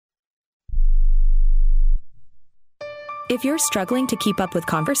If you're struggling to keep up with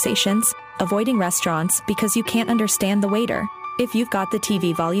conversations, avoiding restaurants because you can't understand the waiter, if you've got the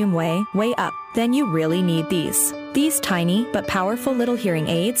TV volume way up, then you really need these. These tiny but powerful little hearing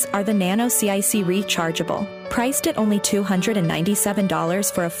aids are the Nano CIC Rechargeable, priced at only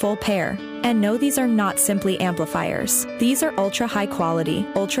 $297 for a full pair. And no, these are not simply amplifiers. These are ultra high quality,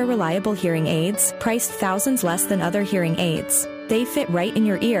 ultra reliable hearing aids, priced thousands less than other hearing aids. They fit right in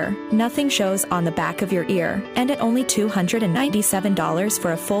your ear, nothing shows on the back of your ear, and at only $297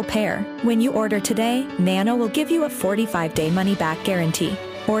 for a full pair. When you order today, Nano will give you a 45-day money-back guarantee.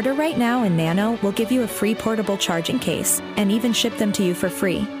 Order right now and Nano will give you a free portable charging case and even ship them to you for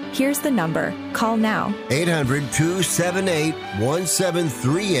free. Here's the number. Call now.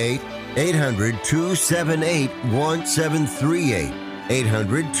 800-278-1738. 800-278-1738.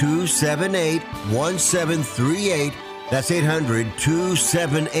 800-278-1738. That's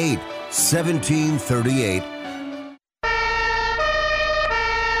 800-278-1738.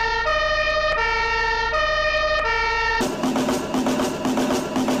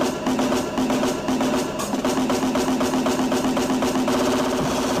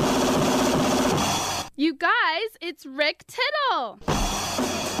 You guys, it's Rick Tittle.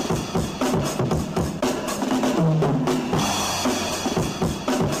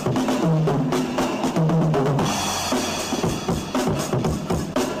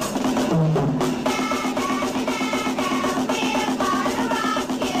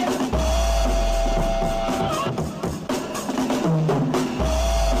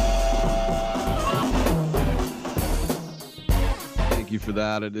 For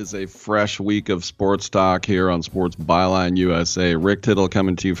that, it is a fresh week of sports talk here on Sports Byline USA. Rick Tittle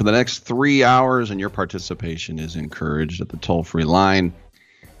coming to you for the next 3 hours, and your participation is encouraged at the toll-free line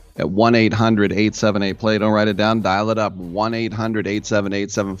at 1-800-878-PLAY. Don't write it down. Dial it up,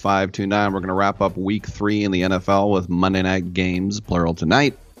 1-800-878-7529. We're going to wrap up Week 3 in the NFL with Monday Night Games, plural,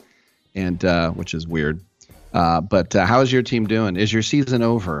 tonight, and which is weird. But how's your team doing? Is your season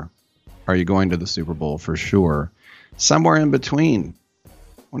over? Are you going to the Super Bowl for sure? Somewhere in between.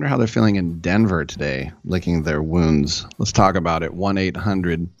 Wonder how they're feeling in Denver today, licking their wounds. Let's talk about it.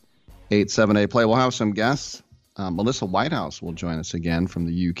 1-800-878-PLAY. We'll have some guests. Melissa Whitehouse will join us again from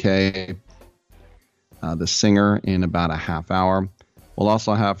the UK. The singer in about a half hour. We'll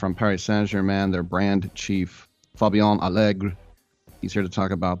also have from Paris Saint-Germain their brand chief, Fabien Allegre. He's here to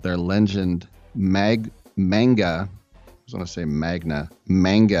talk about their legend manga. I was going to say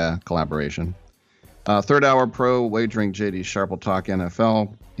manga collaboration. Third hour pro wagering, JD Sharp will talk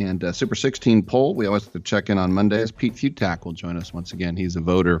NFL. And Super 16 poll, we always have to check in on Mondays. Pete Futak will join us once again. He's a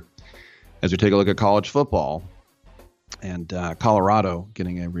voter as we take a look at college football. And Colorado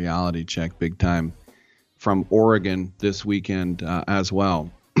getting a reality check big time from Oregon this weekend as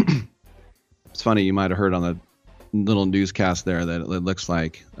well. It's funny, you might have heard on the little newscast there that it looks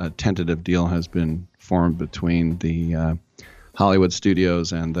like a tentative deal has been formed between the Hollywood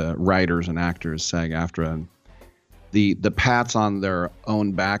studios and the writers and actors, SAG-AFTRA, and the pats on their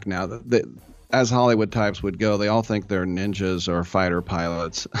own back now. As Hollywood types would go, they all think they're ninjas or fighter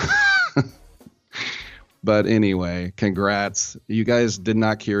pilots. But anyway, congrats. You guys did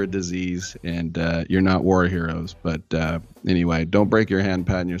not cure a disease, and you're not war heroes. But anyway, don't break your hand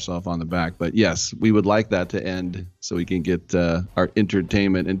patting yourself on the back. But yes, we would like that to end so we can get our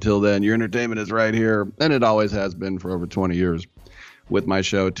entertainment. Until then, your entertainment is right here, and it always has been for over 20 years with my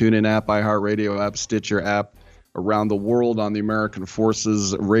show. TuneIn app, iHeartRadio app, Stitcher app, around the world on the American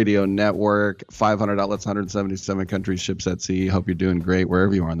Forces Radio Network, 500 outlets, 177 countries, ships at sea. Hope you're doing great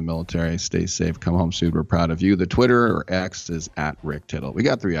wherever you are in the military. Stay safe. Come home soon. We're proud of you. The Twitter or X is at Rick Tittle. We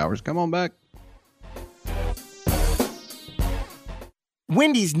got 3 hours. Come on back.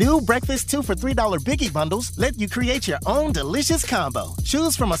 Wendy's new breakfast 2 for $3 Biggie Bundles let you create your own delicious combo.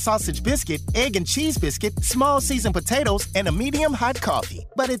 Choose from a sausage biscuit, egg and cheese biscuit, small seasoned potatoes, and a medium hot coffee.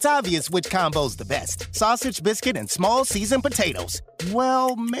 But it's obvious which combo's the best. Sausage biscuit and small seasoned potatoes.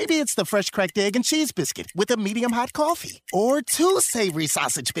 Well, maybe it's the fresh cracked egg and cheese biscuit with a medium hot coffee. Or 2 savory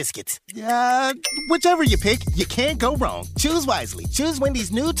sausage biscuits. Whichever you pick, you can't go wrong. Choose wisely. Choose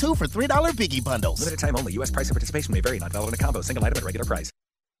Wendy's new 2 for $3 Biggie Bundles. Limited time only. U.S. price and participation may vary. Not valid in a combo. Single item at regular price.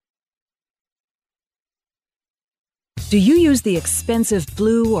 Do you use the expensive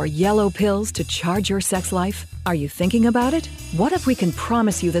blue or yellow pills to charge your sex life? Are you thinking about it? What if we can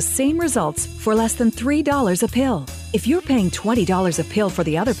promise you the same results for less than $3 a pill? If you're paying $20 a pill for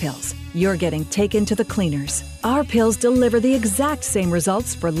the other pills, you're getting taken to the cleaners. Our pills deliver the exact same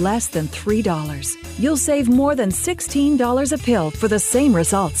results for less than $3. you'll save more than $16 a pill for the same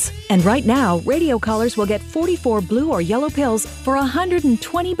results. And right now, radio callers will get 44 blue or yellow pills for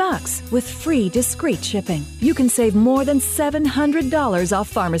 $120 with free discreet shipping. You can save more than $700 off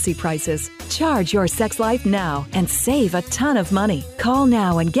pharmacy prices. Charge your sex life now and save a ton of money. Call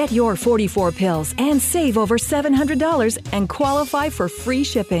now and get your 44 pills and save over $700 and qualify for free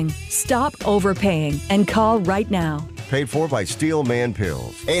shipping. Stop overpaying and call right now. Paid for by Steelman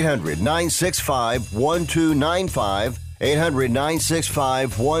Pills. 800-965-1295.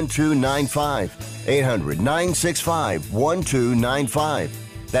 800-965-1295. 800-965-1295.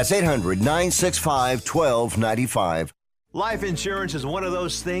 That's 800-965-1295. Life insurance is one of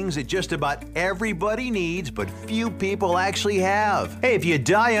those things that just about everybody needs, but few people actually have. Hey, if you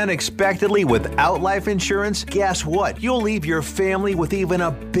die unexpectedly without life insurance, guess what? You'll leave your family with even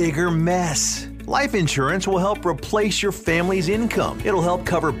a bigger mess. Life insurance will help replace your family's income. It'll help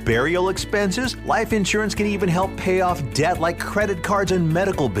cover burial expenses. Life insurance can even help pay off debt like credit cards and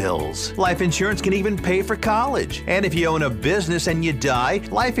medical bills. Life insurance can even pay for college. And if you own a business and you die,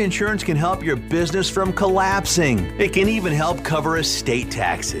 life insurance can help your business from collapsing. It can even help cover estate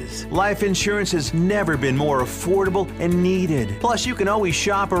taxes. Life insurance has never been more affordable and needed. Plus, you can always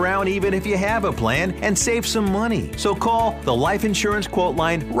shop around even if you have a plan and save some money. So call the Life Insurance Quote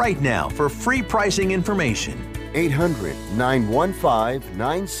Line right now for free pricing information.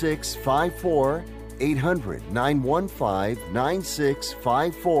 800-915-9654.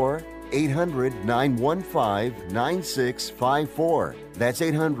 800-915-9654. 800-915-9654. That's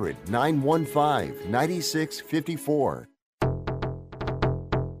 800-915-9654.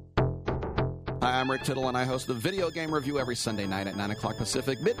 Hi, I'm Rick Tittle, and I host the Video Game Review every Sunday night at 9 o'clock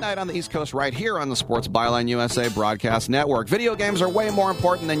Pacific, midnight on the East Coast, right here on the Sports Byline USA Broadcast Network. Video games are way more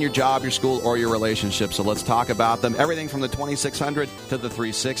important than your job, your school, or your relationship, so let's talk about them. Everything from the 2600 to the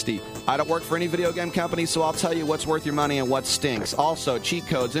 360. I don't work for any video game company, so I'll tell you what's worth your money and what stinks. Also, cheat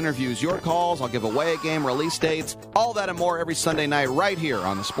codes, interviews, your calls. I'll give away a game, release dates, all that and more every Sunday night right here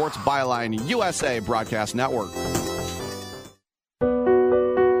on the Sports Byline USA Broadcast Network.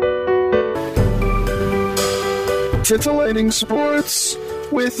 Titillating Sports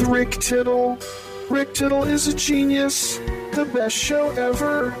with Rick Tittle. Rick Tittle is a genius, the best show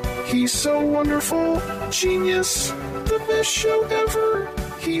ever. He's so wonderful, genius, the best show ever.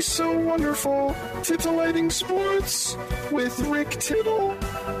 He's so wonderful. Titillating Sports with Rick Tittle.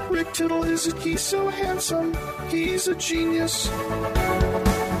 Rick Tittle he's so handsome, he's a genius.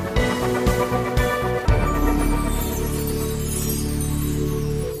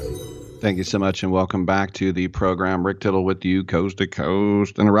 Thank you so much, and welcome back to the program. Rick Tittle with you, coast to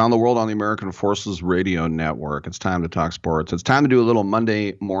coast and around the world on the American Forces Radio Network. It's time to talk sports. It's time to do a little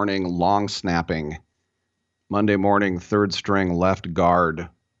Monday morning long snapping. Monday morning third string left guard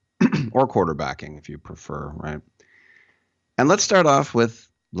or quarterbacking, if you prefer, right? And let's start off with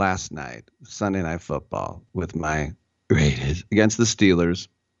last night, Sunday Night Football, with my Raiders against the Steelers,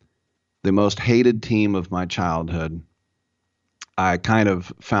 the most hated team of my childhood. I kind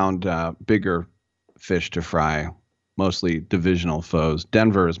of found bigger fish to fry, mostly divisional foes.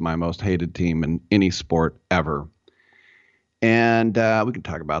 Denver is my most hated team in any sport ever. And we can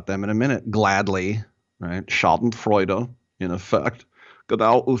talk about them in a minute, gladly, right? Schadenfreude, in effect.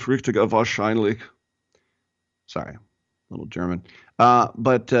 Genau richtiger wahrscheinlich. Sorry, a little German.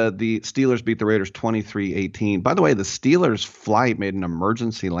 But the Steelers beat the Raiders 23-18. By the way, the Steelers flight made an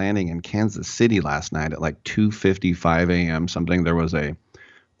emergency landing in Kansas City last night at like 2:55 a.m. something. There was a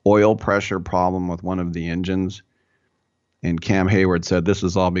oil pressure problem with one of the engines. And Cam Hayward said this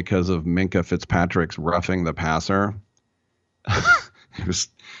is all because of Minka Fitzpatrick's roughing the passer. It was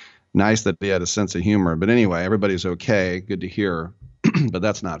nice that he had a sense of humor. But anyway, everybody's okay. Good to hear. But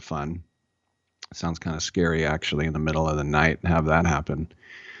that's not fun. Sounds kind of scary, actually, in the middle of the night, have that happen.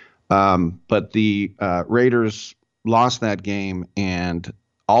 But the Raiders lost that game, and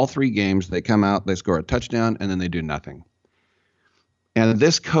all three games, they come out, they score a touchdown, and then they do nothing. And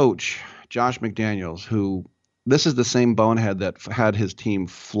this coach, Josh McDaniels, who this is the same bonehead that had his team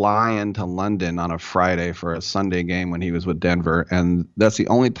fly into London on a Friday for a Sunday game when he was with Denver, and that's the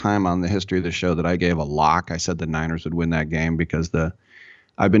only time on the history of the show that I gave a lock. I said the Niners would win that game because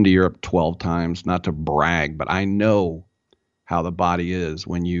I've been to Europe 12 times, not to brag, but I know how the body is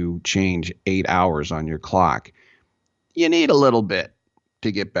when you change 8 hours on your clock. You need a little bit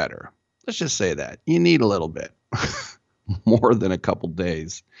to get better. Let's just say that. You need a little bit, more than a couple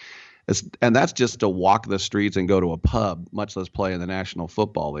days. And that's just to walk the streets and go to a pub, much less play in the National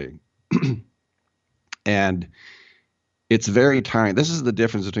Football League. And it's very tiring. This is the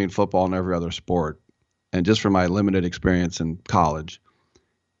difference between football and every other sport. And just from my limited experience in college,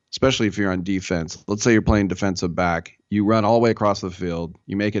 especially if you're on defense. Let's say you're playing defensive back. You run all the way across the field.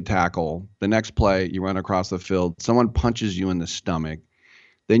 You make a tackle. The next play, you run across the field. Someone punches you in the stomach.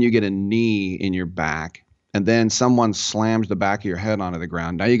 Then you get a knee in your back. And then someone slams the back of your head onto the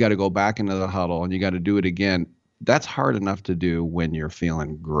ground. Now you got to go back into the huddle and you got to do it again. That's hard enough to do when you're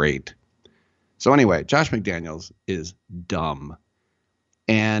feeling great. So anyway, Josh McDaniels is dumb.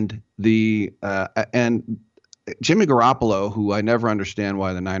 And and Jimmy Garoppolo, who I never understand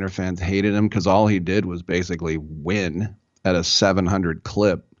why the Niner fans hated him, because all he did was basically win at a 700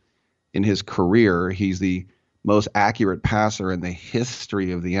 clip in his career. He's the most accurate passer in the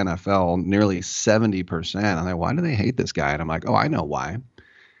history of the NFL, nearly 70%. I'm like, why do they hate this guy? And I'm like, oh, I know why.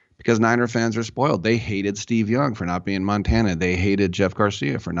 Because Niner fans are spoiled. They hated Steve Young for not being Montana. They hated Jeff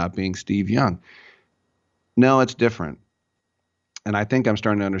Garcia for not being Steve Young. No, it's different. And I think I'm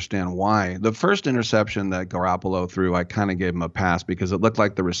starting to understand why. The first interception that Garoppolo threw, I kind of gave him a pass because it looked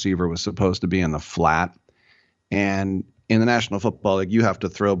like the receiver was supposed to be in the flat. And in the National Football League, you have to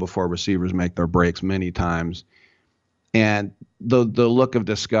throw before receivers make their breaks many times. And the look of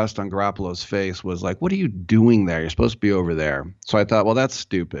disgust on Garoppolo's face was like, what are you doing there? You're supposed to be over there. So I thought, well, that's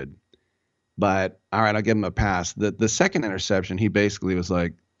stupid. But all right, I'll give him a pass. The second interception, he basically was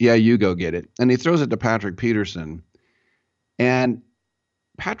like, yeah, you go get it. And he throws it to Patrick Peterson. And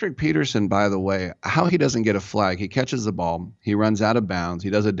Patrick Peterson, by the way, how he doesn't get a flag, he catches the ball, he runs out of bounds, he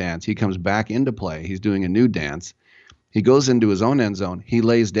does a dance, he comes back into play, he's doing a new dance. He goes into his own end zone. He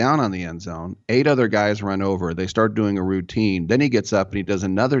lays down on the end zone. 8 other guys run over. They start doing a routine. Then he gets up and he does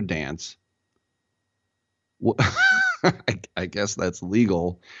another dance. I guess that's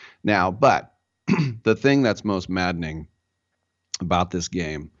legal now. But the thing that's most maddening about this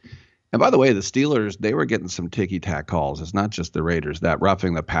game, and by the way, the Steelers, they were getting some ticky-tack calls. It's not just the Raiders. That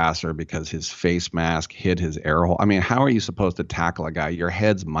roughing the passer because his face mask hit his air hole. I mean, how are you supposed to tackle a guy? Your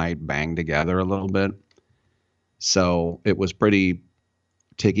heads might bang together a little bit. So it was pretty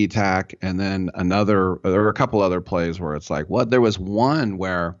ticky-tack. And then there were a couple other plays where it's like, what? There was one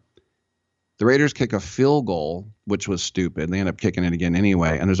where the Raiders kick a field goal, which was stupid. They end up kicking it again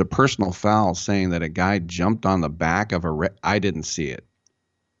anyway. And there's a personal foul saying that a guy jumped on the back of I didn't see it.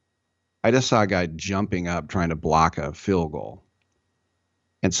 I just saw a guy jumping up trying to block a field goal.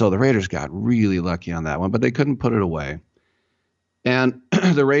 And so the Raiders got really lucky on that one, but they couldn't put it away. And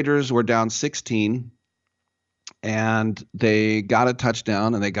the Raiders were down 16. And they got a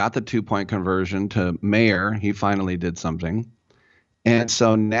touchdown, and they got the 2-point conversion to Mayer. He finally did something. And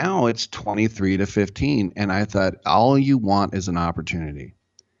so now it's 23-15. And I thought, all you want is an opportunity.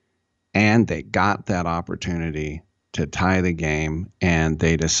 And they got that opportunity to tie the game, and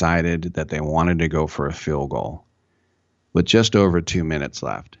they decided that they wanted to go for a field goal with just over 2 minutes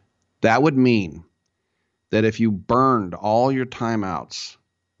left. That would mean that if you burned all your timeouts,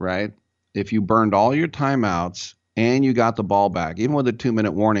 right? If you burned all your timeouts and you got the ball back, even with a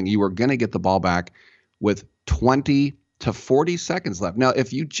 2-minute warning, you were going to get the ball back with 20 to 40 seconds left. Now,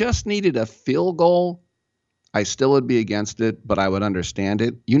 if you just needed a field goal, I still would be against it, but I would understand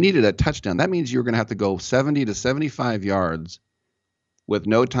it. You needed a touchdown. That means you're going to have to go 70 to 75 yards with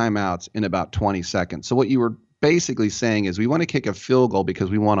no timeouts in about 20 seconds. So what you were basically saying is we want to kick a field goal because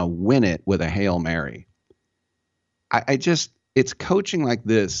we want to win it with a Hail Mary. It's coaching like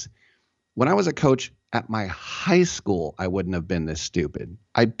this. When I was a coach at my high school, I wouldn't have been this stupid.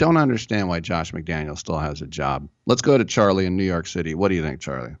 I don't understand why Josh McDaniels still has a job. Let's go to Charlie in New York City. What do you think,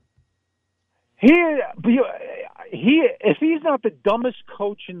 Charlie? If he's not the dumbest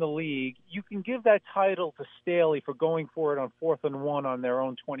coach in the league, you can give that title to Staley for going for it on 4th and 1 on their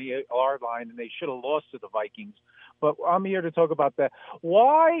own 28-yard line, and they should have lost to the Vikings. But I'm here to talk about that.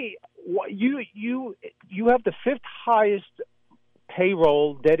 Why you have the 5th highest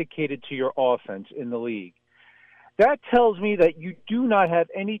payroll dedicated to your offense in the league. That tells me that you do not have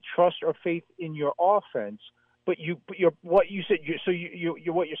any trust or faith in your offense. But what you're saying is you're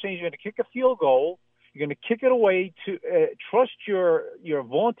going to kick a field goal, you're going to kick it away to trust your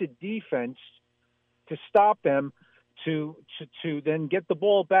vaunted defense to stop them to then get the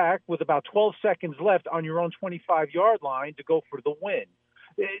ball back with about 12 seconds left on your own 25-yard line to go for the win.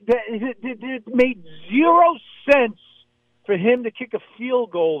 It made zero sense for him to kick a field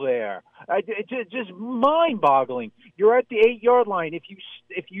goal there. It's just mind-boggling. You're at the 8-yard line.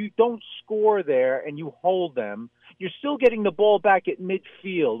 If you don't score there and you hold them, you're still getting the ball back at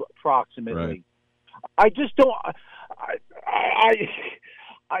midfield approximately. Right. I just don't.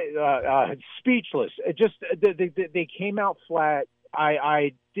 Speechless. It just they came out flat.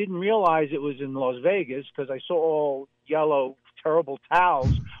 I didn't realize it was in Las Vegas because I saw all yellow, terrible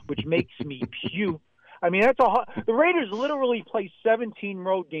towels, which makes me puke. I mean, the Raiders literally play 17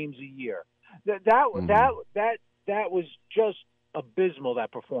 road games a year. That was just abysmal,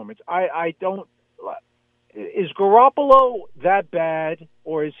 that performance. I don't. Is Garoppolo that bad,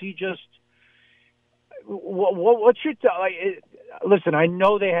 or is he just? What's your listen? I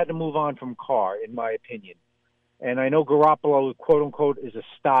know they had to move on from Carr, in my opinion, and I know Garoppolo, quote unquote, is a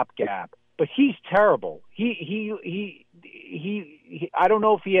stopgap, but he's terrible. He I don't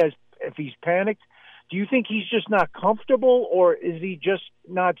know if he's panicked. Do you think he's just not comfortable, or is he just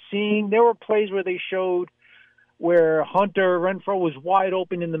not seeing? There were plays where they showed where Hunter Renfrow was wide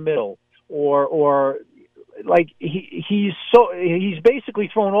open in the middle, or like he's basically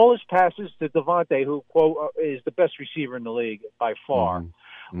thrown all his passes to Devontae, who quote is the best receiver in the league by far,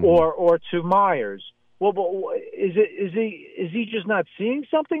 or to Myers. Well, but is he just not seeing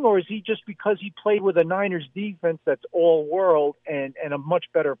something, or is he just because he played with a Niners defense that's all world and a much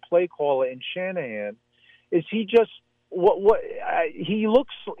better play caller in Shanahan? Is he just he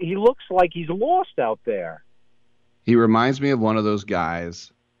looks like he's lost out there? He reminds me of one of those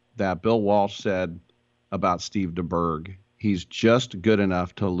guys that Bill Walsh said about Steve DeBerg. He's just good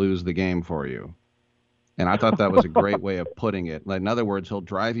enough to lose the game for you. And I thought that was a great way of putting it. Like, in other words, he'll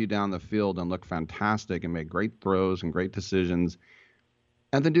drive you down the field and look fantastic and make great throws and great decisions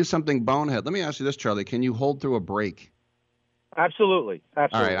and then do something bonehead. Let me ask you this, Charlie. Can you hold through a break? Absolutely. All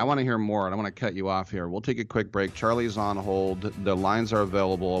right, I want to hear more, and I want to cut you off here. We'll take a quick break. Charlie's on hold. The lines are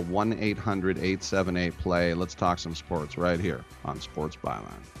available, 1-800-878-PLAY. Let's talk some sports right here on Sports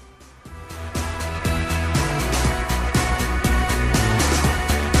Byline.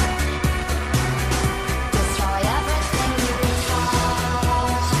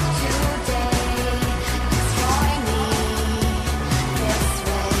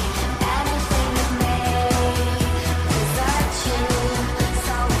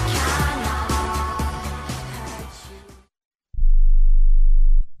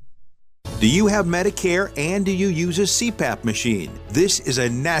 Do you have Medicare and do you use a CPAP machine? This is a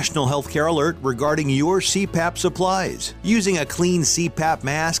national healthcare alert regarding your CPAP supplies. Using a clean CPAP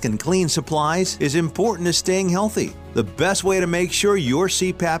mask and clean supplies is important to staying healthy. The best way to make sure your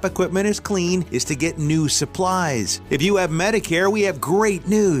CPAP equipment is clean is to get new supplies. If you have Medicare, we have great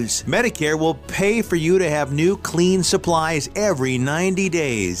news. Medicare will pay for you to have new clean supplies every 90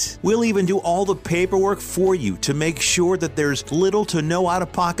 days. We'll even do all the paperwork for you to make sure that there's little to no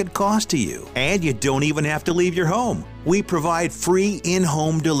out-of-pocket cost to you. And you don't even have to leave your home. We provide free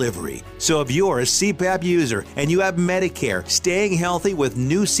in-home delivery. So if you're a CPAP user and you have Medicare, staying healthy with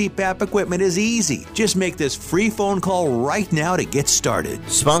new CPAP equipment is easy. Just make this free phone call right now to get started.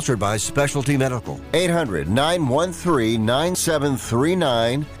 Sponsored by Specialty Medical.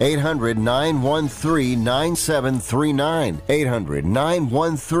 800-913-9739. 800-913-9739.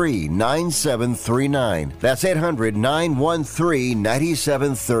 800-913-9739. That's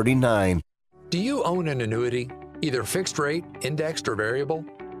 800-913-9739. Do you own an annuity? Either fixed rate, indexed, or variable?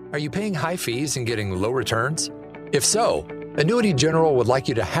 Are you paying high fees and getting low returns? If so, Annuity General would like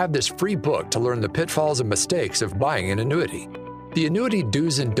you to have this free book to learn the pitfalls and mistakes of buying an annuity. The Annuity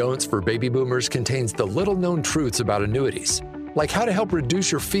Do's and Don'ts for Baby Boomers contains the little-known truths about annuities, like how to help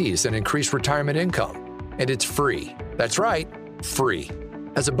reduce your fees and increase retirement income. And it's free. That's right, free.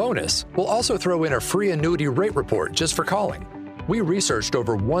 As a bonus, we'll also throw in a free annuity rate report just for calling. We researched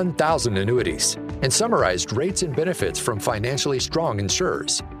over 1,000 annuities and summarized rates and benefits from financially strong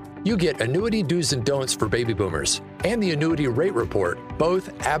insurers. You get Annuity Do's and Don'ts for Baby Boomers and the Annuity Rate Report, both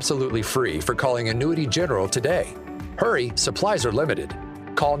absolutely free for calling Annuity General today. Hurry, supplies are limited.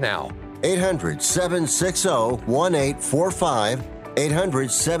 Call now. 800-760-1845.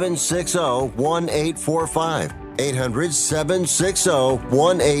 800-760-1845.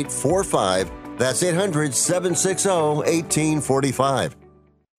 800-760-1845. That's 800-760-1845.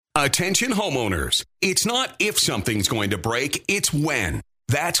 Attention homeowners. It's not if something's going to break, it's when.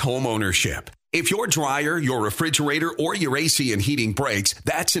 That's homeownership. If your dryer, your refrigerator, or your AC and heating breaks,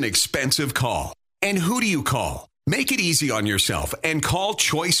 that's an expensive call. And who do you call? Make it easy on yourself and call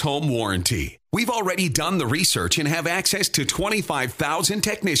Choice Home Warranty. We've already done the research and have access to 25,000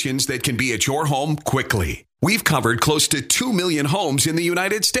 technicians that can be at your home quickly. We've covered close to 2 million homes in the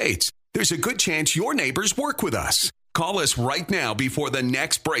United States. There's a good chance your neighbors work with us. Call us right now before the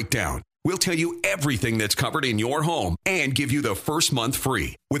next breakdown. We'll tell you everything that's covered in your home and give you the first month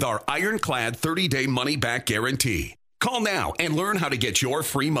free with our ironclad 30-day money-back guarantee. Call now and learn how to get your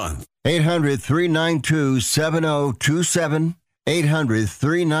free month. 800-392-7027.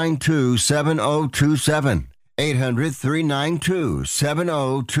 800-392-7027.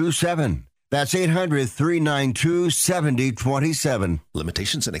 800-392-7027. That's 800-392-7027.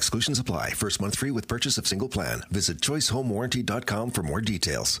 Limitations and exclusions apply. First month free with purchase of single plan. Visit choicehomewarranty.com for more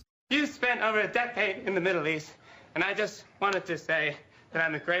details. You spent over a decade in the Middle East, and I just wanted to say that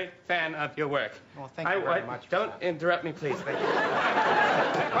I'm a great fan of your work. Well, thank you very much. Don't interrupt me, please. Thank you.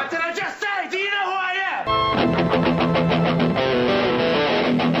 What did I just say? Do you know who I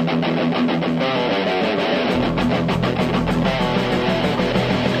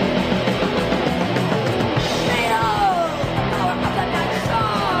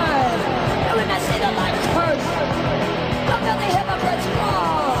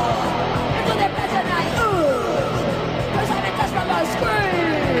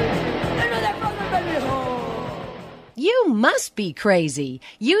You must be crazy.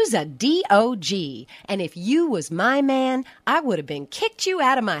 You's a DOG. And if you was my man, I would have been kicked you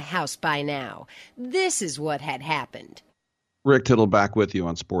out of my house by now. This is what had happened. Rick Tittle back with you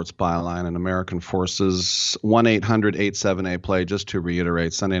on Sports Byline and American Forces 1-800-87-A-PLAY. Just to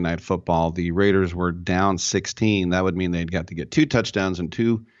reiterate, Sunday Night Football, the Raiders were down 16. That would mean they'd got to get 2 touchdowns and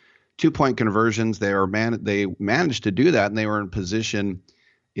two-point conversions. They managed to do that, and they were in position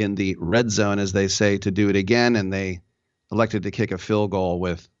in the red zone, as they say, to do it again, and they elected to kick a field goal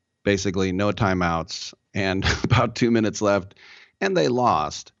with basically no timeouts and about 2 minutes left, and they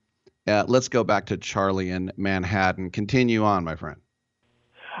lost. Let's go back to Charlie in Manhattan. Continue on, my friend.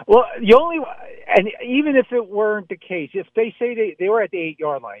 Well, and even if it weren't the case, if they say they were at the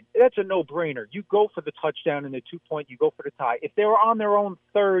 8-yard line, that's a no-brainer. You go for the touchdown and the 2-point, you go for the tie. If they were on their own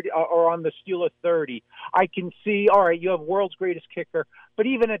 30 or on the Steeler 30, I can see, all right, you have world's greatest kicker. But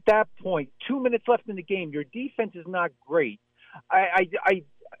even at that point, 2 minutes left in the game, your defense is not great. I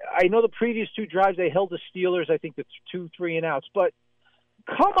know the previous 2 drives, they held the Steelers, I think, to 2 3-and-outs. But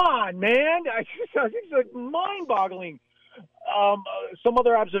come on, man. I think it's like mind-boggling. Some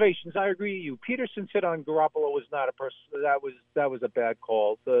other observations. I agree with you. Peterson's hit on Garoppolo was not a person. That was a bad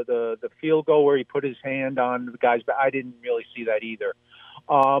call. The field goal where he put his hand on the guy's back, I didn't really see that either.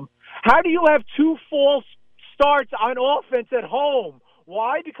 How do you have 2 false starts on offense at home?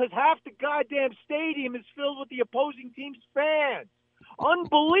 Why? Because half the goddamn stadium is filled with the opposing team's fans.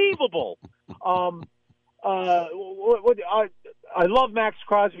 Unbelievable. I love Max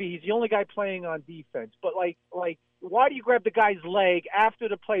Crosby. He's the only guy playing on defense. But like, why do you grab the guy's leg after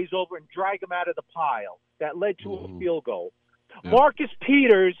the play's over and drag him out of the pile? That led to a field goal. Yeah. Marcus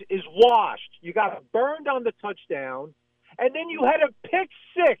Peters is washed. You got burned on the touchdown, and then you had a pick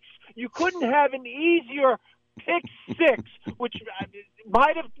 6. You couldn't have an easier pick 6, which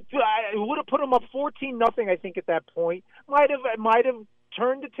would have put him up 14-0. I think at that point might have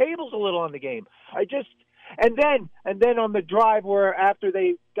turned the tables a little on the game. And then on the drive where after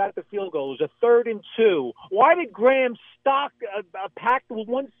they got the field goal, it was a 3rd and 2. Why did Graham pack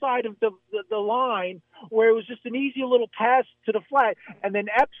one side of the line where it was just an easy little pass to the flat, and then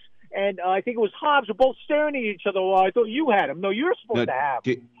Epps and I think it was Hobbs were both staring at each other? Well, I thought you had him. No, you're supposed to have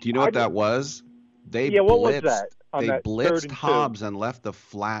him. Do you know what that was? What was that? They blitzed Hobbs and left the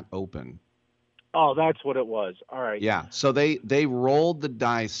flat open. Oh, that's what it was. All right. Yeah. So they rolled the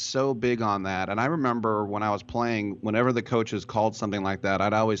dice so big on that. And I remember when I was playing, whenever the coaches called something like that,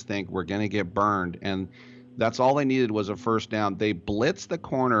 I'd always think we're going to get burned. And that's all they needed was a first down. They blitz the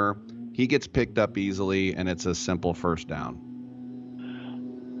corner. He gets picked up easily, and it's a simple first down.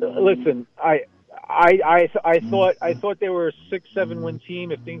 Listen, I thought they were a 6-7 win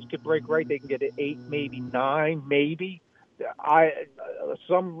team. If things could break right, they can get an 8, maybe 9, maybe.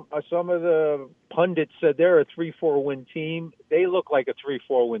 Some of the pundits said they're a 3-4 win team. They look like a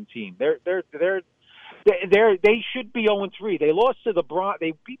 3-4 win team. They should be 0-3. They lost to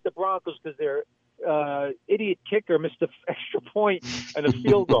they beat the Broncos because their idiot kicker missed an extra point and a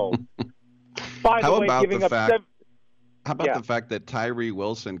field goal. By the way, giving up 7. How about the fact that Tyree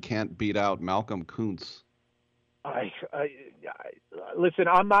Wilson can't beat out Malcolm Kuntz? Listen,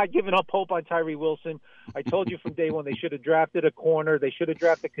 I'm not giving up hope on Tyree Wilson. I told you from day one they should have drafted a corner. They should have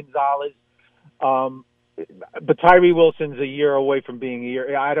drafted Gonzalez. But Tyree Wilson's a year away from being a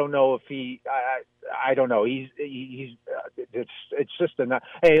year. I don't know if I don't know. It's just enough.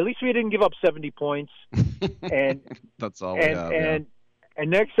 Hey, at least we didn't give up 70 points. And that's all we have. And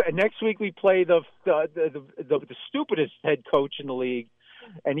next week we play the stupidest head coach in the league,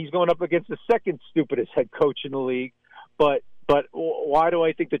 and he's going up against the second stupidest head coach in the league. But why do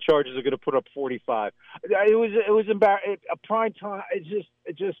I think the Chargers are going to put up 45? It was embarrassing. A prime time.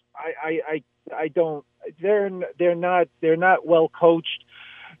 I don't. They're not well coached.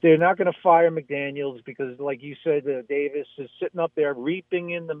 They're not going to fire McDaniels because, like you said, Davis is sitting up there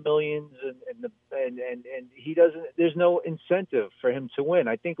reaping in the millions, and he doesn't. There's no incentive for him to win.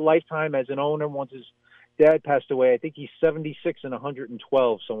 I think Lifetime as an owner, once his dad passed away, I think he's 76 and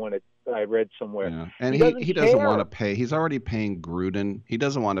 112. I read somewhere. Yeah. And he doesn't want to pay. He's already paying Gruden. He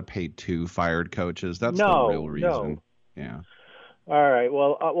doesn't want to pay 2 fired coaches. That's the real reason. No. Yeah. All right.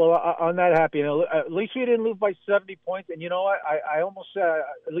 Well, on that happy, at least we didn't lose by 70 points. And you know what? I almost said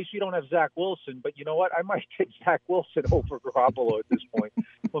at least we don't have Zach Wilson. But you know what? I might take Zach Wilson over Garoppolo at this point.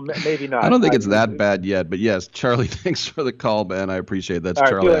 Well, maybe not. I don't think it's that bad yet. But yes, Charlie, thanks for the call, man. I appreciate that. That's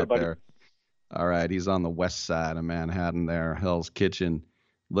Charlie out there. All right. He's on the west side of Manhattan there, Hell's Kitchen.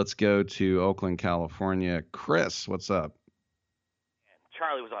 Let's go to Oakland, California. Chris, what's up?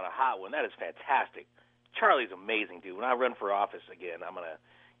 Charlie was on a hot one. That is fantastic. Charlie's amazing, dude. When I run for office again, I'm going to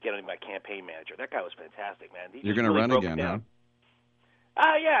get him my campaign manager. That guy was fantastic, man. You're going to run again, huh?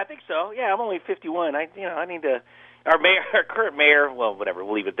 Yeah, I think so. Yeah, I'm only 51. I need to. Our current mayor. Well, whatever.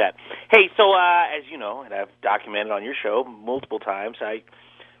 We'll leave it at that. Hey, so as you know, and I've documented on your show multiple times,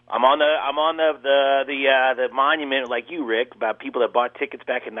 I'm on the monument like you, Rick, about people that bought tickets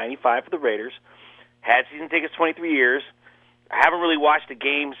back in '95 for the Raiders, had season tickets 23 years. I haven't really watched a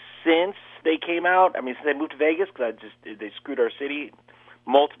game since they came out. I mean, since they moved to Vegas, because they screwed our city in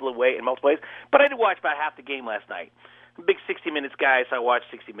multiple ways. But I did watch about half the game last night. I'm a big 60 Minutes guy, so I watched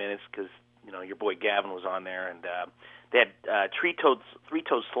 60 Minutes because your boy Gavin was on there, and they had three-toed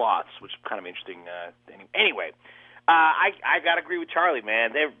sloths, which is kind of interesting. Anyway, I got to agree with Charlie,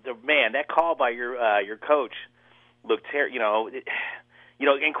 man. That call by your coach looked terrible.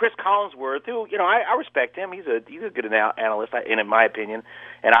 And Chris Collinsworth, who I respect him. He's a good analyst, in my opinion,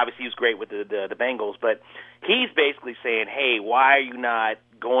 and obviously he was great with the Bengals. But he's basically saying, hey, why are you not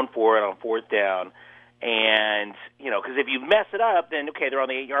going for it on 4th down? And because if you mess it up, then okay, they're on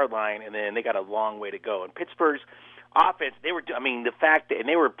the 8-yard line, and then they got a long way to go. And Pittsburgh's offense, they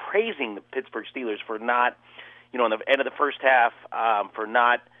were praising the Pittsburgh Steelers for not, in the end of the first half, for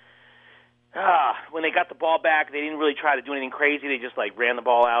not. When they got the ball back, they didn't really try to do anything crazy. They just ran the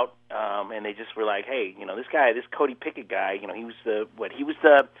ball out, and they just were like, "Hey, this Cody Pickett guy, he was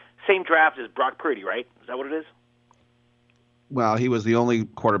the same draft as Brock Purdy, right? Is that what it is?" Well, he was the only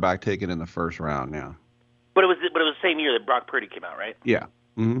quarterback taken in the first round, yeah. But it was the same year that Brock Purdy came out, right? Yeah.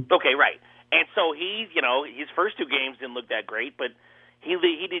 Mm-hmm. Okay, right. And so he's, his first 2 games didn't look that great, but he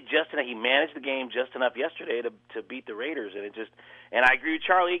did just enough. He managed the game just enough yesterday to beat the Raiders, and I agree with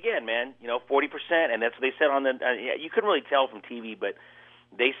Charlie again, man. 40%, and that's what they said on the. You couldn't really tell from TV, but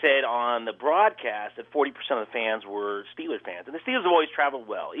they said on the broadcast that 40% of the fans were Steelers fans, and the Steelers have always traveled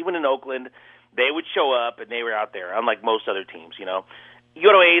well. Even in Oakland, they would show up and they were out there, unlike most other teams. You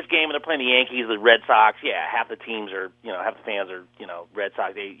go to an A's game and they're playing the Yankees, the Red Sox. Yeah, half the teams are, half the fans are, Red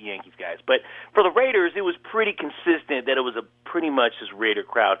Sox, Yankees guys. But for the Raiders, it was pretty consistent that it was a pretty much this Raider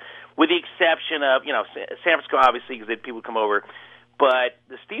crowd, with the exception of, San Francisco, obviously, because people would come over. But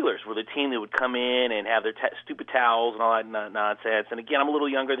the Steelers were the team that would come in and have their stupid towels and all that nonsense. And again, I'm a little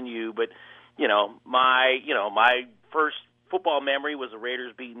younger than you, but my first football memory was the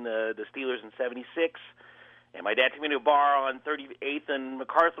Raiders beating the Steelers in '76. And my dad took me to a bar on 38th and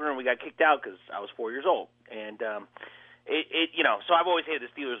MacArthur, and we got kicked out because I was 4 years old. And so I've always hated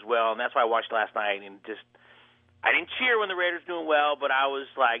the Steelers well, and that's why I watched last night. And I didn't cheer when the Raiders were doing well, but I was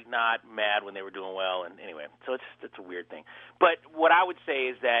not mad when they were doing well. And anyway, so it's a weird thing. But what I would say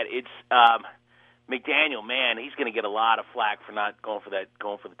is that it's McDaniel, man, he's going to get a lot of flack for not going for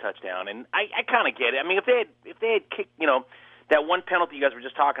the touchdown. And I kind of get it. I mean, if they had kicked, that one penalty you guys were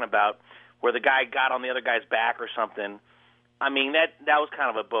just talking about, where the guy got on the other guy's back or something, I mean, that was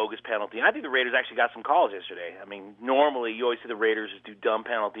kind of a bogus penalty. And I think the Raiders actually got some calls yesterday. I mean, normally you always see the Raiders just do dumb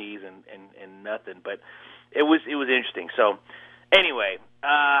penalties and nothing, but it was interesting. So anyway,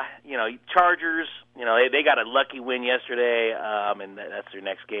 Chargers, they got a lucky win yesterday, and that's their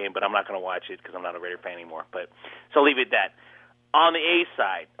next game, but I'm not going to watch it because I'm not a Raider fan anymore. But so I'll leave it at that. On the A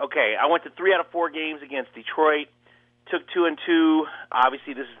side, okay, I went to 3 out of 4 games against Detroit. Took 2-2.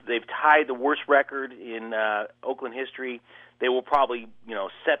 Obviously, they've tied the worst record in Oakland history. They will probably,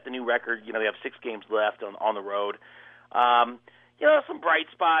 set the new record. They have 6 games left on the road. Some bright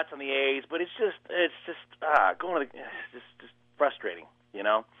spots on the A's, but it's just frustrating,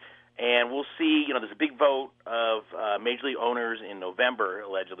 And we'll see. There's a big vote of Major League owners in November,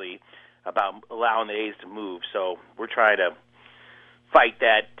 allegedly, about allowing the A's to move. So we're trying to fight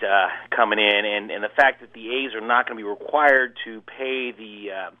that coming in, and the fact that the A's are not going to be required to pay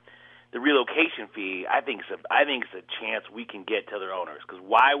the relocation fee, I think it's a chance we can get to their owners. Because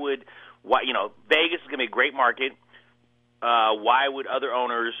Vegas is going to be a great market. why would other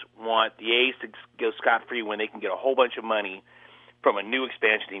owners want the A's to go scot-free when they can get a whole bunch of money from a new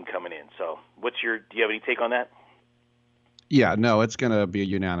expansion team coming in? So do you have any take on that? Yeah, no, it's going to be a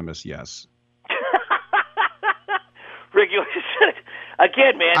unanimous yes. Rick,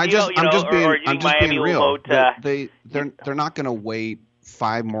 again, man, I'm just being real. Vote, they're not going to wait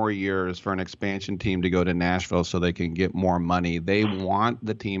 5 more years for an expansion team to go to Nashville so they can get more money. They want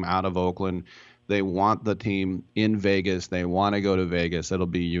the team out of Oakland. They want the team in Vegas. They want to go to Vegas. It'll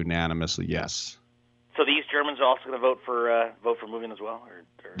be unanimously yes. So the East Germans are also going to vote for moving as well? Or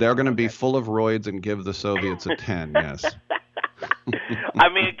they're going to be full of roids and give the Soviets a 10, yes. I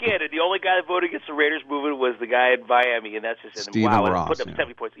mean, again, the only guy that voted against the Raiders moving was the guy in Miami, and that's just Stephen Ross, put up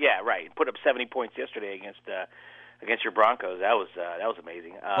 70 points. Yeah, right. Put up 70 points yesterday against your Broncos. That was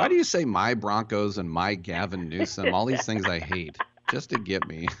amazing. Why do you say my Broncos and my Gavin Newsom? All these things I hate, just to get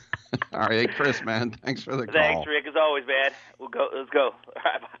me. All right, hey, Chris, man, thanks for the call. Thanks, Rick, as always, man. Let's go. All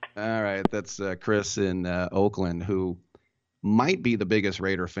right, bye. All right, that's Chris in Oakland, who might be the biggest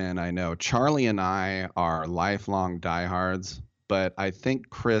Raider fan I know. Charlie and I are lifelong diehards, but I think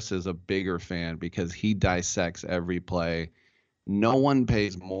Chris is a bigger fan because he dissects every play. No one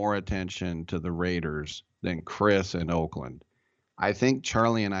pays more attention to the Raiders than Chris in Oakland. I think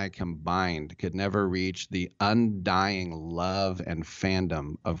Charlie and I combined could never reach the undying love and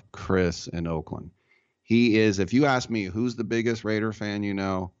fandom of Chris in Oakland. He is, if you ask me who's the biggest Raider fan you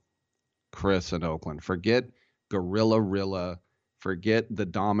know, Chris in Oakland. Forget Gorilla Rilla, forget the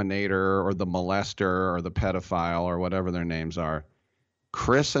Dominator or the Molester or the Pedophile or whatever their names are.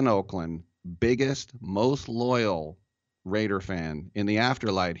 Chris in Oakland, biggest, most loyal Raider fan. In the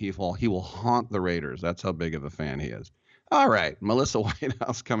afterlife, he will haunt the Raiders. That's how big of a fan he is. All right, Melissa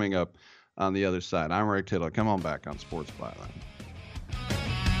Whitehouse coming up on the other side. I'm Rick Tittle. Come on back on Sports Byline.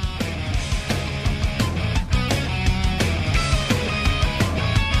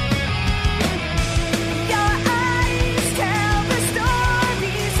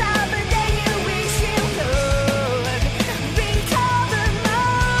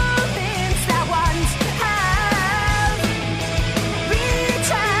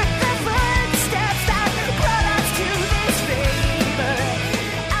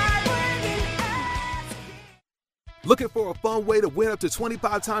 Looking for a fun way to win up to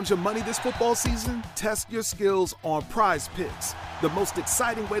 25 times your money this football season? Test your skills on Prize Picks, the most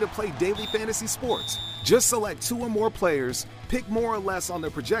exciting way to play daily fantasy sports. Just select 2 or more players, pick more or less on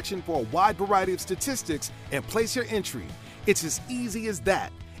their projection for a wide variety of statistics, and place your entry. It's as easy as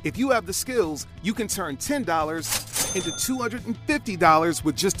that. If you have the skills, you can turn $10 into $250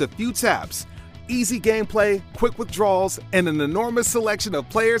 with just a few taps. Easy gameplay, quick withdrawals, and an enormous selection of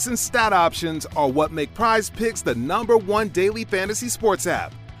players and stat options are what make Prize Picks the #1 daily fantasy sports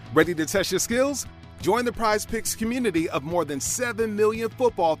app. Ready to test your skills? Join the Prize Picks community of more than 7 million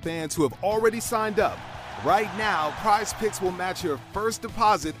football fans who have already signed up. Right now, Prize Picks will match your first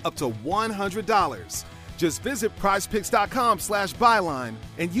deposit up to $100. Just visit prizepicks.com/byline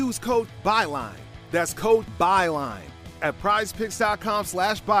and use code BYLINE. That's code BYLINE at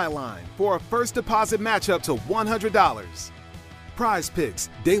prizepicks.com/byline for a first deposit match up to $100. Prize Picks,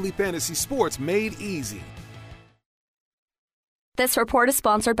 daily fantasy sports made easy. This report is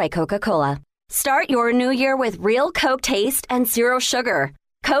sponsored by Coca-Cola. Start your new year with real Coke taste and zero sugar.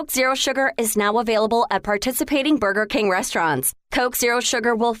 Coke Zero Sugar is now available at participating Burger King restaurants. Coke Zero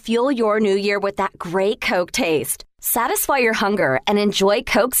Sugar will fuel your new year with that great Coke taste. Satisfy your hunger and enjoy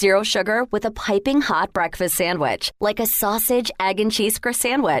Coke Zero Sugar with a piping hot breakfast sandwich, like a sausage, egg, and cheese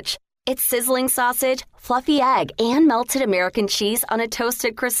sandwich. Its sizzling sausage, fluffy egg, and melted American cheese on a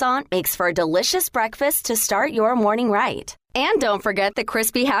toasted croissant makes for a delicious breakfast to start your morning right. And don't forget the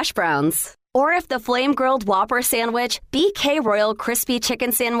crispy hash browns. Or if the flame-grilled Whopper sandwich, BK Royal Crispy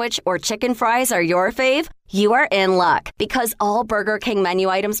Chicken Sandwich, or chicken fries are your fave, you are in luck because all Burger King menu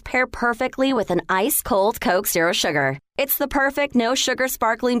items pair perfectly with an ice-cold Coke Zero Sugar. It's the perfect no-sugar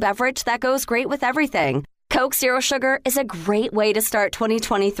sparkling beverage that goes great with everything. Coke Zero Sugar is a great way to start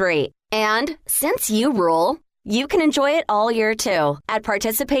 2023. And since you rule, you can enjoy it all year too at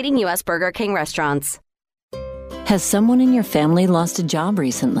participating U.S. Burger King restaurants. Has someone in your family lost a job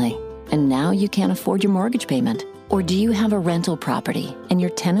recently? And now you can't afford your mortgage payment? Or do you have a rental property and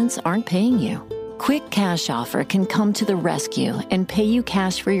your tenants aren't paying you? Quick Cash Offer can come to the rescue and pay you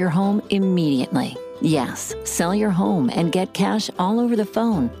cash for your home immediately. Yes, sell your home and get cash all over the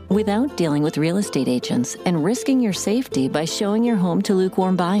phone without dealing with real estate agents and risking your safety by showing your home to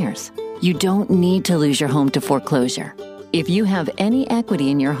lukewarm buyers. You don't need to lose your home to foreclosure. If you have any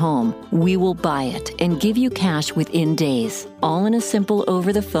equity in your home, we will buy it and give you cash within days, all in a simple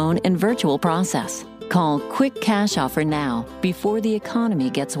over-the-phone and virtual process. Call Quick Cash Offer now before the economy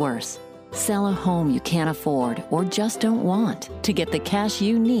gets worse. Sell a home you can't afford or just don't want to get the cash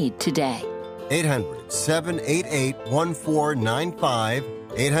you need today. 800-788-1495.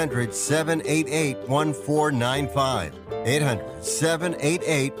 800-788-1495.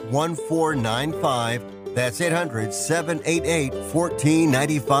 800-788-1495. That's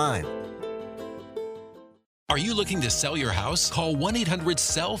 800-788-1495. Are you looking to sell your house? Call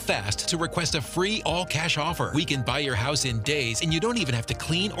 1-800-SELL-FAST to request a free all-cash offer. We can buy your house in days, and you don't even have to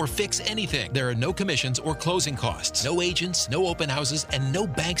clean or fix anything. There are no commissions or closing costs, no agents, no open houses, and no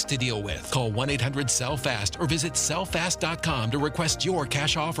banks to deal with. Call 1-800-SELL-FAST or visit sellfast.com to request your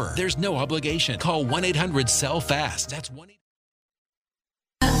cash offer. There's no obligation. Call 1-800-SELL-FAST. That's 1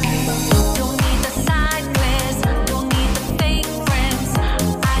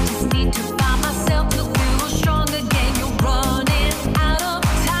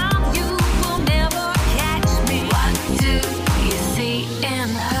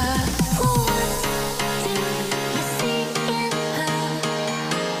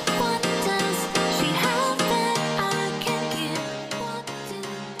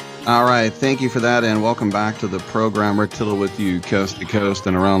 All right, thank you for that, and welcome back to the program. Rick Tittle with you, coast to coast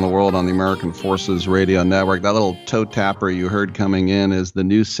and around the world on the American Forces Radio Network. That little toe tapper you heard coming in is the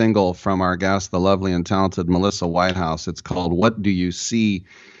new single from our guest, the lovely and talented Melissa Whitehouse. It's called What Do You See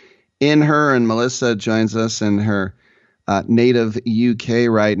in Her? And Melissa joins us in her native UK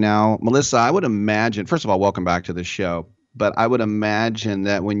right now. Melissa, I would imagine, first of all, welcome back to the show. But I would imagine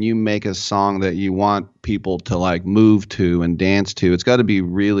that when you make a song that you want people to like move to and dance to, it's got to be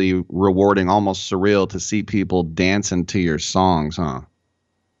really rewarding, almost surreal to see people dancing to your songs, huh?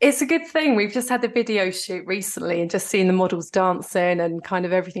 It's a good thing. We've just had the video shoot recently and just seeing the models dancing and kind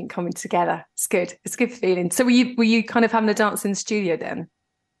of everything coming together. It's good. It's a good feeling. So were you kind of having a dance in the studio then?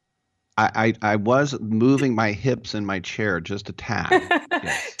 I was moving my hips in my chair just a tad.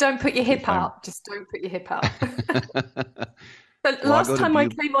 Yes. Don't put your hip out. Just don't put your hip out. But last time I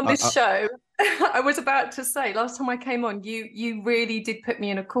came on this show, I was about to say, last time I came on, you really did put me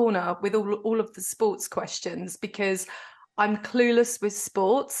in a corner with all of the sports questions because I'm clueless with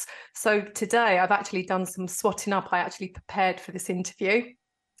sports. So today I've actually done some swatting up. I actually prepared for this interview.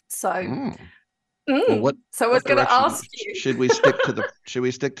 So... Well, so I was going to ask you, should we stick to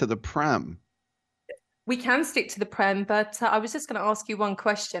the Prem? We can stick to the Prem, but I was just going to ask you one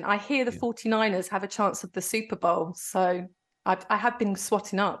question. I hear the 49ers have a chance of the Super Bowl, so I have been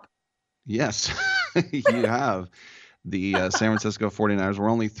swatting up. Yes, you have. The San Francisco 49ers were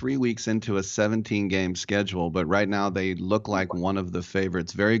only 3 weeks into a 17-game schedule, but right now they look like one of the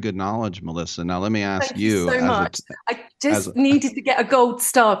favorites. Very good knowledge, Melissa. Now let me ask Thank you so much. I just needed to get a gold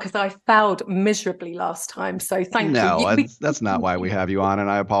star because I failed miserably last time. So thank you. No, that's not why we have you on,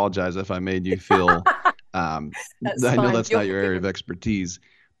 and I apologize if I made you feel. I know that's not your area of expertise,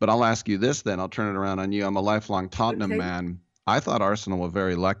 but I'll ask you this then. I'll turn it around on you. I'm a lifelong Tottenham man. I thought Arsenal were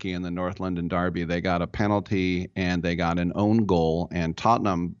very lucky in the North London derby. They got a penalty and they got an own goal, and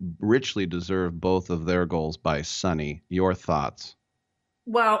Tottenham richly deserved both of their goals by Sonny. Your thoughts?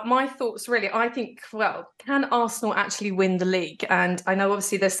 Well, my thoughts really, I think, can Arsenal actually win the league? And I know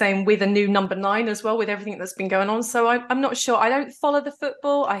obviously they're saying with a new number 9 as well, with everything that's been going on. So I'm not sure. I don't follow the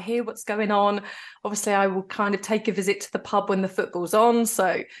football. I hear what's going on. Obviously, I will kind of take a visit to the pub when the football's on.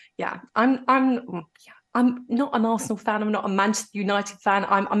 So yeah, I'm not an Arsenal fan. I'm not a Manchester United fan.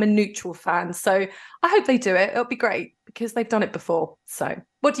 I'm a neutral fan. So I hope they do it. It'll be great because they've done it before. So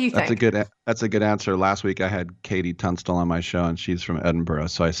what do you think? That's a good answer. Last week I had Katie Tunstall on my show, and she's from Edinburgh.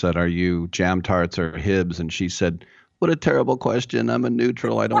 So I said, "Are you Jam Tarts or Hibs?" And she said, "What a terrible question. I'm a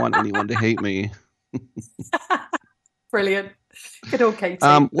neutral. I don't want anyone to hate me." Brilliant. Good old Katie.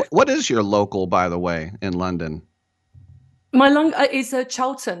 What is your local, by the way, in London? My is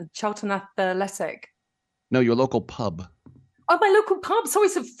Charlton Athletic. No, your local pub. Oh, my local pub. Sorry,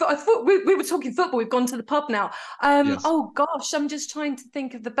 so I thought we were talking football. We've gone to the pub now. Yes. Oh, gosh, I'm just trying to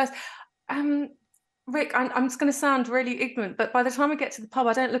think of the best. Rick, I'm just going to sound really ignorant, but by the time I get to the pub,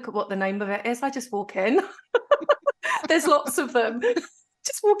 I don't look at what the name of it is. I just walk in. There's lots of them.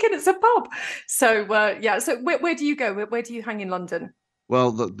 Just walk in. It's a pub. So, So where do you go? Where do you hang in London?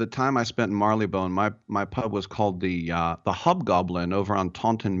 Well, the time I spent in Marylebone, my pub was called the Hobgoblin over on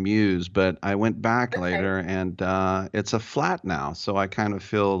Taunton Mews, but I went back later and it's a flat now, so I kind of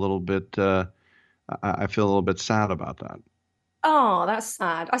feel a little bit sad about that. Oh, that's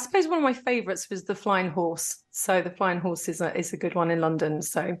sad. I suppose one of my favourites was the Flying Horse. So the Flying Horse is a good one in London.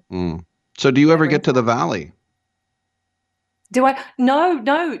 So. So do you ever get to the Valley? Do I?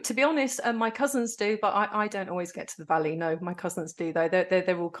 No. To be honest, my cousins do, but I don't always get to the Valley. No, my cousins do though.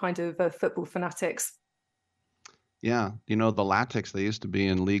 They're all kind of football fanatics. Yeah, the Latics, they used to be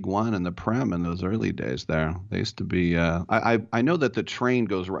in League One and the Prem in those early days there. They used to be, I know that the train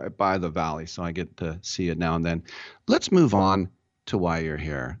goes right by the Valley, so I get to see it now and then. Let's move on to why you're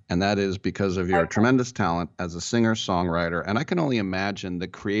here, and that is because of your tremendous talent as a singer-songwriter, and I can only imagine the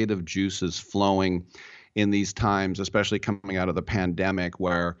creative juices flowing in these times, especially coming out of the pandemic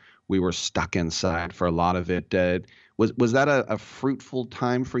where we were stuck inside for a lot of it. Was that a fruitful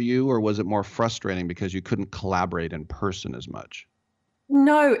time for you, or was it more frustrating because you couldn't collaborate in person as much?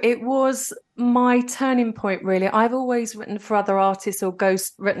 No, it was my turning point, really. I've always written for other artists or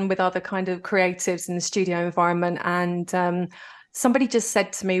written with other kind of creatives in the studio environment. And somebody just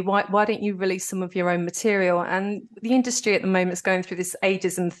said to me, why don't you release some of your own material? And the industry at the moment is going through this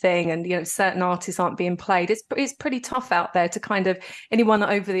ageism thing, and certain artists aren't being played. It's pretty tough out there to kind of, anyone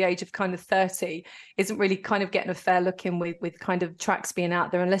over the age of kind of 30 isn't really kind of getting a fair look in with kind of tracks being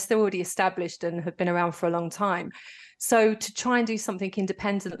out there unless they're already established and have been around for a long time. So to try and do something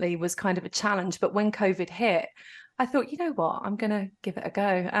independently was kind of a challenge. But when COVID hit, I thought, you know what, I'm going to give it a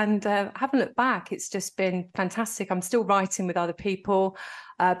go. And haven't looked back. It's just been fantastic. I'm still writing with other people.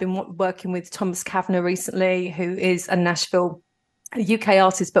 I've been working with Thomas Kavanagh recently, who is a UK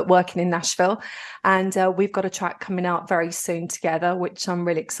artist, but working in Nashville. And we've got a track coming out very soon together, which I'm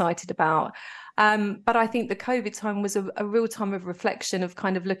really excited about. But I think the COVID time was a real time of reflection, of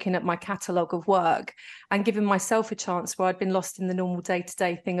kind of looking at my catalogue of work and giving myself a chance where I'd been lost in the normal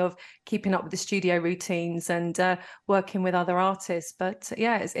day-to-day thing of keeping up with the studio routines and working with other artists. But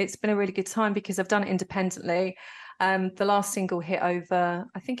yeah, it's been a really good time because I've done it independently. The last single hit over,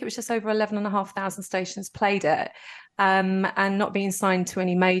 I think it was just over 11,500 stations played it. And not being signed to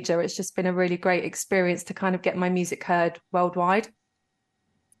any major, it's just been a really great experience to kind of get my music heard worldwide.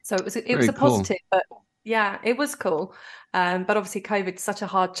 So it was a positive, but yeah, it was cool. But obviously COVID's such a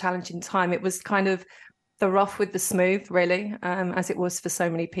hard, challenging time. It was kind of the rough with the smooth, really, as it was for so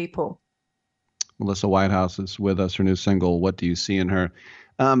many people. Melissa Whitehouse is with us, her new single, What Do You See in Her?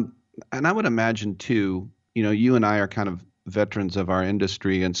 And I would imagine too, you and I are kind of veterans of our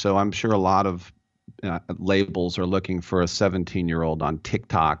industry. And so I'm sure a lot of labels are looking for a 17-year-old on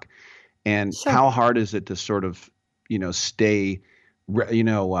TikTok. And how hard is it to sort of, stay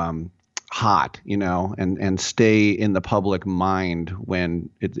hot, and stay in the public mind when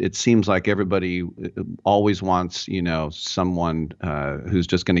it seems like everybody always wants, someone who's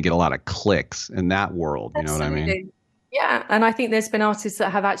just going to get a lot of clicks in that world. You know what I mean? Yeah, and I think there's been artists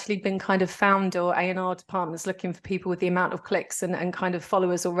that have actually been kind of found, or A&R departments looking for people with the amount of clicks and kind of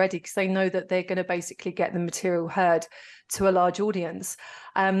followers already, because they know that they're going to basically get the material heard to a large audience.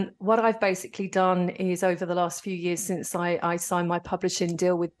 What I've basically done is, over the last few years since I signed my publishing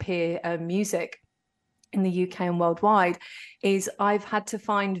deal with Peer Music in the UK and worldwide, is I've had to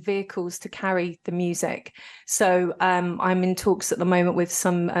find vehicles to carry the music. So I'm in talks at the moment with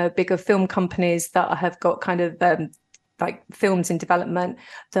some bigger film companies that have got kind of like films in development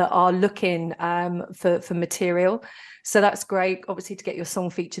that are looking for material. So that's great, obviously, to get your song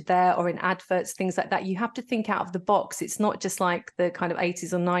featured there or in adverts, things like that. You have to think out of the box. It's not just like the kind of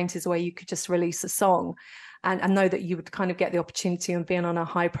 80s or 90s where you could just release a song and know that you would kind of get the opportunity of being on a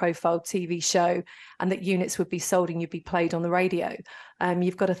high profile TV show and that units would be sold and you'd be played on the radio.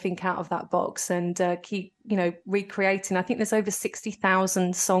 You've got to think out of that box and keep, recreating. I think there's over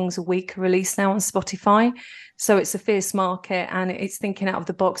 60,000 songs a week released now on Spotify. So it's a fierce market, and it's thinking out of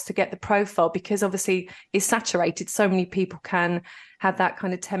the box to get the profile, because obviously it's saturated. So many people can have that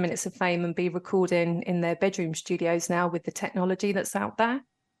kind of 10 minutes of fame and be recording in their bedroom studios now with the technology that's out there.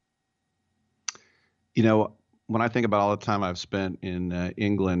 When I think about all the time I've spent in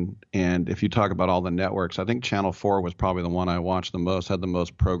England, and if you talk about all the networks, I think Channel 4 was probably the one I watched the most, had the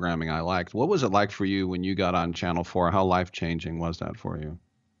most programming I liked. What was it like for you when you got on Channel 4? How life-changing was that for you?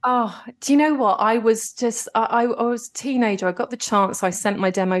 Oh, do you know what? I was I was a teenager. I got the chance. I sent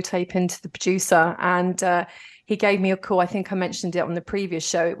my demo tape into the producer, and he gave me a call. I think I mentioned it on the previous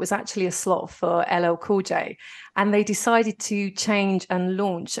show. It was actually a slot for LL Cool J. And they decided to change and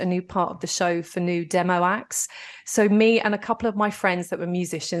launch a new part of the show for new demo acts. So me and a couple of my friends that were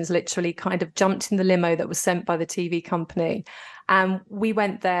musicians literally kind of jumped in the limo that was sent by the TV company. And we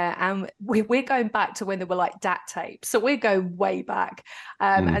went there, and we're going back to when there were like DAT tapes. So we're going way back.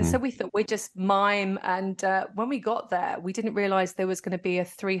 And so we thought we'd just mime. And when we got there, we didn't realize there was going to be a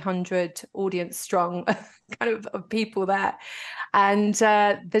 300 audience strong kind of people there. And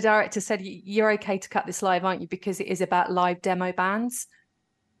the director said, "You're okay to cut this live, aren't you? Because it is about live demo bands."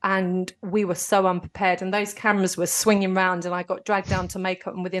 And we were so unprepared, and those cameras were swinging round, and I got dragged down to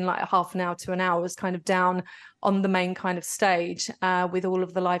makeup, and within like a half an hour to an hour I was kind of down on the main kind of stage with all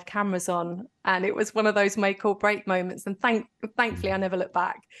of the live cameras on. And it was one of those make or break moments, and thankfully I never looked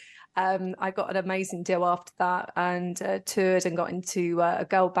back. I got an amazing deal after that, and toured and got into a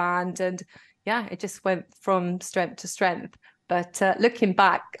girl band, and yeah, it just went from strength to strength. But looking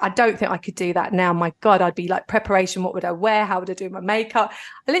back, I don't think I could do that now. My God, I'd be like, preparation, what would I wear? How would I do my makeup?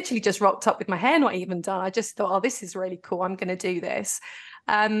 I literally just rocked up with my hair not even done. I just thought, oh, this is really cool. I'm going to do this.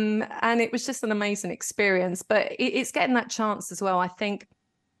 And it was just an amazing experience. But it's getting that chance as well. I think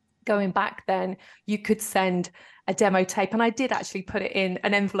going back then, you could send a demo tape, and I did actually put it in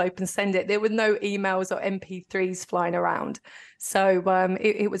an envelope and send it. There were no emails or MP3s flying around, so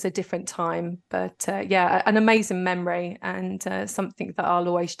it was a different time. But yeah, an amazing memory, and something that I'll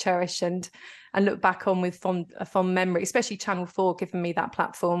always cherish and look back on with a fond memory, especially Channel 4 giving me that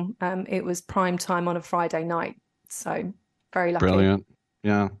platform. It was prime time on a Friday night, so very lucky. Brilliant.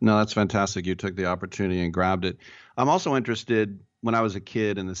 Yeah, no, that's fantastic. You took the opportunity and grabbed it. I'm also interested, when I was a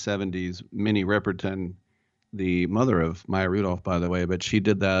kid in the 70s, Minnie Riperton, the mother of Maya Rudolph, by the way, but she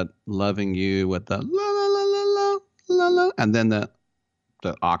did that "Loving You" with the la la la la la la la, and then the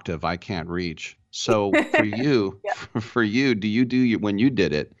octave I can't reach. So for you, when you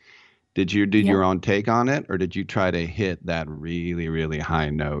did it, did you do your own take on it, or did you try to hit that really, really high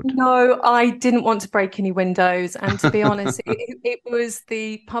note? No, I didn't want to break any windows. And to be honest, it was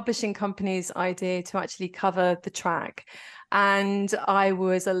the publishing company's idea to actually cover the track. And I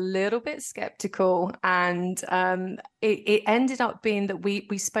was a little bit skeptical, and it ended up being that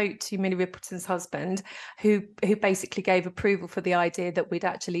we spoke to Minnie Riperton's husband, who basically gave approval for the idea that we'd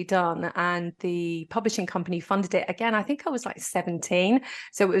actually done, and the publishing company funded it. Again, I think I was like 17,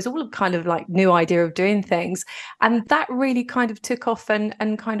 so it was all kind of like new idea of doing things, and that really kind of took off and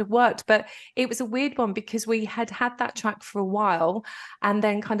kind of worked. But it was a weird one because we had that track for a while and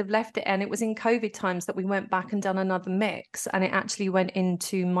then kind of left it, and it was in COVID times that we went back and done another mix. And it actually went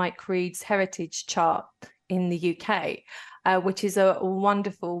into Mike Reed's Heritage chart in the UK, which is a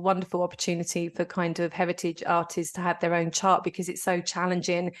wonderful, wonderful opportunity for kind of heritage artists to have their own chart, because it's so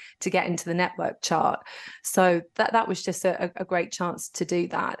challenging to get into the network chart. So that was just a great chance to do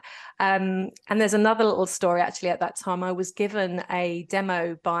that. And there's another little story. Actually, at that time, I was given a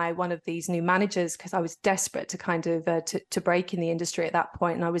demo by one of these new managers because I was desperate to kind of to break in the industry at that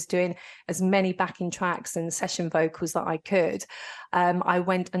point, and I was doing as many backing tracks and session vocals that I could. I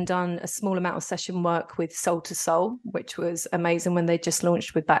went and done a small amount of session work with Soul to Soul, which was amazing when they just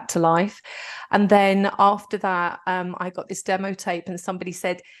launched with Back to Life. And then after that, I got this demo tape, and somebody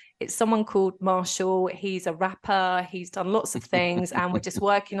said, it's someone called Marshall. He's a rapper. He's done lots of things, and we're just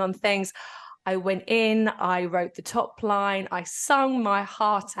working on things. I went in, I wrote the top line, I sung my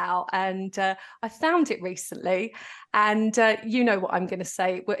heart out, and I found it recently. And you know what I'm going to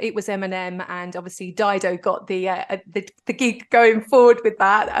say. It was Eminem, and obviously Dido got the gig going forward with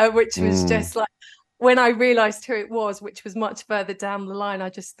that, which was just like, when I realised who it was, which was much further down the line,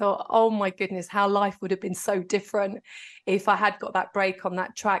 I just thought, oh my goodness, how life would have been so different if I had got that break on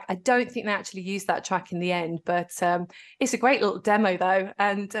that track. I don't think they actually used that track in the end, but it's a great little demo though.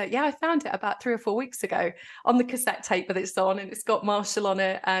 And yeah, I found it about 3 or 4 weeks ago on the cassette tape that it's on, and it's got Marshall on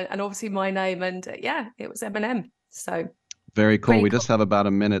it, and obviously my name, and yeah, it was Eminem. So very cool. We just have about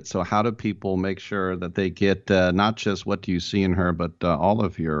a minute. So how do people make sure that they get not just What Do You See in Her, but all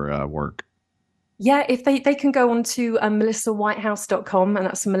of your work? Yeah, if they can go on to melissawhitehouse.com, and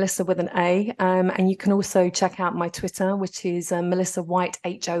that's Melissa with an A. And you can also check out my Twitter, which is Melissa White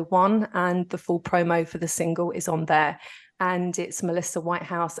HO1, and the full promo for the single is on there. And it's Melissa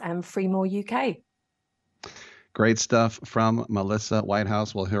Whitehouse and Freemore UK. Great stuff from Melissa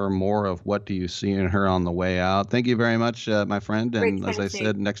Whitehouse. We'll hear more of What Do You See in Her on the way out. Thank you very much, my friend. And as I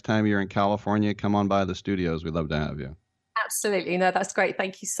said, next time you're in California, come on by the studios. We'd love to have you. Absolutely. No, that's great.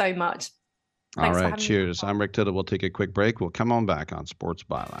 Thank you so much. All right, cheers. I'm Rick Tittle. We'll take a quick break. We'll come on back on Sports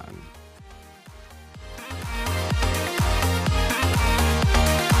Byline.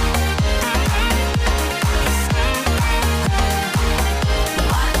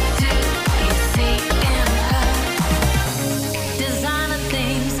 Designer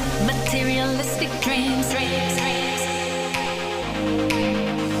things, materialistic dreams.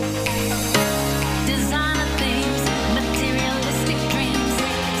 Designer things, materialistic dreams.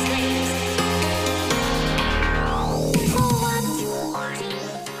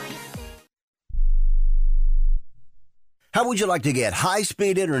 How would you like to get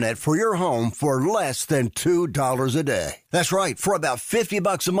high-speed internet for your home for less than $2 a day? That's right. For about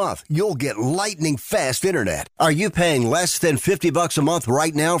 $50 a month, you'll get lightning fast internet. Are you paying less than $50 a month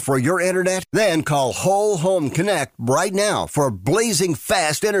right now for your internet? Then call Whole Home Connect right now for blazing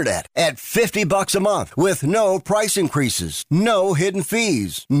fast internet at $50 a month with no price increases, no hidden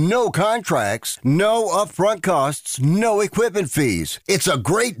fees, no contracts, no upfront costs, no equipment fees. It's a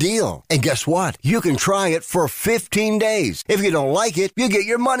great deal. And guess what? You can try it for 15 days. If you don't like it, you get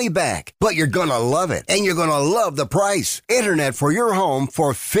your money back. But you're gonna love it, and you're gonna love the price. Internet for your home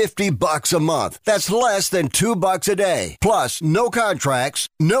for $50 a month. That's less than $2 a day. Plus, no contracts,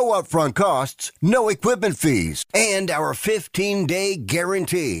 no upfront costs, no equipment fees, and our 15-day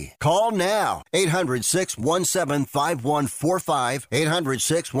guarantee. Call now. 800-617-5145.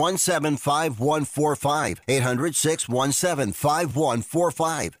 800-617-5145.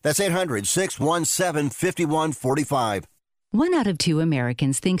 800-617-5145. That's 800-617-5145. 1 out of 2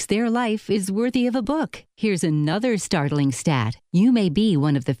 Americans thinks their life is worthy of a book. Here's another startling stat. You may be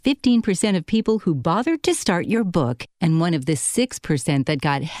one of the 15% of people who bothered to start your book and one of the 6% that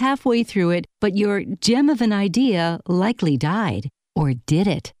got halfway through it, but your gem of an idea likely died. Or did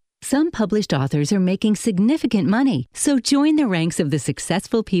it? Some published authors are making significant money, so join the ranks of the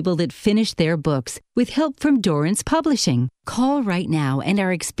successful people that finished their books with help from Dorrance Publishing. Call right now and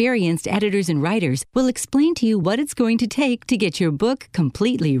our experienced editors and writers will explain to you what it's going to take to get your book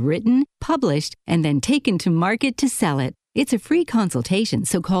completely written, published, and then taken to market to sell it. It's a free consultation,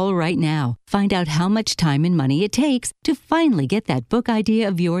 so call right now. Find out how much time and money it takes to finally get that book idea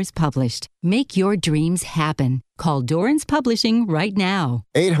of yours published. Make your dreams happen. Call Dorrance Publishing right now.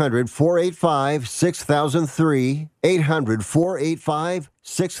 800-485-6003.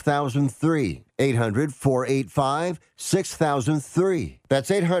 800-485-6003. 800-485-6003. That's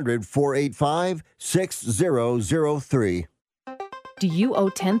 800-485-6003. Do you owe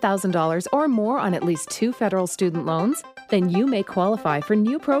 $10,000 or more on at least 2 federal student loans? Then you may qualify for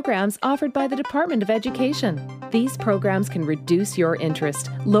new programs offered by the Department of Education. These programs can reduce your interest,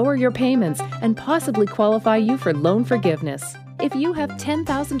 lower your payments, and possibly qualify you for loan forgiveness. If you have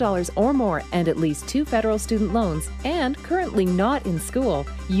 $10,000 or more and at least 2 federal student loans and currently not in school,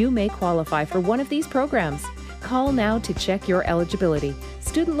 you may qualify for one of these programs. Call now to check your eligibility.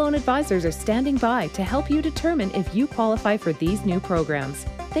 Student loan advisors are standing by to help you determine if you qualify for these new programs.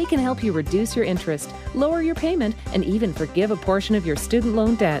 They can help you reduce your interest, lower your payment, and even forgive a portion of your student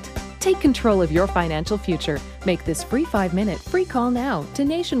loan debt. Take control of your financial future. Make this free 5-minute free call now to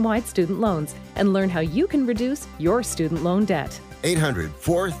Nationwide Student Loans and learn how you can reduce your student loan debt.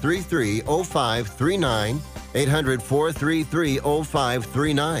 800-433-0539.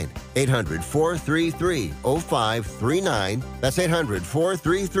 800-433-0539. 800-433-0539. That's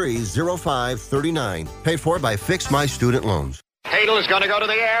 800-433-0539. Paid for by Fix My Student Loans. Tittle is going to go to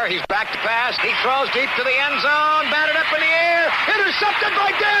the air. He's back to pass. He throws deep to the end zone. Batted up in the air. Intercepted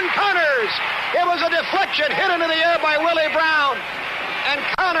by Dan Connors. It was a deflection hit into the air by Willie Brown. And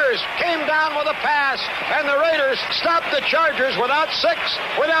Connors came down with a pass. And the Raiders stopped the Chargers without 6,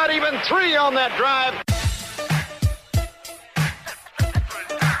 without even 3 on that drive.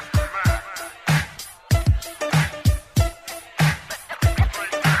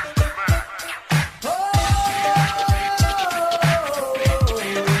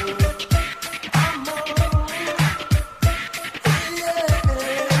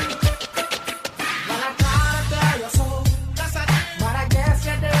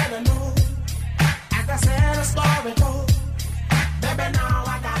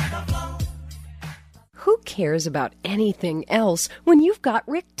 Cares about anything else when you've got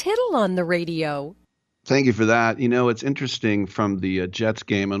Rick Tittle on the radio? Thank you for that. You know, it's interesting from the Jets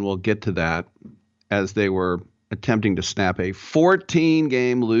game, and we'll get to that, as they were attempting to snap a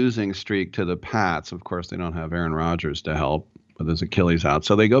 14-game losing streak to the Pats. Of course, they don't have Aaron Rodgers to help with his Achilles out.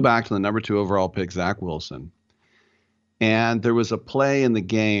 So they go back to the number 2 overall pick, Zach Wilson. And there was a play in the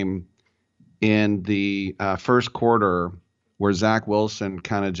game in the first quarter where Zach Wilson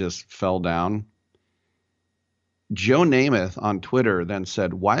kind of just fell down. Joe Namath on Twitter then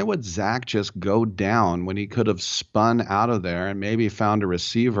said, why would Zach just go down when he could have spun out of there and maybe found a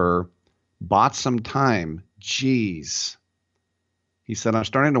receiver, bought some time? Jeez. He said, I'm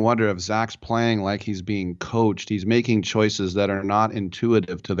starting to wonder if Zach's playing like he's being coached. He's making choices that are not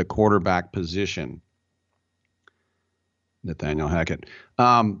intuitive to the quarterback position. Nathaniel Hackett.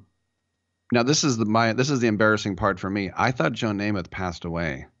 Now, this is the embarrassing part for me. I thought Joe Namath passed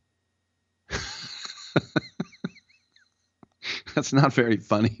away. That's not very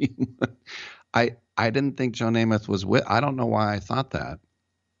funny. I didn't think Joe Namath was I don't know why I thought that.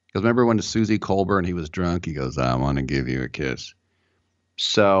 Because remember when Susie Colbert, he was drunk, he goes, I want to give you a kiss.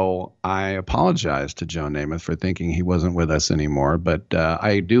 So I apologize to Joe Namath for thinking he wasn't with us anymore, but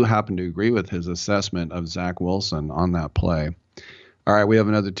I do happen to agree with his assessment of Zach Wilson on that play. All right, we have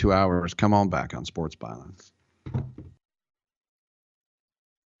another 2 hours. Come on back on Sports Byline.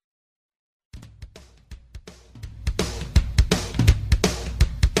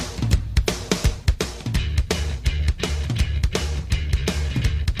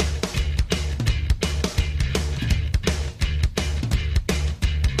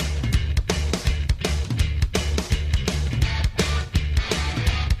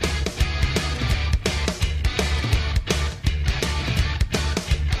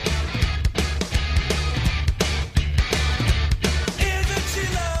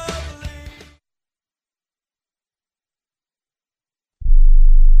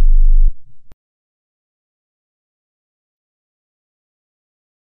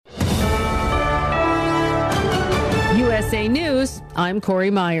 USA News, I'm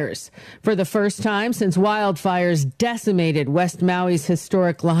Corey Myers. For the first time since wildfires decimated West Maui's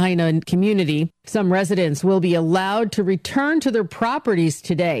historic Lahaina community, some residents will be allowed to return to their properties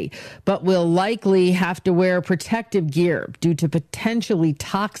today, but will likely have to wear protective gear due to potentially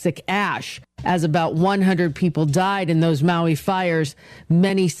toxic ash. As about 100 people died in those Maui fires,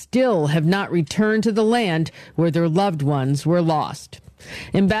 many still have not returned to the land where their loved ones were lost.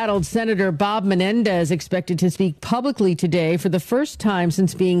 Embattled Senator Bob Menendez expected to speak publicly today for the first time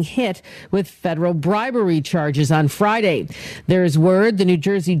since being hit with federal bribery charges on Friday. There is word the New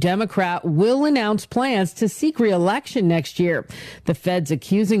Jersey Democrat will announce plans to seek re-election next year. The feds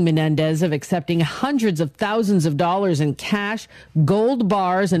accusing Menendez of accepting hundreds of thousands of dollars in cash, gold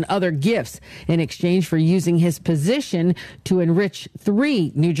bars, and other gifts in exchange for using his position to enrich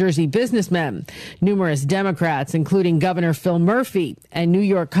 3 New Jersey businessmen. Numerous Democrats, including Governor Phil Murphy and New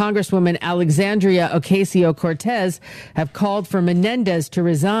York Congresswoman Alexandria Ocasio-Cortez, have called for Menendez to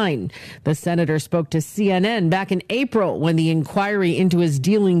resign. The senator spoke to CNN back in April when the inquiry into his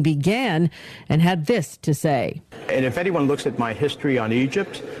dealing began and had this to say. And if anyone looks at my history on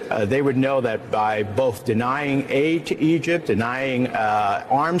Egypt, they would know that by both denying aid to Egypt, denying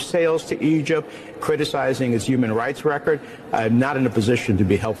arms sales to Egypt, criticizing its human rights record, I'm not in a position to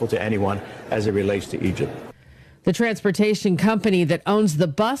be helpful to anyone as it relates to Egypt. The transportation company that owns the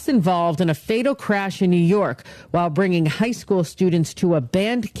bus involved in a fatal crash in New York while bringing high school students to a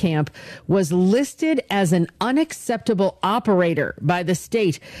band camp was listed as an unacceptable operator by the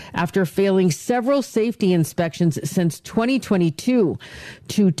state after failing several safety inspections since 2022.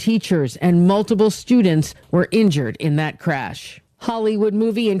 2 teachers and multiple students were injured in that crash. Hollywood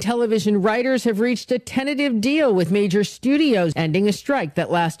movie and television writers have reached a tentative deal with major studios, ending a strike that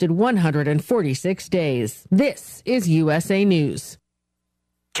lasted 146 days. This is USA News.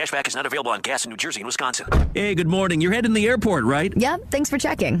 Cashback is not available on gas in New Jersey and Wisconsin. Hey, good morning. You're heading to the airport, right? Yep, thanks for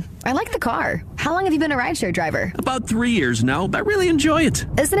checking. I like the car. How long have you been a rideshare driver? About 3 years now, but I really enjoy it.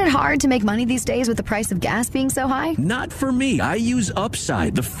 Isn't it hard to make money these days with the price of gas being so high? Not for me. I use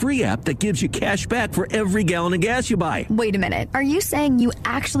Upside, the free app that gives you cash back for every gallon of gas you buy. Wait a minute. Are you saying you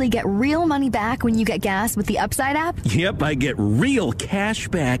actually get real money back when you get gas with the Upside app? Yep, I get real cash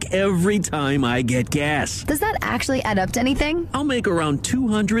back every time I get gas. Does that actually add up to anything? I'll make around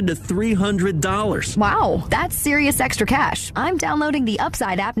 $200 to $300. Wow, that's serious extra cash. I'm downloading the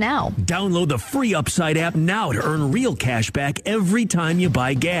Upside app now. Download the free Upside app now to earn real cash back every time you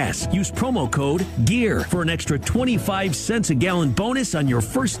buy gas. Use promo code GEAR for an extra 25 cents a gallon bonus on your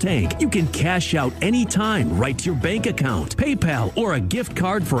first tank. You can cash out anytime right to your bank account, PayPal, or a gift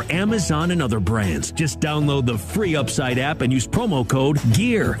card for Amazon and other brands. Just download the free Upside app and use promo code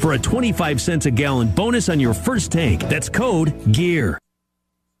GEAR for a 25 cents a gallon bonus on your first tank. That's code GEAR.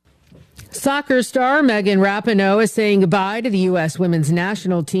 Soccer star Megan Rapinoe is saying goodbye to the U.S. women's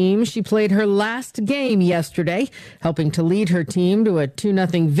national team. She played her last game yesterday, helping to lead her team to a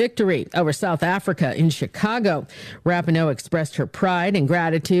 2-0 victory over South Africa in Chicago. Rapinoe expressed her pride and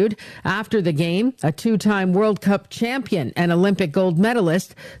gratitude. After the game, a 2-time World Cup champion and Olympic gold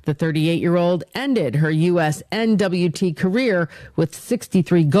medalist, the 38-year-old ended her U.S. NWT career with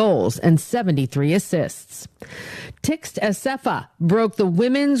 63 goals and 73 assists. Txt Assefa broke the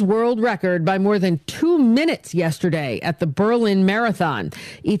women's world record by more than 2 minutes yesterday at the Berlin Marathon.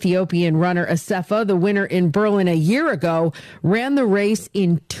 Ethiopian runner Assefa, the winner in Berlin a year ago, ran the race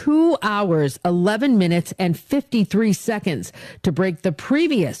in 2 hours, 11 minutes and 53 seconds to break the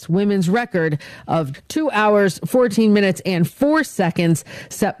previous women's record of 2 hours, 14 minutes and 4 seconds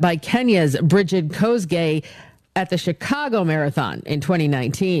set by Kenya's Bridget Kosgei at the Chicago Marathon in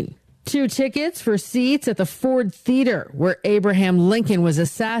 2019. 2 tickets for seats at the Ford Theater, where Abraham Lincoln was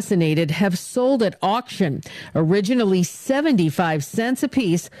assassinated, have sold at auction. Originally 75 cents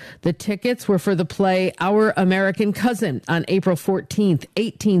apiece, the tickets were for the play Our American Cousin on April 14th,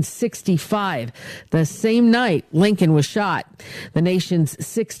 1865. The same night Lincoln was shot. The nation's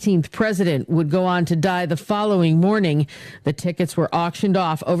 16th president would go on to die the following morning. The tickets were auctioned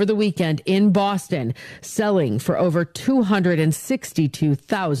off over the weekend in Boston, selling for over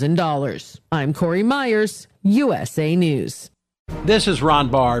 $262,000. I'm Corey Myers, USA News. This is Ron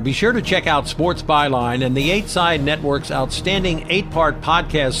Barr. Be sure to check out Sports Byline and the 8 Side Network's outstanding 8-part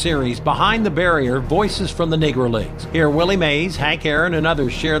podcast series, Behind the Barrier, Voices from the Negro Leagues. Hear Willie Mays, Hank Aaron, and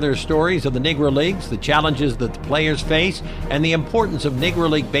others share their stories of the Negro Leagues, the challenges that the players face, and the importance of Negro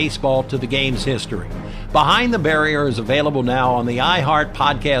League baseball to the game's history. Behind the Barrier is available now on the iHeart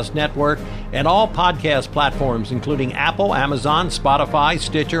Podcast Network and all podcast platforms, including Apple, Amazon, Spotify,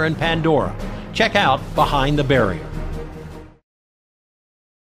 Stitcher, and Pandora. Check out Behind the Barrier.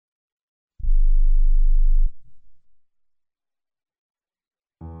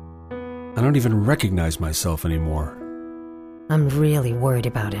 I don't even recognize myself anymore. I'm really worried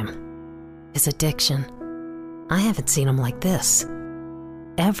about him. His addiction. I haven't seen him like this.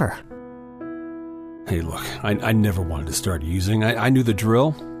 Ever. Hey, look, I never wanted to start using. I knew the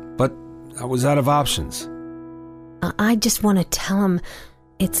drill, but I was out of options. I just want to tell him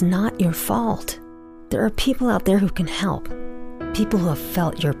it's not your fault. There are people out there who can help. People who have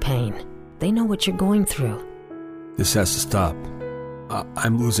felt your pain. They know what you're going through. This has to stop.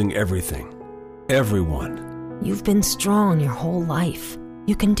 I'm losing everything. Everyone. You've been strong your whole life.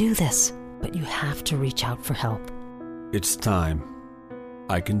 You can do this, but you have to reach out for help. It's time.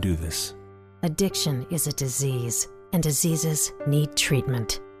 I can do this. Addiction is a disease, and diseases need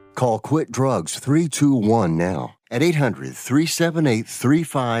treatment. Call Quit Drugs 321 now at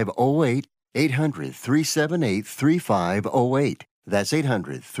 800-378-3508, 800-378-3508. That's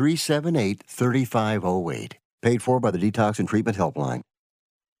 800-378-3508. Paid for by the Detox and Treatment Helpline.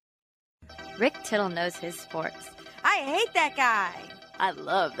 Rick Tittle knows his sports. I hate that guy. I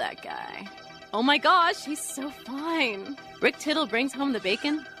love that guy. Oh my gosh, he's so fine. Rick Tittle brings home the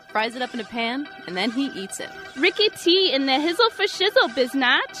bacon, fries it up in a pan, and then he eats it. Ricky T in the hizzle for shizzle,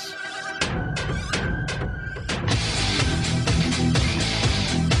 biznatch.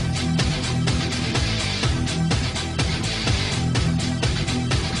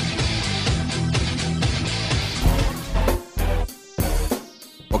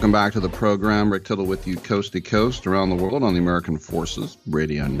 Welcome back to the program. Rick Tittle with you coast to coast around the world on the American Forces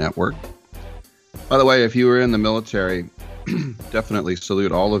Radio Network. By the way, if you were in the military, definitely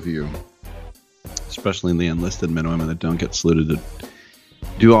salute all of you, especially the enlisted men and women that don't get saluted to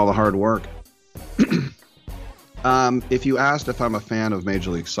do all the hard work. If you asked if I'm a fan of Major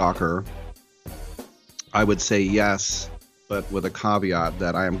League Soccer, I would say yes, but with a caveat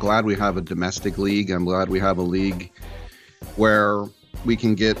that I am glad we have a domestic league. I'm glad we have a league where we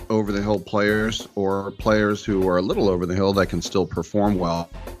can get over-the-hill players or players who are a little over the hill that can still perform well,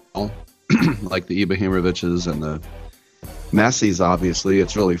 like the Ibrahimoviches and the Messis, obviously.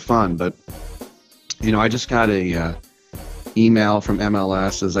 It's really fun. But, you know, I just got a email from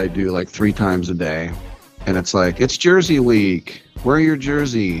MLS, as I do like 3 times a day. And it's like, it's Jersey Week. Wear your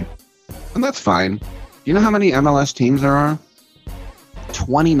jersey. And that's fine. Do you know how many MLS teams there are?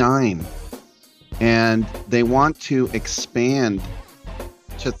 29. And they want to expand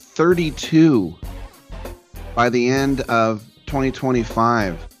to 32 by the end of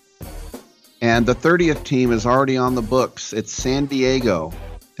 2025. And the 30th team is already on the books. It's San Diego.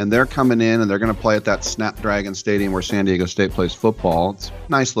 And they're coming in and they're going to play at that Snapdragon Stadium where San Diego State plays football. It's a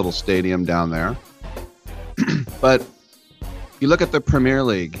nice little stadium down there. But you look at the Premier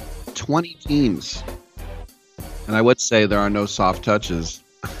League, 20 teams. And I would say there are no soft touches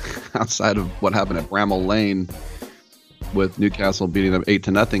outside of what happened at Bramall Lane with Newcastle beating them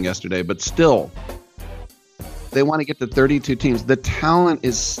 8-0 yesterday. But still, they want to get to 32 teams. The talent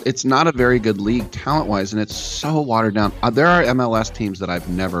it's not a very good league talent-wise, and it's so watered down. There are MLS teams that I've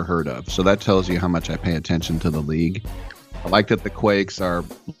never heard of, so that tells you how much I pay attention to the league. I like that the Quakes are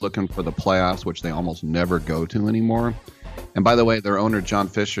looking for the playoffs, which they almost never go to anymore. And by the way, their owner, John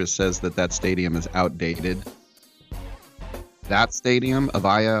Fisher, says that stadium is outdated. That stadium,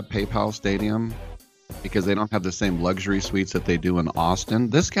 Avaya PayPal Stadium, because they don't have the same luxury suites that they do in Austin.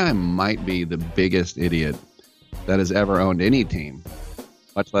 This guy might be the biggest idiot that has ever owned any team,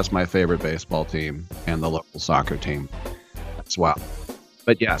 much less my favorite baseball team and the local soccer team as well.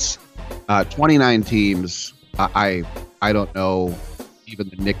 But yes, 29 teams. I don't know even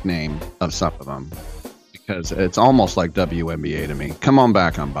the nickname of some of them because it's almost like WNBA to me. Come on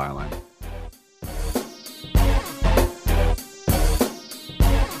back on Byline.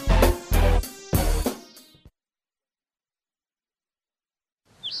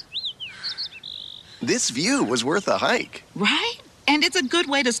 This view was worth a hike. Right? And it's a good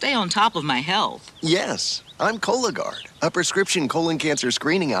way to stay on top of my health. Yes, I'm Cologuard, a prescription colon cancer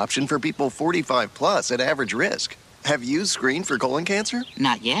screening option for people 45 plus at average risk. Have you screened for colon cancer?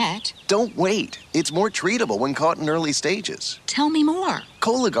 Not yet. Don't wait. It's more treatable when caught in early stages. Tell me more.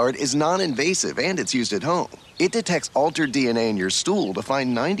 Cologuard is non-invasive and it's used at home. It detects altered DNA in your stool to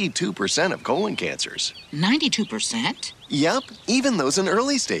find 92% of colon cancers. 92%? Yep, even those in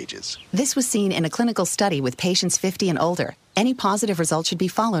early stages. This was seen in a clinical study with patients 50 and older. Any positive result should be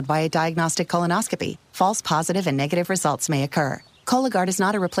followed by a diagnostic colonoscopy. False positive and negative results may occur. Cologuard is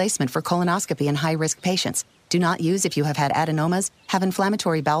not a replacement for colonoscopy in high-risk patients. Do not use if you have had adenomas, have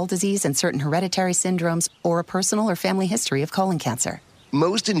inflammatory bowel disease and certain hereditary syndromes, or a personal or family history of colon cancer.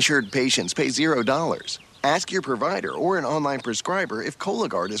 Most insured patients pay $0. Ask your provider or an online prescriber if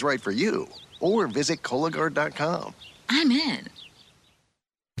Cologuard is right for you, or visit Cologuard.com. I'm in.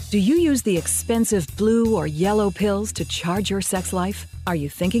 Do you use the expensive blue or yellow pills to charge your sex life? Are you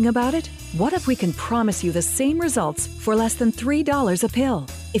thinking about it? What if we can promise you the same results for less than $3 a pill?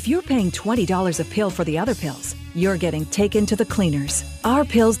 If you're paying $20 a pill for the other pills, you're getting taken to the cleaners. Our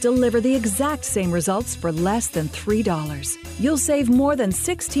pills deliver the exact same results for less than $3. You'll save more than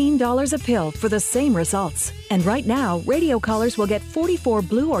 $16 a pill for the same results. And right now, radio callers will get 44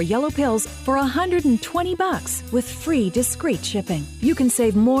 blue or yellow pills for $120 with free discreet shipping. You can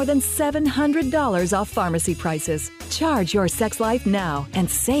save more than $700 off pharmacy prices. Charge your sex life now and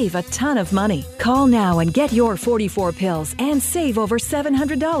save a ton of money. Call now and get your 44 pills and save over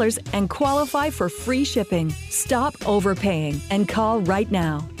 $700 and qualify for free shipping. Stop overpaying and call right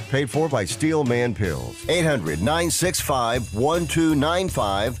now. Paid for by Steelman Pills.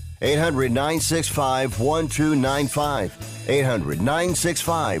 800-965-1295. 800-965-1295.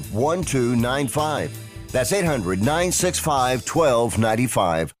 800-965-1295. That's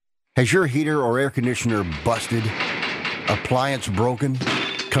 800-965-1295. Has your heater or air conditioner busted? Appliance broken?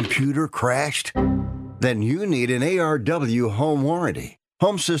 Computer crashed? Then you need an ARW home warranty.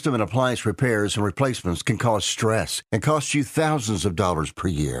 Home system and appliance repairs and replacements can cause stress and cost you thousands of dollars per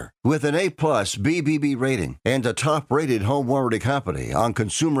year. With an A-plus BBB rating and a top-rated home warranty company on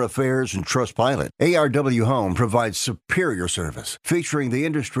Consumer Affairs and Trustpilot, ARW Home provides superior service, featuring the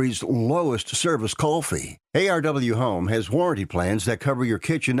industry's lowest service call fee. ARW Home has warranty plans that cover your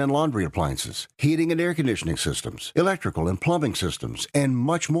kitchen and laundry appliances, heating and air conditioning systems, electrical and plumbing systems, and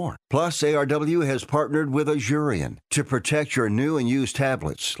much more. Plus, ARW has partnered with Azurian to protect your new and used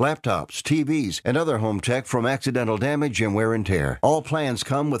tablets, laptops, TVs, and other home tech from accidental damage and wear and tear. All plans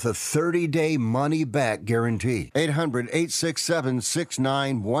come with a 30-day money-back guarantee.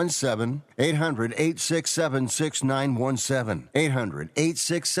 800-867-6917. 800-867-6917.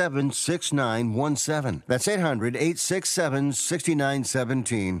 800-867-6917. That's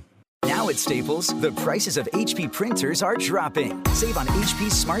 800-867-6917. Now at Staples, the prices of HP printers are dropping. Save on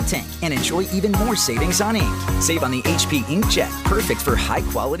HP Smart Tank and enjoy even more savings on ink. Save on the HP Inkjet, perfect for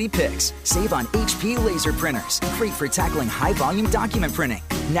high-quality pics. Save on HP laser printers, great for tackling high-volume document printing.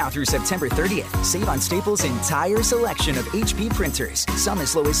 Now through September 30th, save on Staples' entire selection of HP printers, some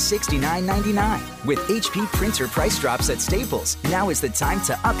as low as $69.99. With HP printer price drops at Staples, now is the time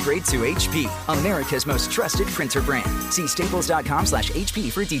to upgrade to HP, America's most trusted printer brand. See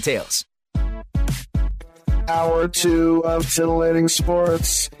staples.com/HP for details. Hour 2 of Titillating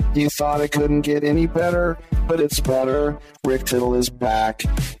Sports. You thought it couldn't get any better, but it's better. Rick Tittle is back.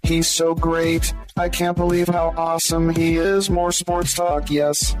 He's so great. I can't believe how awesome he is. More sports talk,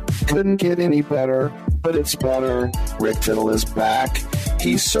 yes. Couldn't get any better, but it's better. Rick Tittle is back.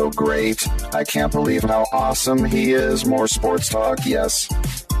 He's so great. I can't believe how awesome he is. More sports talk, yes.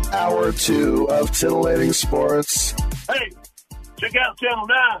 Hour 2 of Titillating Sports. Hey, check out Channel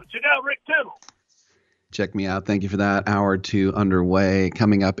 9. Check out Rick Tittle. Check me out. Thank you for that. Hour 2 underway.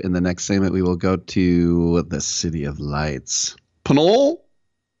 Coming up in the next segment, we will go to the City of Lights. Panol?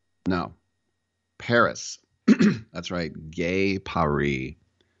 No. Paris. That's right. Gay Paris.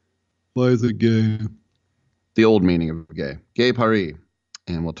 Why is it gay? The old meaning of gay. Gay Paris.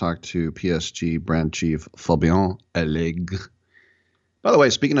 And we'll talk to PSG brand chief Fabien Alleg. By the way,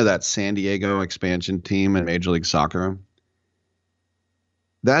 speaking of that San Diego expansion team in Major League Soccer,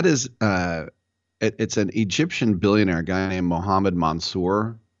 that is it's an Egyptian billionaire guy named Mohammed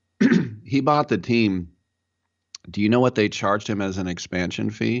Mansour. He bought the team. Do you know what they charged him as an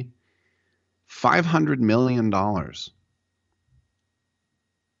expansion fee? $500 million.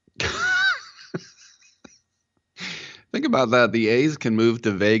 Think about that. The A's can move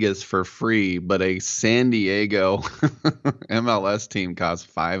to Vegas for free, but a San Diego MLS team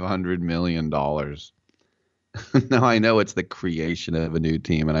costs $500 million. Now, I know it's the creation of a new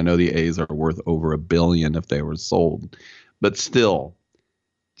team, and I know the A's are worth over $1 billion if they were sold. But still,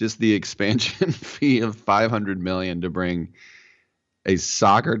 just the expansion fee of $500 million to bring a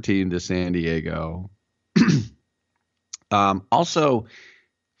soccer team to San Diego. Also,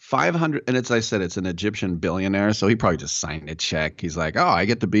 500, and I said, it's an Egyptian billionaire, so he probably just signed a check. He's like, oh, I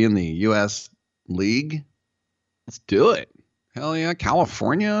get to be in the U.S. League? Let's do it. Hell yeah.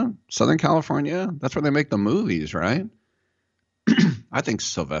 California, Southern California, that's where they make the movies, right? I think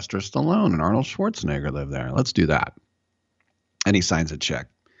Sylvester Stallone and Arnold Schwarzenegger live there. Let's do that. And he signs a check.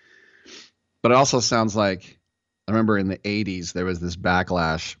 But it also sounds like, I remember in the 80s, there was this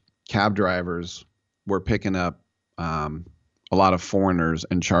backlash. Cab drivers were picking up a lot of foreigners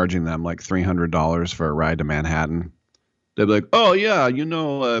and charging them like $300 for a ride to Manhattan. They'd be like, oh, yeah,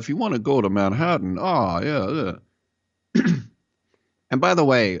 if you want to go to Manhattan, oh, yeah. And by the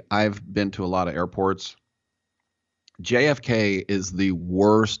way, I've been to a lot of airports. JFK is the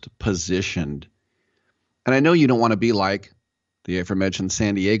worst positioned. And I know you don't want to be like the aforementioned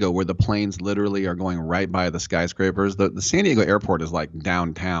San Diego, where the planes literally are going right by the skyscrapers. The San Diego airport is like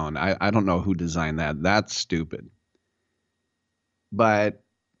downtown. I don't know who designed that. That's stupid. But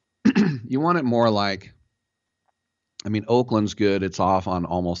you want it more like, Oakland's good. It's off on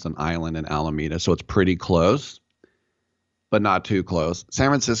almost an island in Alameda, so it's pretty close, but not too close. San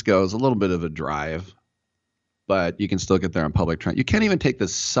Francisco is a little bit of a drive, but you can still get there on public transit. You can't even take the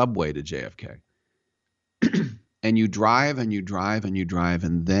subway to JFK. And you drive and you drive and you drive,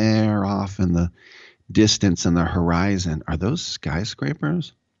 and there off in the distance in the horizon are those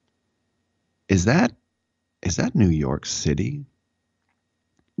skyscrapers. Is that New York City?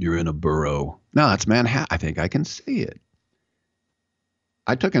 You're in a borough. No, that's Manhattan. I think I can see it.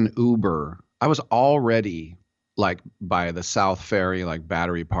 I took an Uber. I was already like by the South Ferry, like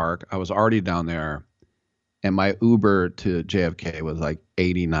Battery Park. I was already down there, and my Uber to JFK was like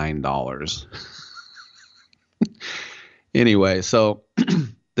 $89. Anyway, so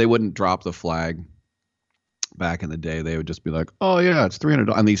they wouldn't drop the flag back in the day. They would just be like, oh, yeah, it's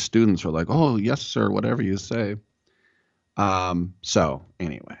 $300. And these students were like, oh, yes, sir, whatever you say. So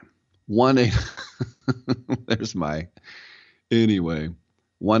anyway,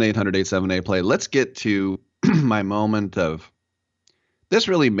 1-800-878-PLAY. Let's get to my moment of, this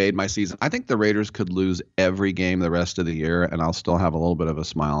really made my season. I think the Raiders could lose every game the rest of the year, and I'll still have a little bit of a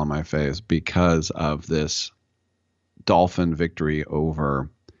smile on my face because of this Dolphin victory over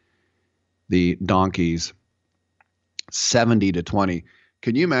the Donkeys, 70-20.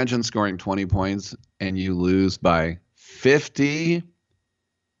 Can you imagine scoring 20 points and you lose by 50?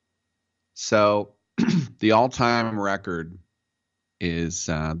 So the all-time record is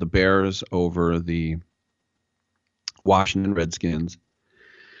the Bears over the Washington Redskins.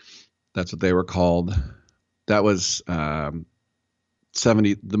 That's what they were called. That was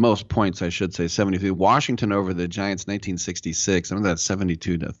 70, the most points, I should say, 73. Washington over the Giants, 1966. I mean, that's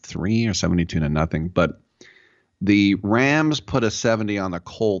 72-3 or 72-0. But the Rams put a 70 on the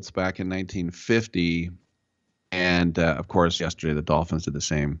Colts back in 1950. And, of course, yesterday the Dolphins did the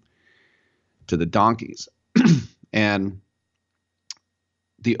same to the Donkeys. And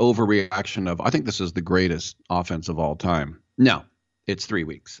the overreaction of, I think this is the greatest offense of all time. No, it's 3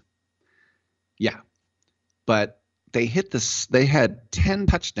 weeks. Yeah. But they hit this. They had 10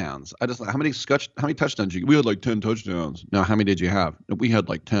 touchdowns. I just like, how many touchdowns? We had like 10 touchdowns. No, how many did you have? We had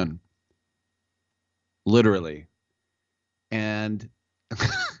like 10. Literally. And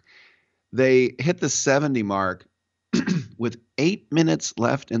they hit the 70 mark with 8 minutes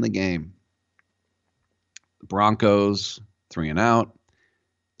left in the game. The Broncos 3 and out.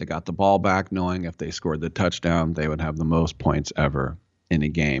 They got the ball back, knowing if they scored the touchdown, they would have the most points ever in a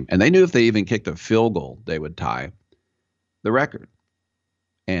game. And they knew if they even kicked a field goal, they would tie the record.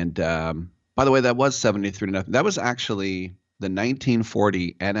 And by the way, that was 73-0. That was actually the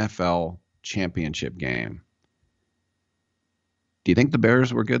 1940 NFL championship game. Do you think the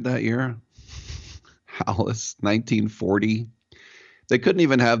Bears were good that year? Hollis, 1940. They couldn't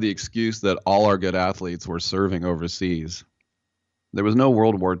even have the excuse that all our good athletes were serving overseas. There was no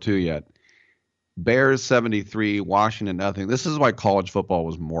World War II yet. Bears 73, Washington nothing. This is why college football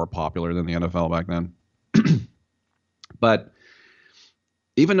was more popular than the NFL back then. But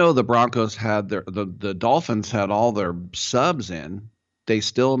even though the Broncos had the Dolphins had all their subs in, they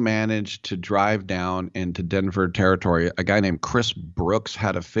still managed to drive down into Denver territory. A guy named Chris Brooks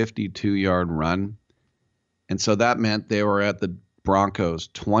had a 52-yard run. And so that meant they were at the Broncos'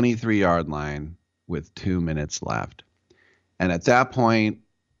 23-yard line with 2 minutes left. And at that point,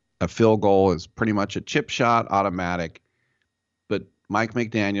 a field goal is pretty much a chip shot, automatic. But Mike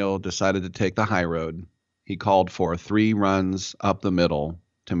McDaniel decided to take the high road. He called for 3 runs up the middle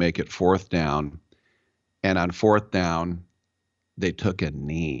to make it 4th down. And on 4th down, they took a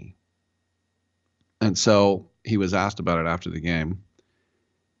knee. And so he was asked about it after the game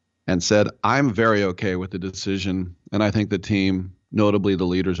and said, I'm very okay with the decision. And I think the team, notably the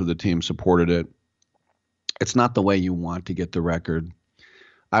leaders of the team, supported it. It's not the way you want to get the record.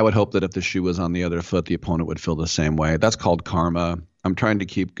 I would hope that if the shoe was on the other foot, the opponent would feel the same way. That's called karma. I'm trying to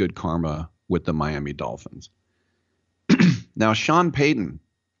keep good karma with the Miami Dolphins. Now, Sean Payton,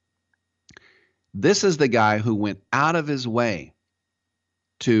 this is the guy who went out of his way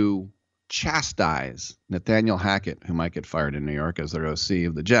to chastise Nathaniel Hackett, who might get fired in New York as their OC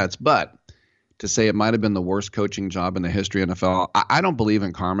of the Jets, but to say it might have been the worst coaching job in the history of NFL. I don't believe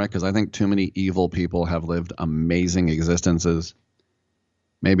in karma because I think too many evil people have lived amazing existences,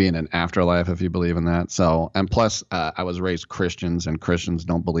 maybe in an afterlife if you believe in that. So, and plus, I was raised Christians, and Christians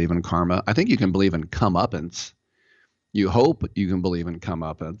don't believe in karma. I think you can believe in comeuppance. You hope you can believe in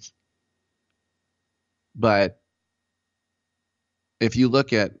comeuppance. But if you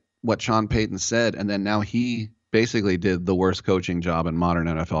look at what Sean Payton said, and then now he basically did the worst coaching job in modern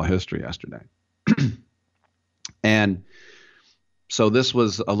NFL history yesterday. And so this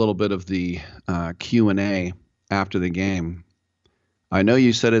was a little bit of the Q&A after the game. I know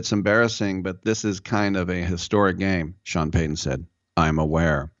you said it's embarrassing, but this is kind of a historic game, Sean Payton said. I'm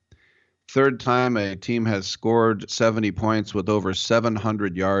aware. 3rd time a team has scored 70 points with over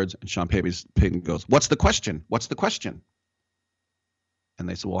 700 yards. And Sean Payton goes, what's the question? What's the question? And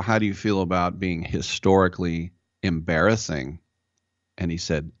they said, well, how do you feel about being historically embarrassing? And he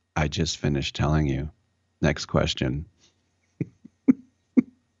said, I just finished telling you. Next question.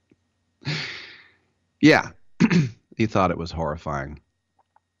 Yeah, he thought it was horrifying.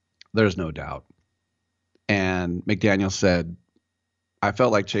 There's no doubt. And McDaniel said, I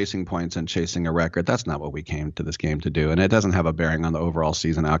felt like chasing points and chasing a record. That's not what we came to this game to do. And it doesn't have a bearing on the overall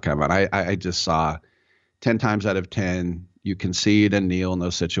season outcome. And I just saw 10 times out of 10, you concede and kneel in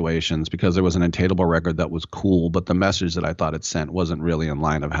those situations because there was an attainable record that was cool, but the message that I thought it sent wasn't really in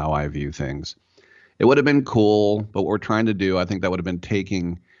line of how I view things. It would have been cool, but what we're trying to do, I think that would have been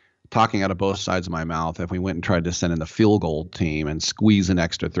talking out of both sides of my mouth if we went and tried to send in the field goal team and squeeze an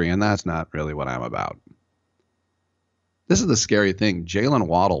extra 3, and that's not really what I'm about. This is the scary thing. Jalen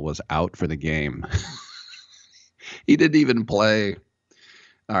Waddle was out for the game. He didn't even play.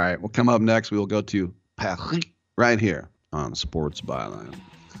 All right, we'll come up next. We will go to Paris right here on Sports Byline.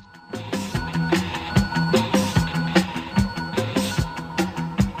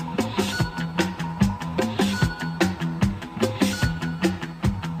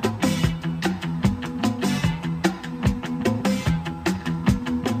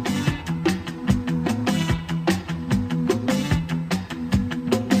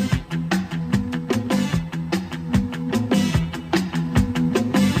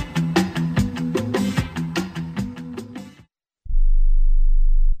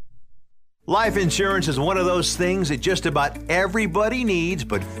 Life insurance is one of those things that just about everybody needs,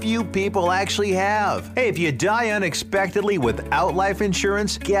 but few people actually have. Hey, if you die unexpectedly without life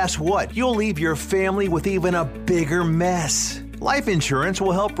insurance, guess what? You'll leave your family with even a bigger mess. Life insurance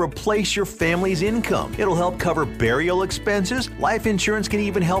will help replace your family's income. It'll help cover burial expenses. Life insurance can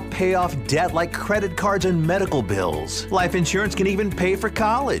even help pay off debt like credit cards and medical bills. Life insurance can even pay for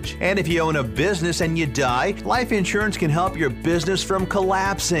college. And if you own a business and you die, life insurance can help your business from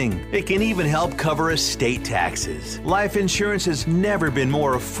collapsing. It can even help cover estate taxes. Life insurance has never been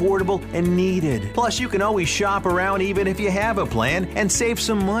more affordable and needed. Plus, you can always shop around even if you have a plan and save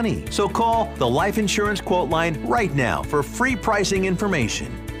some money. So call the Life Insurance Quote Line right now for free pricing information.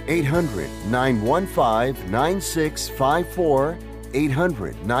 800-915-9654.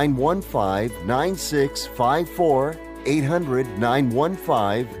 800-915-9654.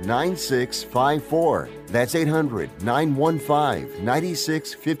 800-915-9654. That's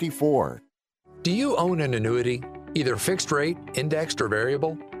 800-915-9654. Do you own an annuity, either fixed rate, indexed, or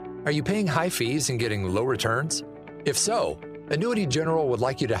variable? Are you paying high fees and getting low returns? If so, Annuity General would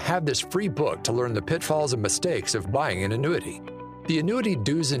like you to have this free book to learn the pitfalls and mistakes of buying an annuity. The Annuity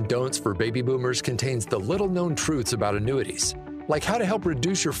Do's and Don'ts for Baby Boomers contains the little-known truths about annuities, like how to help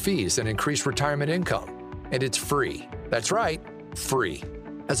reduce your fees and increase retirement income. And it's free. That's right, free.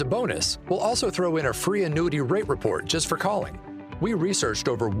 As a bonus, we'll also throw in a free annuity rate report just for calling. We researched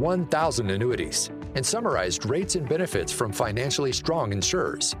over 1,000 annuities and summarized rates and benefits from financially strong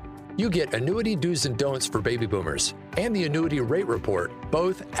insurers. You get Annuity Do's and Don'ts for Baby Boomers and the Annuity Rate Report,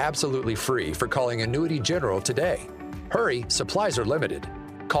 both absolutely free for calling Annuity General today. Hurry, supplies are limited.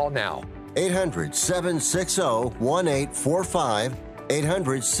 Call now. 800-760-1845.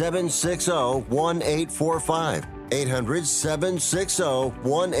 800-760-1845.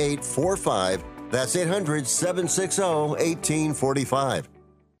 800-760-1845. That's 800-760-1845.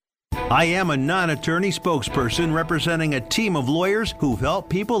 I am a non-attorney spokesperson representing a team of lawyers who've helped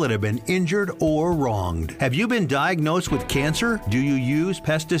people that have been injured or wronged. Have you been diagnosed with cancer? Do you use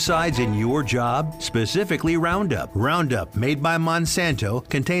pesticides in your job? Specifically Roundup. Roundup, made by Monsanto,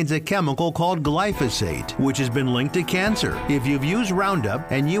 contains a chemical called glyphosate, which has been linked to cancer. If you've used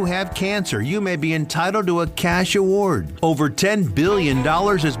Roundup and you have cancer, you may be entitled to a cash award. Over $10 billion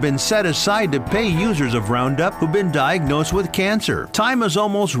has been set aside to pay users of Roundup who've been diagnosed with cancer. Time is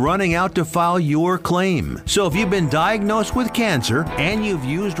almost running out to file your claim. So if you've been diagnosed with cancer and you've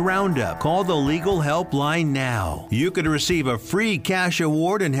used Roundup, call the legal helpline now. You could receive a free cash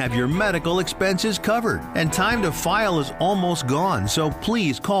award and have your medical expenses covered. And time to file is almost gone, so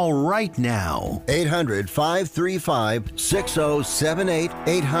please call right now. 800-535-6078.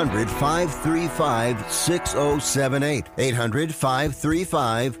 800-535-6078.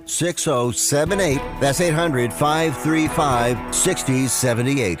 800-535-6078. That's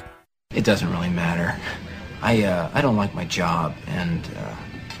 800-535-6078. It doesn't really matter. I don't like my job, and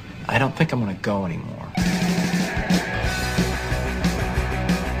I don't think I'm going to go anymore.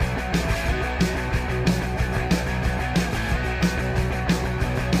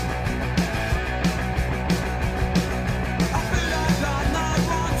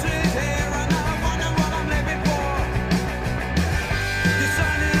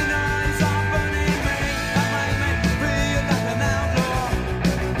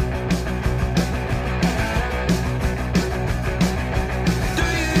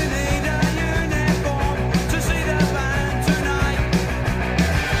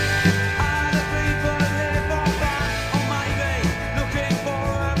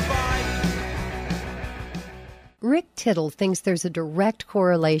 Rick Tittle thinks there's a direct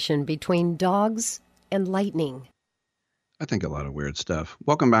correlation between dogs and lightning. I think a lot of weird stuff.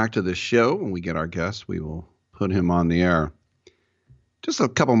 Welcome back to the show. When we get our guest, we will put him on the air. Just a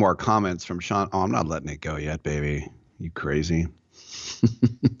couple more comments from Sean. Oh, I'm not letting it go yet, baby. You crazy? A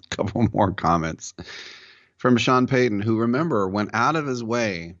couple more comments from Sean Payton, who, remember, went out of his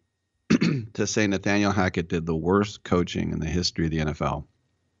way to say Nathaniel Hackett did the worst coaching in the history of the NFL.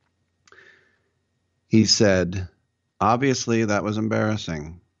 He said, obviously, that was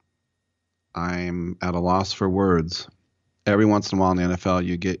embarrassing. I'm at a loss for words. Every once in a while in the NFL,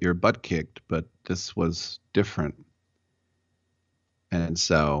 you get your butt kicked, but this was different. And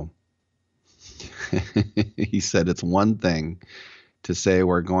so he said it's one thing to say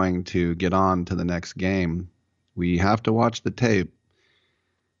we're going to get on to the next game. We have to watch the tape.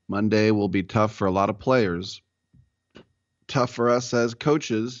 Monday will be tough for a lot of players. Tough for us as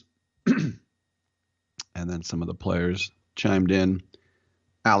coaches. And then some of the players chimed in.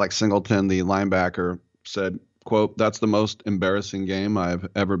 Alex Singleton, the linebacker, said, quote, "That's the most embarrassing game I've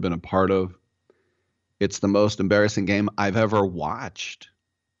ever been a part of. It's the most embarrassing game I've ever watched.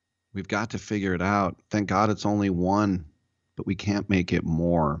 We've got to figure it out. Thank God it's only one, but we can't make it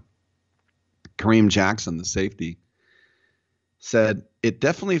more." Kareem Jackson, the safety, said, "It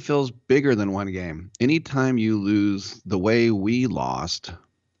definitely feels bigger than one game. Anytime you lose the way we lost,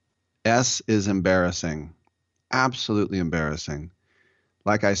 S is embarrassing. Absolutely embarrassing.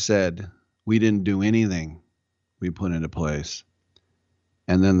 Like I said, we didn't do anything we put into place."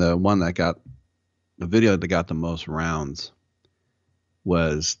 And then the video that got the most rounds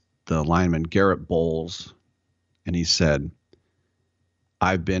was the lineman Garrett Bowles. And he said,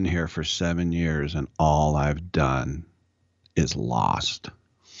 "I've been here for 7 years and all I've done is lost."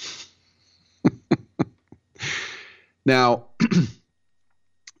 Now,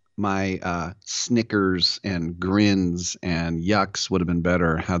 my snickers and grins and yucks would have been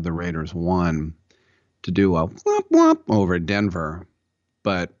better had the Raiders won to do a whop whop over Denver.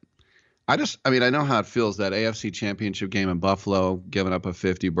 But I know how it feels, that AFC Championship game in Buffalo, giving up a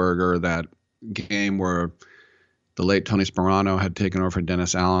 50 burger, that game where the late Tony Sperano had taken over for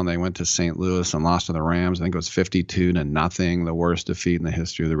Dennis Allen. They went to St. Louis and lost to the Rams. I think it was 52-0, the worst defeat in the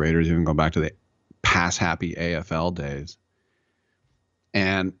history of the Raiders, even going back to the pass-happy AFL days.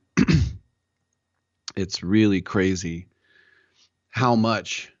 And it's really crazy how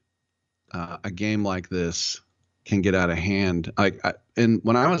much a game like this can get out of hand. And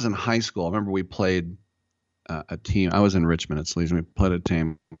when I was in high school, I remember we played a team. I was in Richmond at Sleason. We played a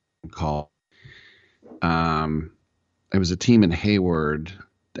team called it was a team in Hayward,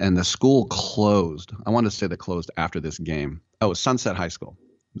 and the school closed. I want to say they closed after this game. Oh, it was Sunset High School.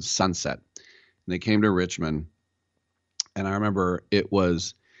 It was Sunset. And they came to Richmond, And I remember it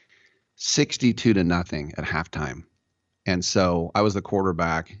was 62-0 at halftime. And so I was the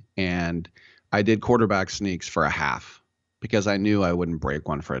quarterback, and I did quarterback sneaks for a half because I knew I wouldn't break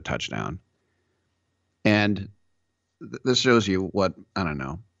one for a touchdown. And this shows you what, I don't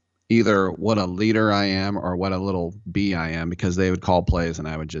know, either what a leader I am or what a little bee I am, because they would call plays and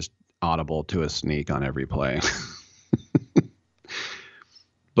I would just audible to a sneak on every play.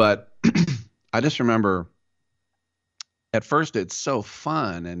 But I just remember at first it's so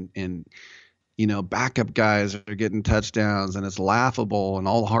fun and you know, backup guys are getting touchdowns and it's laughable and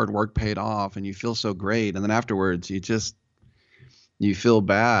all the hard work paid off and you feel so great. And then afterwards you feel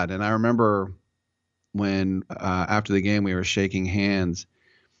bad. And I remember when after the game we were shaking hands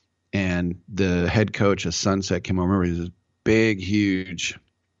and the head coach of Sunset came over. He's this big, huge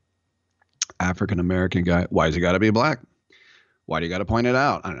African-American guy. Why has he got to be black? Why do you got to point it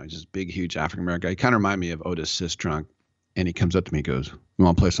out? I don't know, just big, huge African-American guy. He kind of reminded me of Otis Sistrunk. And he comes up to me and goes, "You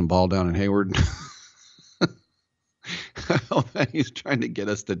want to play some ball down in Hayward?" He's trying to get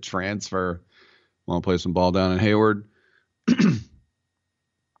us to transfer. Want to play some ball down in Hayward?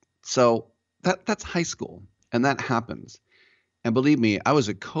 So that's high school, and that happens. And believe me, I was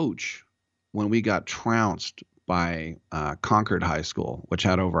a coach when we got trounced by Concord High School, which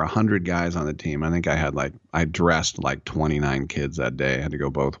had over 100 guys on the team. I think I dressed like 29 kids that day. I had to go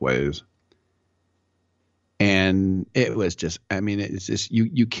both ways. And it was just, I mean, it's just,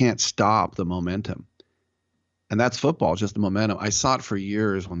 you can't stop the momentum. And that's football, just the momentum. I saw it for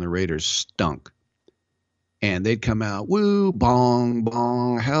years when the Raiders stunk. And they'd come out, woo, bong,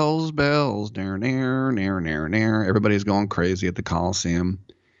 bong, hell's bells, near, near, near, near, near. Everybody's going crazy at the Coliseum.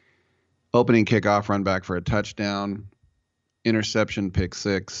 Opening kickoff, run back for a touchdown. Interception, pick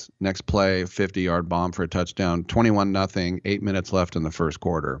six. Next play, 50-yard bomb for a touchdown. 21-0, 8 minutes left in the first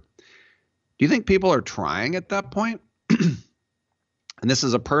quarter. Do you think people are trying at that point? And this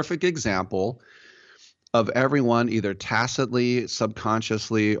is a perfect example of everyone either tacitly,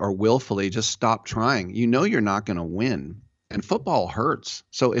 subconsciously, or willfully just stop trying. You know you're not going to win, and football hurts.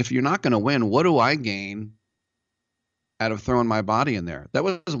 So if you're not going to win, what do I gain out of throwing my body in there? That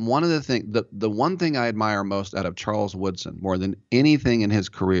was one of the things, the one thing I admire most out of Charles Woodson more than anything in his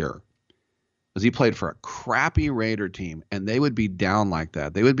career was he played for a crappy Raider team, and they would be down like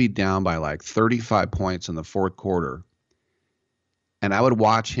that. They would be down by like 35 points in the fourth quarter. And I would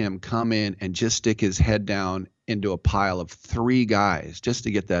watch him come in and just stick his head down into a pile of 3 guys just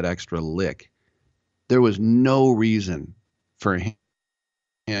to get that extra lick. There was no reason for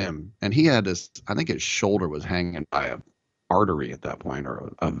him. And he had this, I think his shoulder was hanging by an artery at that point,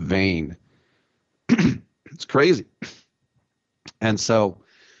 or a vein. It's crazy. And so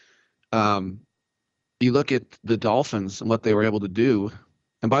you look at the Dolphins and what they were able to do.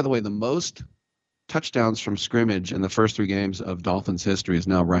 And by the way, the most touchdowns from scrimmage in the first 3 games of Dolphins history is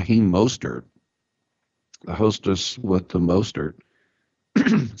now Raheem Mostert, the hostess with the Mostert.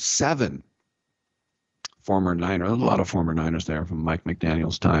 7 former Niners. There's a lot of former Niners there from Mike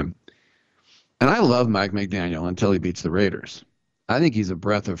McDaniel's time. And I love Mike McDaniel until he beats the Raiders. I think he's a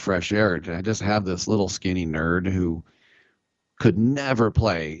breath of fresh air. I just have this little skinny nerd who could never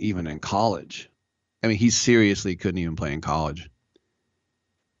play even in college. I mean, he seriously couldn't even play in college.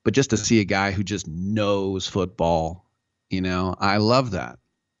 But just to see a guy who just knows football, you know, I love that.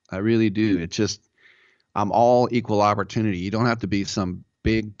 I really do. It's just, I'm all equal opportunity. You don't have to be some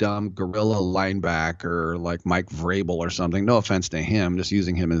big, dumb gorilla linebacker like Mike Vrabel or something. No offense to him, just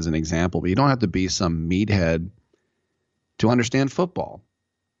using him as an example. But you don't have to be some meathead to understand football.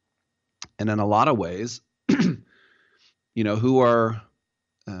 And in a lot of ways, you know, who are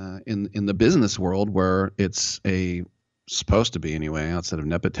in the business world where it's supposed to be anyway, outside of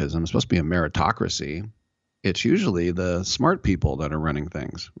nepotism, it's supposed to be a meritocracy. It's usually the smart people that are running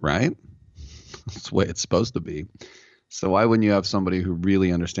things, right? That's the way it's supposed to be. So why wouldn't you have somebody who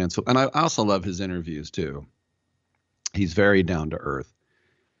really understands? And I also love his interviews too. He's very down to earth.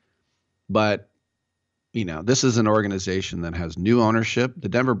 But, you know, this is an organization that has new ownership. The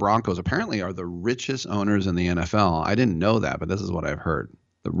Denver Broncos apparently are the richest owners in the NFL. I didn't know that, but this is what I've heard.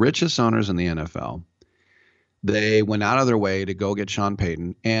 The richest owners in the NFL. They went out of their way to go get Sean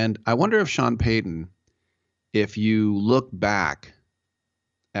Payton. And I wonder if Sean Payton, if you look back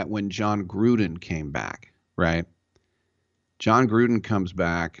at when John Gruden came back, right? John Gruden comes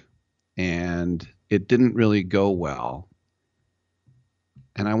back and it didn't really go well.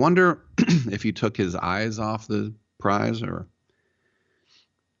 And I wonder if he took his eyes off the prize, or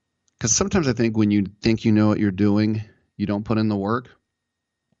because sometimes I think when you think you know what you're doing, you don't put in the work.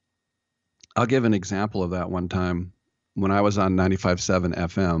 I'll give an example of that one time when I was on 95.7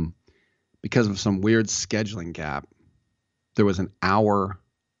 FM because of some weird scheduling gap. there was an hour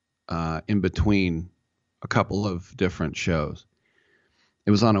in between a couple of different shows.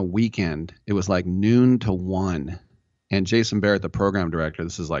 It was on a weekend. It was like noon to 1. And Jason Barrett, the program director,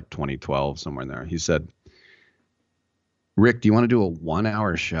 this is like 2012, somewhere in there, he said, Rick, do you want to do a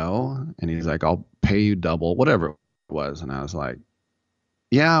 1-hour show? And he's like, I'll pay you double, whatever it was. And I was like,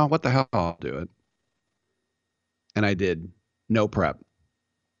 yeah, what the hell, I'll do it. And I did. No prep.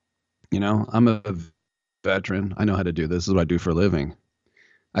 You know, I'm a veteran. I know how to do this. This is what I do for a living.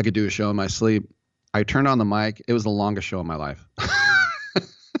 I could do a show in my sleep. I turned on the mic. It was the longest show of my life.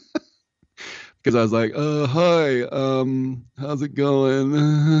 Because I was like, hi, how's it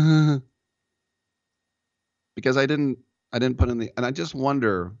going? Because I didn't put in the, and I just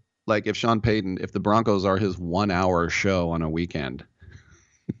wonder, like, if Sean Payton, if the Broncos are his 1-hour show on a weekend,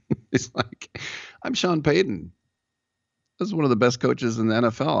 it's like, I'm Sean Payton. This is one of the best coaches in the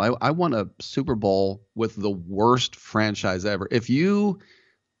NFL. I won a Super Bowl with the worst franchise ever. If you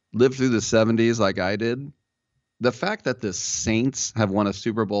lived through the 70s like I did, the fact that the Saints have won a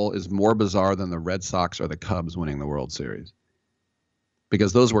Super Bowl is more bizarre than the Red Sox or the Cubs winning the World Series.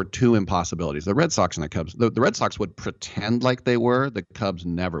 Because those were two impossibilities. The Red Sox and the Cubs. The Red Sox would pretend like they were. The Cubs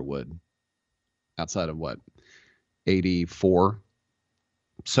never would. Outside of what? 84.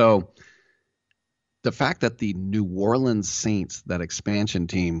 So the fact that the New Orleans Saints, that expansion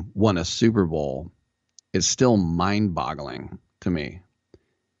team, won a Super Bowl is still mind-boggling to me.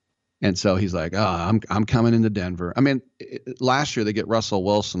 And so he's like, I'm coming into Denver. I mean, last year they get Russell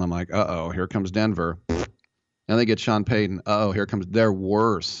Wilson. I'm like, uh-oh, here comes Denver. And they get Sean Payton. Uh-oh, here comes. They're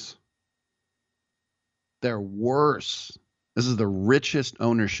worse. They're worse. This is the richest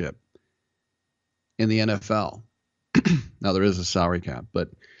ownership in the NFL. Now, there is a salary cap, but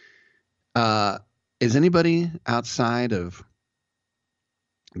is anybody outside of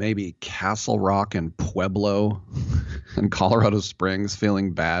maybe Castle Rock and Pueblo and Colorado Springs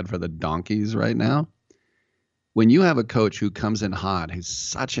feeling bad for the Donkeys right now? When you have a coach who comes in hot, who's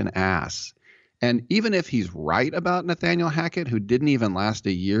such an ass, and even if he's right about Nathaniel Hackett, who didn't even last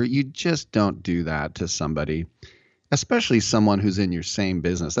a year, you just don't do that to somebody, especially someone who's in your same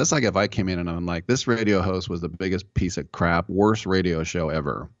business. That's like if I came in and I'm like, this radio host was the biggest piece of crap, worst radio show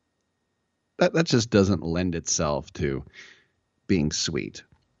ever. That just doesn't lend itself to being sweet.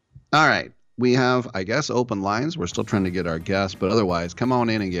 All right. We have, I guess, open lines. We're still trying to get our guests, but otherwise, come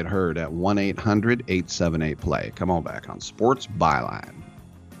on in and get heard at 1-800-878-PLAY. Come on back on Sports Byline.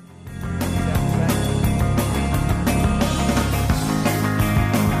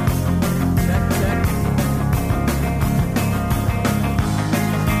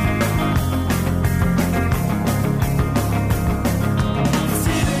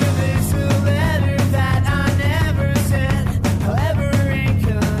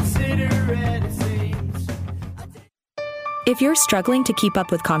 If you're struggling to keep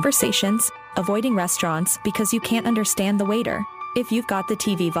up with conversations, avoiding restaurants because you can't understand the waiter, if you've got the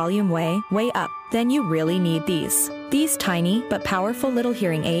TV volume way up, then you really need these. These tiny but powerful little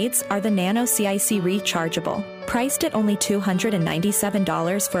hearing aids are the Nano CIC Rechargeable, priced at only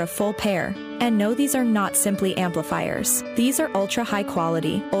 $297 for a full pair. And no, these are not simply amplifiers. These are ultra high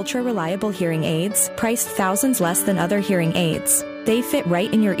quality, ultra reliable hearing aids, priced thousands less than other hearing aids. They fit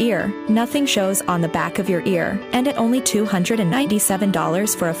right in your ear. Nothing shows on the back of your ear. And at only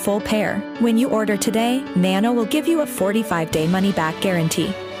 $297 for a full pair. When you order today, Nano will give you a 45-day money-back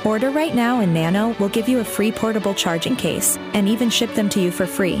guarantee. Order right now and Nano will give you a free portable charging case and even ship them to you for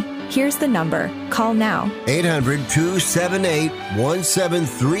free. Here's the number. Call now.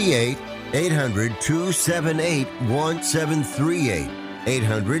 800-278-1738. 800-278-1738.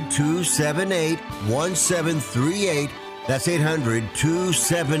 800-278-1738. That's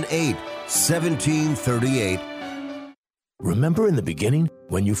 800-278-1738. Remember in the beginning,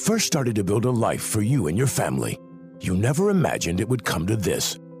 when you first started to build a life for you and your family, you never imagined it would come to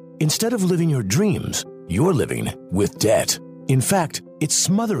this. Instead of living your dreams, you're living with debt. In fact, it's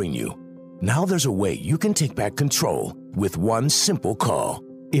smothering you. Now there's a way you can take back control with one simple call.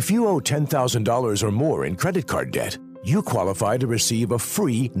 If you owe $10,000 or more in credit card debt, you qualify to receive a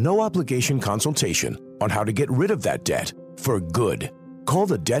free, no-obligation consultation on how to get rid of that debt for good. Call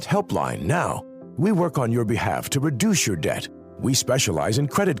the Debt Helpline now. We work on your behalf to reduce your debt. We specialize in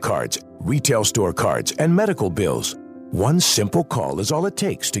credit cards, retail store cards, and medical bills. One simple call is all it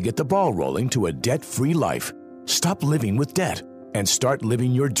takes to get the ball rolling to a debt-free life. Stop living with debt and start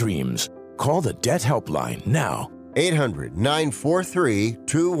living your dreams. Call the Debt Helpline now.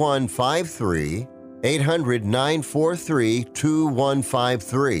 800-943-2153.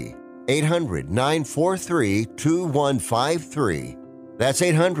 800-943-2153. 800-943-2153. That's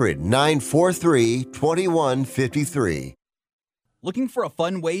 800-943-2153. Looking for a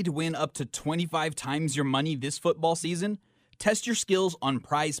fun way to win up to 25 times your money this football season? Test your skills on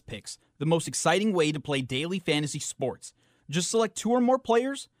Prize Picks, the most exciting way to play daily fantasy sports. Just select 2 or more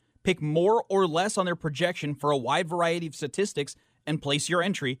players, pick more or less on their projection for a wide variety of statistics, and place your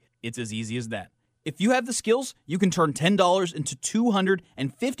entry. It's as easy as that. If you have the skills, you can turn $10 into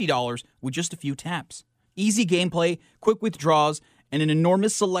 $250 with just a few taps. Easy gameplay, quick withdrawals, and an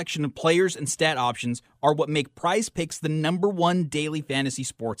enormous selection of players and stat options are what make Prize Picks the #1 daily fantasy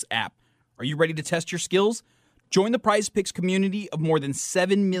sports app. Are you ready to test your skills? Join the Prize Picks community of more than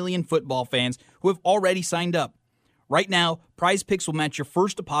 7 million football fans who have already signed up. Right now, Prize Picks will match your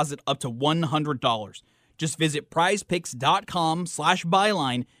first deposit up to $100. Just visit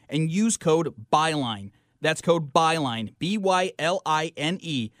prizepicks.com/byline and use code BYLINE. That's code BYLINE,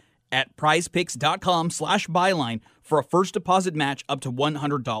 BYLINE, at prizepicks.com/byline for a first deposit match up to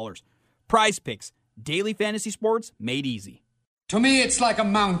 $100. Prize Picks, daily fantasy sports made easy. To me, it's like a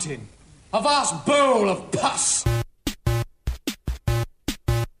mountain, a vast bowl of pus.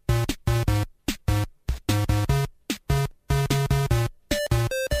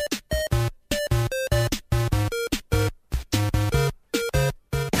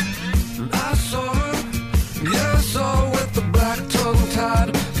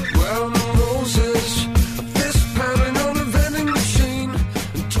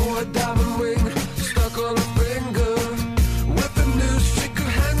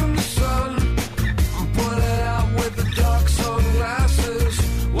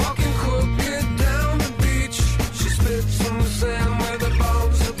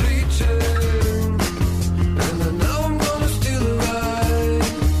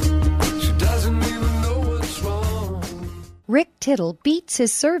 Tittle beats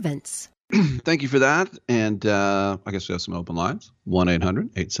his servants. Thank you for that. And I guess we have some open lines.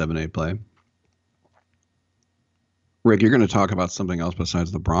 1-800-878-PLAY. Rick, you're going to talk about something else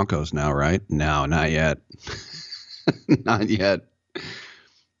besides the Broncos now, right? No, not yet. Not yet.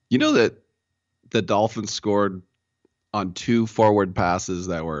 You know that the Dolphins scored on 2 forward passes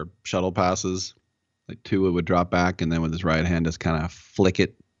that were shuttle passes? Like Tua would drop back and then with his right hand just kind of flick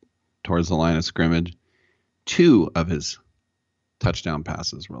it towards the line of scrimmage. 2 of his touchdown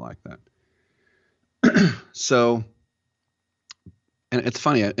passes were like that. So, and it's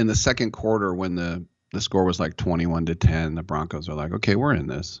funny, in the second quarter when the score was like 21-10, the Broncos are like, okay, we're in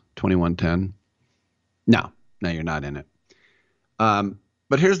this. 21-10. No, you're not in it.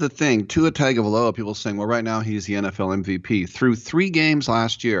 But here's the thing. Tua Tagovailoa, people saying, well, right now he's the NFL MVP. Through 3 games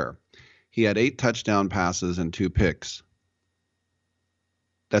last year, he had 8 touchdown passes and 2 picks.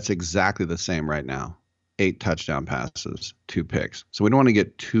 That's exactly the same right now. 8 touchdown passes, 2 picks. So we don't want to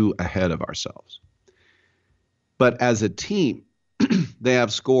get too ahead of ourselves. But as a team, they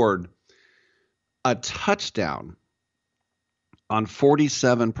have scored a touchdown on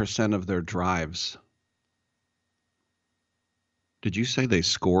 47% of their drives. Did you say they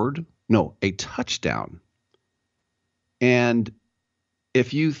scored? No, a touchdown. And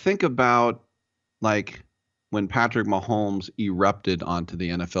if you think about like when Patrick Mahomes erupted onto the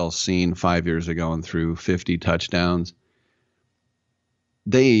NFL scene 5 years ago and threw 50 touchdowns,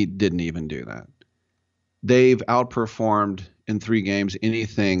 they didn't even do that. They've outperformed in 3 games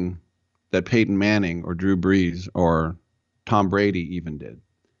anything that Peyton Manning or Drew Brees or Tom Brady even did.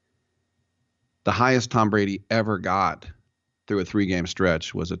 The highest Tom Brady ever got through a 3-game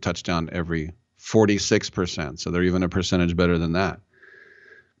stretch was a touchdown every 46%. So they're even a percentage better than that.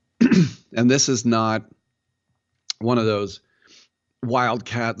 And this is not one of those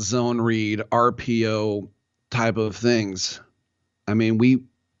wildcat zone read RPO type of things. I mean, we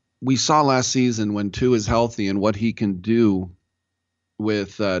saw last season when Tua is healthy and what he can do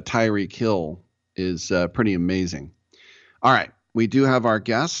with Tyreek Hill is pretty amazing. All right, we do have our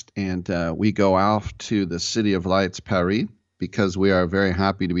guest, and we go off to the City of Lights, Paris, because we are very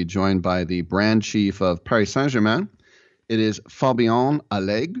happy to be joined by the brand chief of Paris Saint-Germain. It is Fabien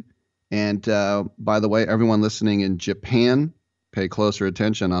Alleg. And by the way, everyone listening in Japan, pay closer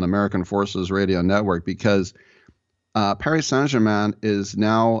attention on American Forces Radio Network, because Paris Saint-Germain is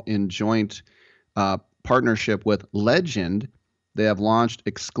now in joint partnership with Legend. They have launched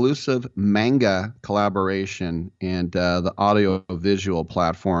exclusive manga collaboration and the audio-visual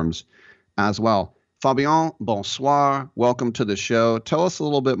platforms as well. Fabien, bonsoir. Welcome to the show. Tell us a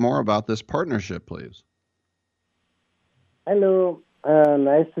little bit more about this partnership, please. Hello.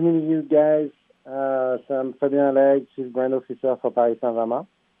 Nice to meet you guys. So I'm Fabien Alleg, Chief Brand Officer for Paris Saint-Germain.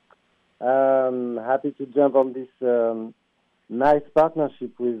 Happy to jump on this nice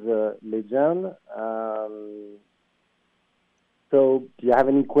partnership with Legend. So do you have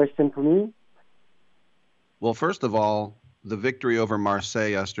any question for me? Well, first of all, the victory over Marseille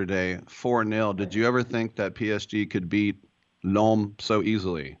yesterday, 4-0. Did you ever think that PSG could beat Lyon so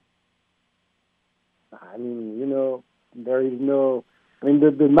easily? I mean, there is no. I mean,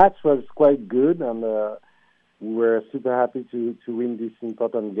 the match was quite good, and we were super happy to win this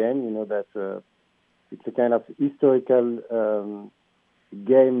important game. That it's a kind of historical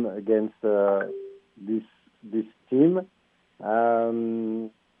game against this team.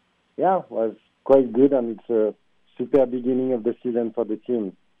 It was quite good, and it's a super beginning of the season for the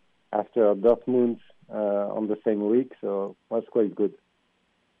team after Dortmund on the same week, so it was quite good.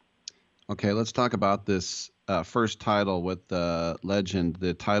 Okay, let's talk about this first title with the legend.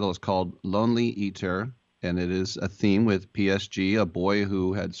 The title is called Lonely Eater, and it is a theme with PSG, a boy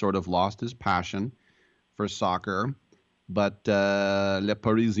who had sort of lost his passion for soccer. But Les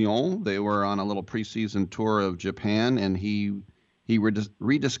Parisiens, they were on a little preseason tour of Japan, and he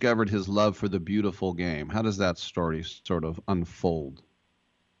rediscovered his love for the beautiful game. How does that story sort of unfold?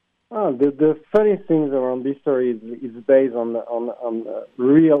 Oh, the funny things around this story is based on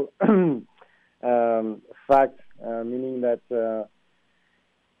real facts, meaning that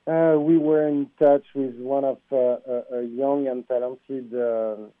we were in touch with one of a young and talented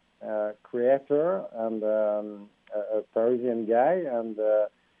creator and a Parisian guy, and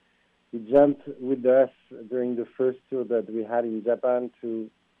he jumped with us during the first tour that we had in Japan to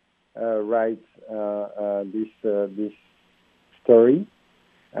write this story.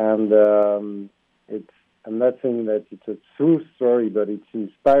 And I'm not saying that it's a true story, but it's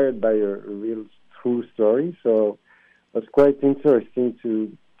inspired by a real true story. So it was quite interesting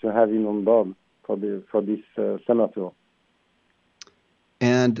to have him on board for this summer tour.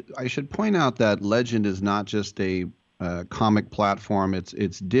 And I should point out that Legend is not just a comic platform.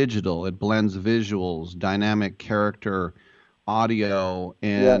 It's digital. It blends visuals, dynamic character, audio,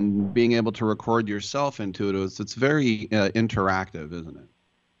 and being able to record yourself into it. It's very interactive, isn't it?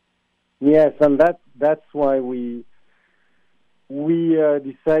 Yes, and that's why we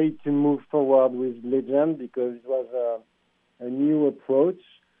decided to move forward with Legend, because it was a new approach,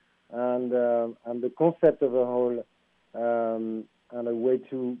 and the concept of a whole and a way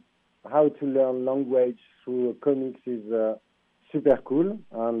to how to learn language through comics is super cool,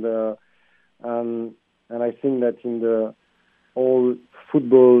 and I think that in the whole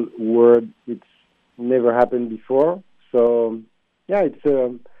football world it's never happened before. So yeah, it's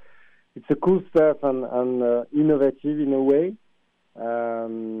a cool stuff and innovative in a way,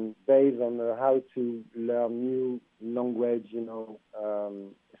 based on how to learn new language,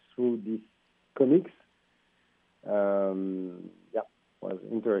 through these comics. Was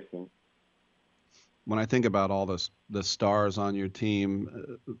interesting. When I think about all the stars on your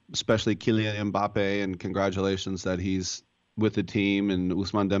team, especially Kylian Mbappe, and congratulations that he's with the team, and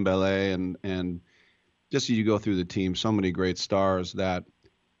Ousmane Dembélé, and just you go through the team, so many great stars that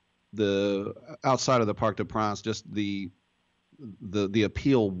the outside of the Parc des Princes, just the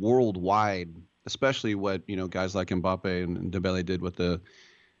appeal worldwide, especially what guys like Mbappe and Dembélé did with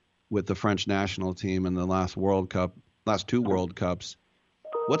the French national team in the last two World Cups.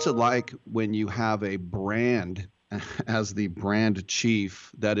 What's it like when you have a brand as the brand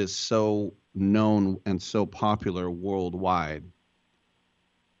chief that is so known and so popular worldwide?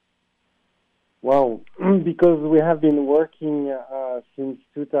 Well, because we have been working since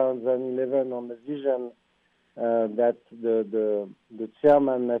 2011 on the vision that the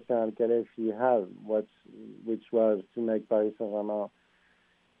chairman Nasser Al-Khelaifi has, which was to make Paris Saint-Germain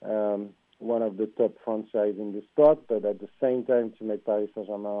one of the top franchises in the sport, but at the same time to make Paris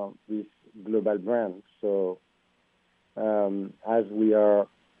Saint-Germain this global brand. So as we are,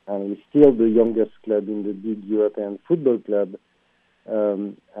 and we're still the youngest club in the big European football club,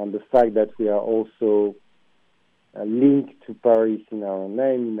 and the fact that we are also linked to Paris in our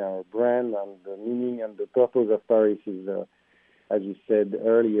name, in our brand, and the meaning and the purpose of Paris is, as you said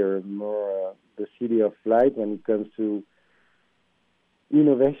earlier, more the city of light when it comes to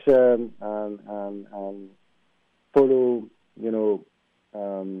innovation and follow,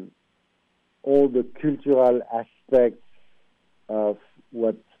 all the cultural aspects of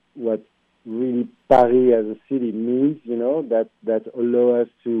what really Paris as a city means, that allow us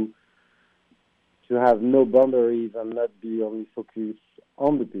to have no boundaries and not be only focused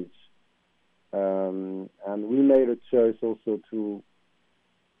on the pitch. And we made a choice also to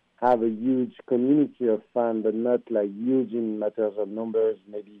have a huge community of fans, but not like huge in matters of numbers,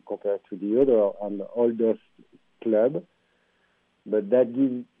 maybe compared to the other and the oldest club. But that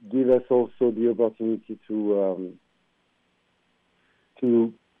give us also the opportunity to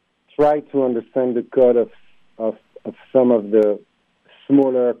try to understand the code of some of the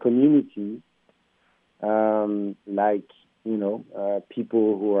smaller communities, like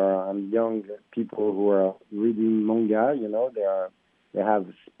people who are young people who are reading manga. They have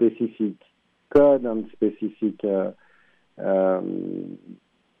specific code and specific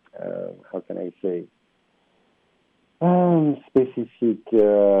how can I say specific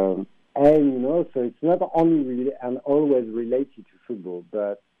aim. So it's not only really and always related to football,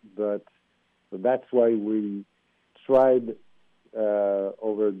 but so that's why we tried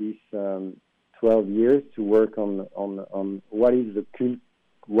over these 12 years to work on what is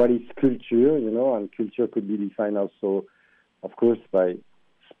culture, and culture could be defined also, of course, by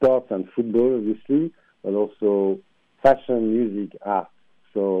sports and football, obviously, but also fashion, music, art.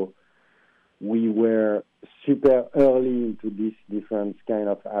 So we were super early into this different kind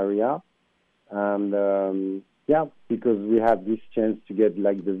of area, and because we have this chance to get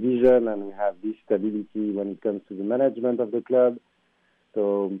like the vision, and we have this stability when it comes to the management of the club.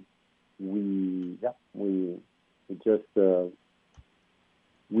 So we just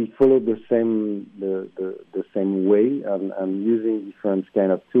we follow the same way and using different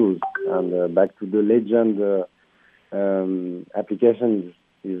kind of tools. And back to the Legend application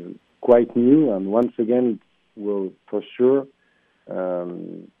is quite new, and once again it will for sure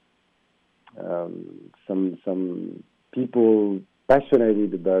some people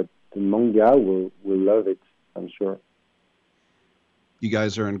passionate about the manga will love it, I'm sure. You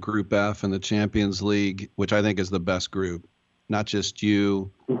guys are in Group F in the Champions League, which I think is the best group. Not just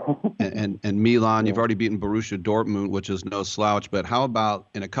you and Milan. You've already beaten Borussia Dortmund, which is no slouch. But how about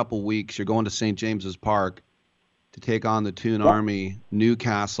in a couple weeks, you're going to St. James's Park to take on the Toon Army,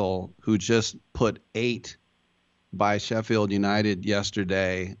 Newcastle, who just put 8 by Sheffield United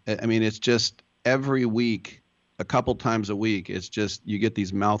yesterday. I mean, it's just every week, a couple times a week, it's just you get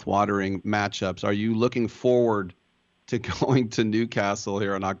these mouth-watering matchups. Are you looking forward to going to Newcastle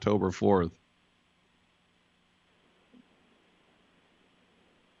here on October 4th?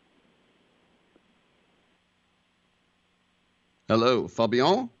 Hello,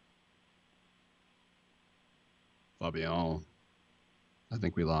 Fabien? Fabien. I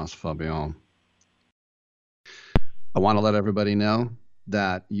think we lost Fabien. I want to let everybody know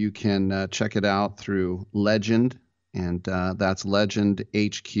that you can check it out through Legend, and that's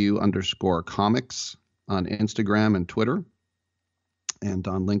LegendHQ_comics on Instagram and Twitter. And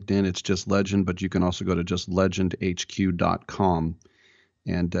on LinkedIn, it's just Legend, but you can also go to just legendhq.com,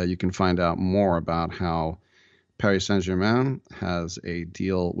 and you can find out more about how Paris Saint-Germain has a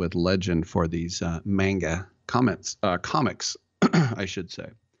deal with Legend for these manga comics, I should say.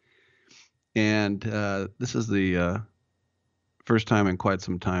 And this is the first time in quite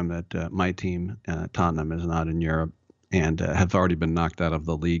some time that my team, Tottenham, is not in Europe and have already been knocked out of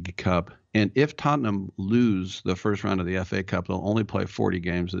the League Cup. And if Tottenham lose the first round of the FA Cup, they'll only play 40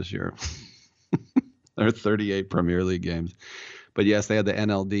 games this year. There are 38 Premier League games. But yes, they had the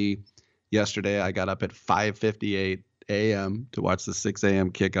NLD yesterday. I got up at 5:58 a.m. to watch the 6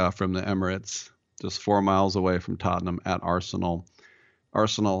 a.m. kickoff from the Emirates, just 4 miles away from Tottenham at Arsenal.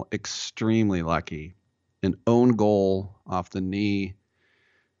 Arsenal extremely lucky. An own goal off the knee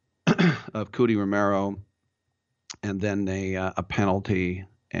of Cudi Romero, and then a penalty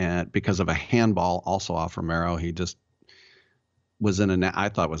and because of a handball also off Romero. He just was in I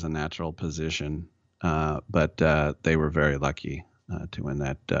thought was a natural position, but they were very lucky to win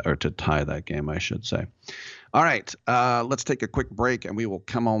that or to tie that game, I should say. All right, let's take a quick break, and we will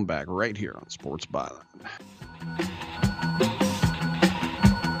come on back right here on Sports Byline.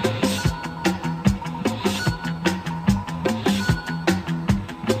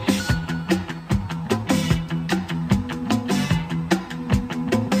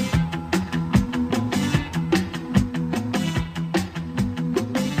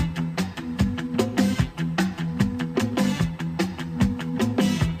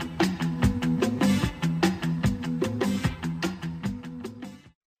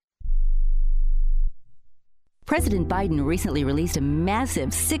 President Biden recently released a massive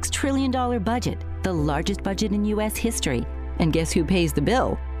 $6 trillion budget, the largest budget in U.S. history. And guess who pays the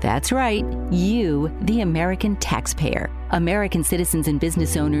bill? That's right, you, the American taxpayer. American citizens and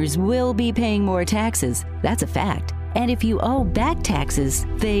business owners will be paying more taxes. That's a fact. And if you owe back taxes,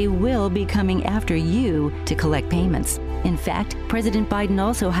 they will be coming after you to collect payments. In fact, President Biden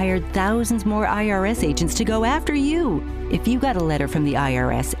also hired thousands more IRS agents to go after you. If you got a letter from the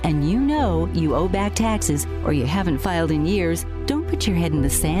IRS and you know you owe back taxes or you haven't filed in years, don't put your head in the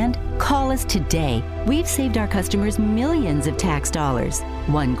sand. Call us today. We've saved our customers millions of tax dollars.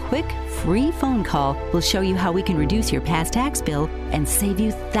 One quick, free phone call will show you how we can reduce your past tax bill and save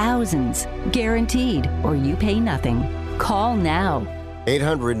you thousands. Guaranteed, or you pay nothing. Call now.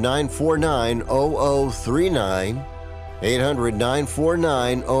 800-949-0039.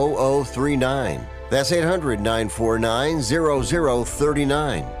 800-949-0039. That's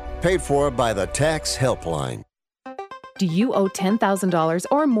 800-949-0039. Paid for by the Tax Helpline. Do you owe $10,000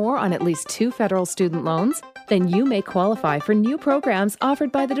 or more on at least 2 federal student loans? Then you may qualify for new programs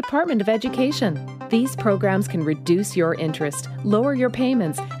offered by the Department of Education. These programs can reduce your interest, lower your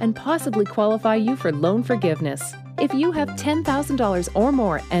payments, and possibly qualify you for loan forgiveness. If you have $10,000 or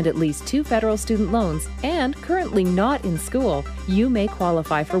more and at least 2 federal student loans and currently not in school, you may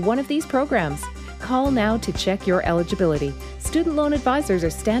qualify for one of these programs. Call now to check your eligibility. Student loan advisors are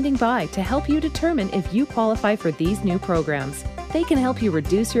standing by to help you determine if you qualify for these new programs. They can help you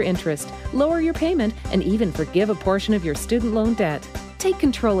reduce your interest, lower your payment, and even forgive a portion of your student loan debt. Take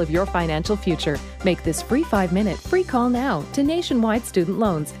control of your financial future. Make this free 5-minute free call now to Nationwide Student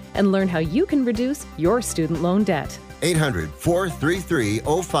Loans and learn how you can reduce your student loan debt.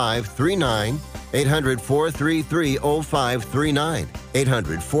 800-433-0539. 800-433-0539.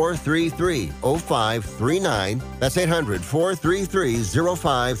 800-433-0539. That's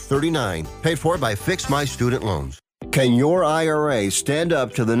 800-433-0539. Paid for by Fix My Student Loans. Can your IRA stand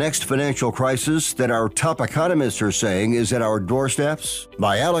up to the next financial crisis that our top economists are saying is at our doorsteps?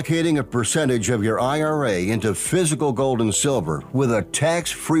 By allocating a percentage of your IRA into physical gold and silver with a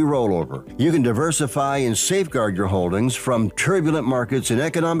tax-free rollover, you can diversify and safeguard your holdings from turbulent markets and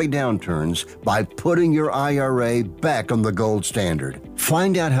economic downturns by putting your IRA back on the gold standard.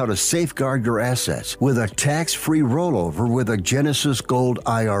 Find out how to safeguard your assets with a tax-free rollover with a Genesis Gold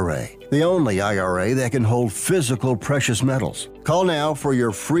IRA. The only IRA that can hold physical precious metals. Call now for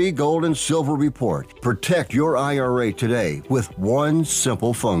your free gold and silver report. Protect your IRA today with one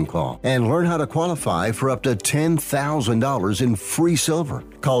simple phone call and learn how to qualify for up to $10,000 in free silver.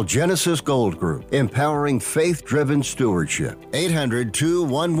 Call Genesis Gold Group, empowering faith-driven stewardship.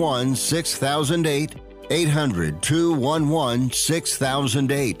 800-211-6008.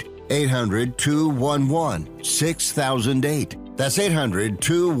 800-211-6008. 800-211-6008. That's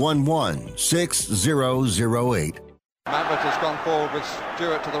 800-211-6008. Maverick has gone forward with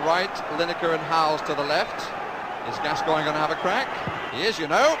Stewart to the right, Lineker and Howes to the left. Is Gascoigne going to have a crack? He is, you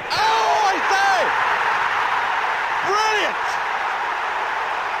know. Oh, I say! Brilliant!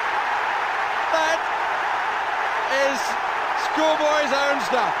 That is schoolboy's own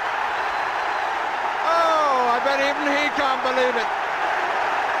stuff. Oh, I bet even he can't believe it.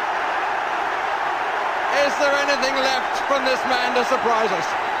 Is there anything left from this man to surprise us?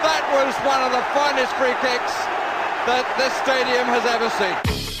 That was one of the finest free kicks that this stadium has ever seen.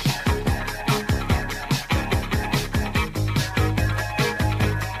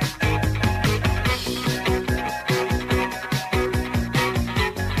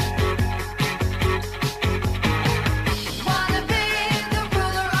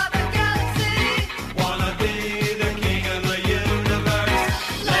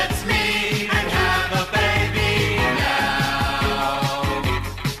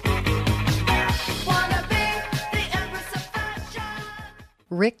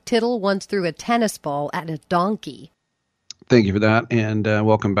 Rick Tittle once threw a tennis ball at a donkey. Thank you for that, and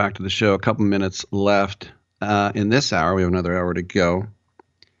welcome back to the show. A couple minutes left in this hour. We have another hour to go.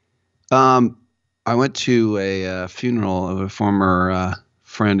 I went to a funeral of a former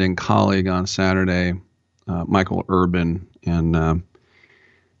friend and colleague on Saturday, Michael Urban, in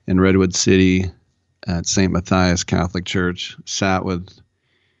Redwood City at St. Matthias Catholic Church. Sat with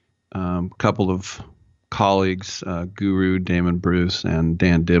a couple of colleagues, Guru, Damon Bruce, and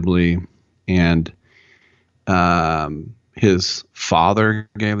Dan Dibley, and his father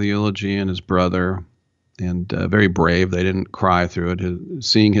gave the eulogy, and his brother, and very brave. They didn't cry through it.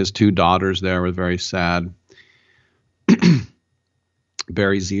 Seeing his 2 daughters there was very sad.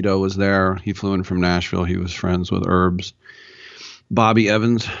 Barry Zito was there. He flew in from Nashville. He was friends with Herbs. Bobby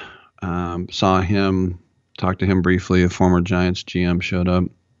Evans, saw him, talked to him briefly. A former Giants GM showed up.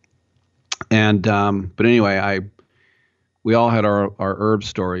 And but anyway, we all had our Herb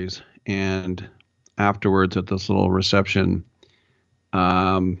stories, and afterwards at this little reception,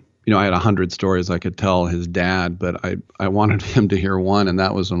 I had 100 stories I could tell his dad, but I wanted him to hear one, and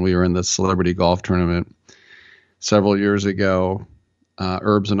that was when we were in the celebrity golf tournament several years ago.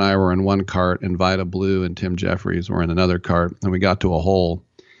 Herbs and I were in one cart, and Vida Blue and Tim Jeffries were in another cart, and we got to a hole,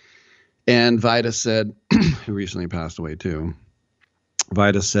 and Vida said, who recently passed away too,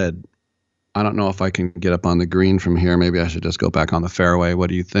 Vida said, "I don't know if I can get up on the green from here. Maybe I should just go back on the fairway. What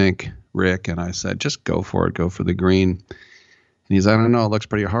do you think, Rick?" And I said, "Just go for it. Go for the green." And he's, "I don't know. It looks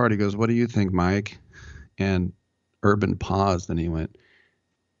pretty hard." He goes, "What do you think, Mike?" And Urban paused, and he went,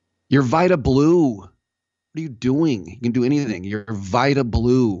 "You're Vida Blue. What are you doing? You can do anything. You're Vida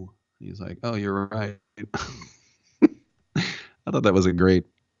Blue." He's like, "Oh, you're right." I thought that was a great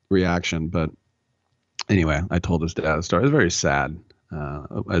reaction. But anyway, I told his dad a story. It was very sad,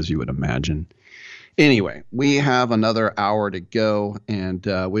 as you would imagine. Anyway, we have another hour to go, and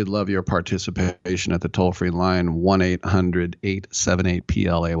we'd love your participation at the toll-free line,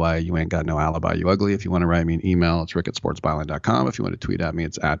 1-800-878-PLAY. You ain't got no alibi, you ugly. If you want to write me an email, it's rick@sportsbyline.com. If you want to tweet at me,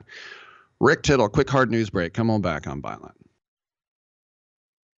 it's at Rick Tittle. Quick hard news break. Come on back on Byline.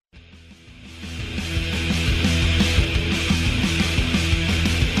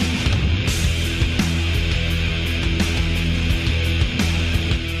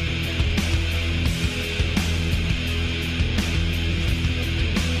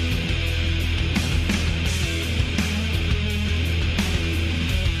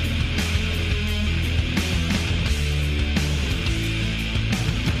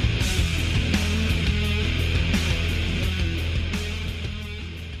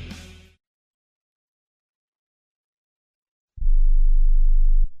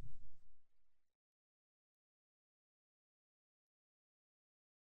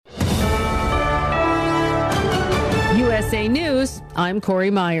 USA News, I'm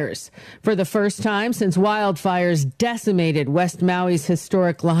Corey Myers. For the first time since wildfires decimated West Maui's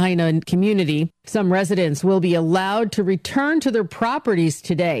historic Lahaina community, some residents will be allowed to return to their properties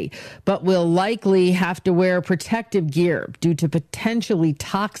today, but will likely have to wear protective gear due to potentially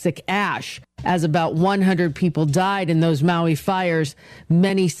toxic ash. As about 100 people died in those Maui fires,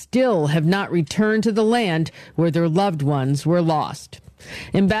 many still have not returned to the land where their loved ones were lost.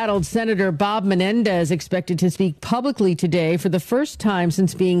 Embattled Senator Bob Menendez expected to speak publicly today for the first time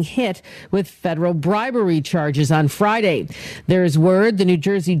since being hit with federal bribery charges on Friday. There is word the New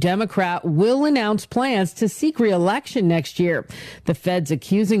Jersey Democrat will announce plans to seek re-election next year. The feds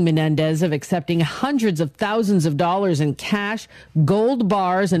accusing Menendez of accepting hundreds of thousands of dollars in cash, gold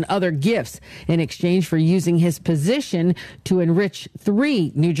bars, and other gifts in exchange for using his position to enrich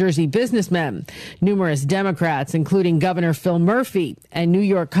 3 New Jersey businessmen. Numerous Democrats, including Governor Phil Murphy and New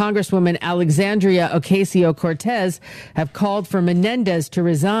York Congresswoman Alexandria Ocasio-Cortez, have called for Menendez to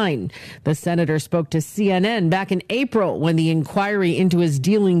resign. The senator spoke to CNN back in April when the inquiry into his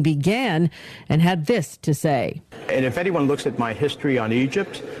dealing began and had this to say. And if anyone looks at my history on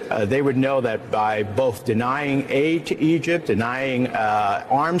Egypt, they would know that by both denying aid to Egypt, denying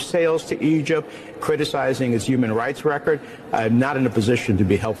arms sales to Egypt, criticizing its human rights record, I'm not in a position to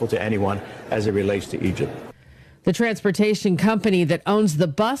be helpful to anyone as it relates to Egypt. The transportation company that owns the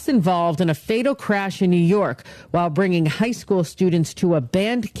bus involved in a fatal crash in New York while bringing high school students to a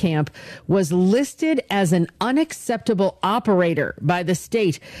band camp was listed as an unacceptable operator by the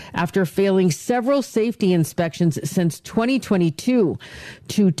state after failing several safety inspections since 2022.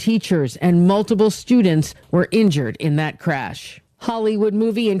 2 teachers and multiple students were injured in that crash. Hollywood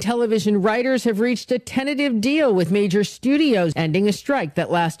movie and television writers have reached a tentative deal with major studios, ending a strike that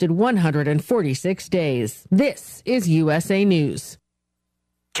lasted 146 days. This is USA News.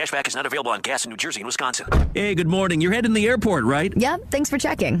 Cashback is not available on gas in New Jersey and Wisconsin. Hey, good morning. You're heading to the airport, right? Yep, thanks for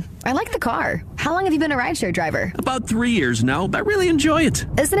checking. I like the car. How long have you been a rideshare driver? About 3 years now, but I really enjoy it.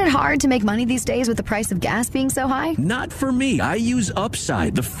 Isn't it hard to make money these days with the price of gas being so high? Not for me. I use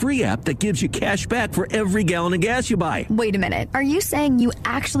Upside, the free app that gives you cash back for every gallon of gas you buy. Wait a minute. Are you saying you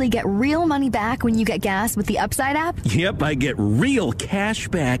actually get real money back when you get gas with the Upside app? Yep, I get real cash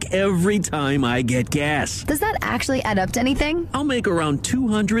back every time I get gas. Does that actually add up to anything? I'll make around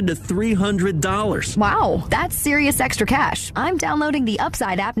 $200 to $300. Wow, that's serious extra cash. I'm downloading the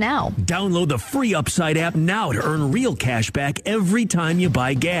Upside app now. Download the free Upside app now to earn real cash back every time you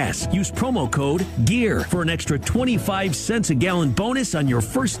buy gas. Use promo code GEAR for an extra 25 cents a gallon bonus on your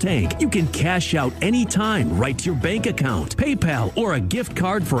first tank. You can cash out anytime right to your bank account, PayPal, or a gift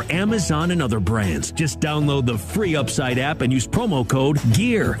card for Amazon and other brands. Just download the free Upside app and use promo code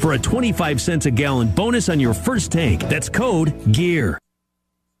GEAR for a 25 cents a gallon bonus on your first tank. That's code GEAR.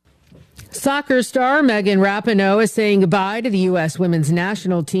 Soccer star Megan Rapinoe is saying goodbye to the U.S. women's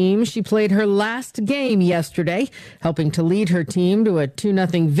national team. She played her last game yesterday, helping to lead her team to a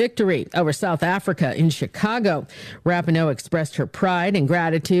 2-0 victory over South Africa in Chicago. Rapinoe expressed her pride and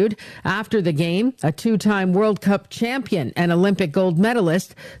gratitude. After the game, a 2-time World Cup champion and Olympic gold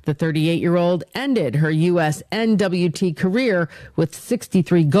medalist, the 38-year-old ended her U.S. NWT career with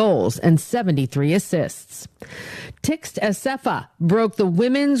 63 goals and 73 assists. Txt Assefa broke the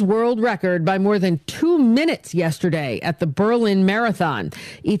women's world record by more than 2 minutes yesterday at the Berlin Marathon.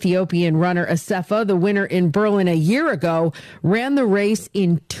 Ethiopian runner Assefa, the winner in Berlin a year ago, ran the race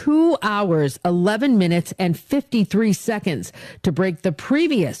in 2 hours, 11 minutes and 53 seconds to break the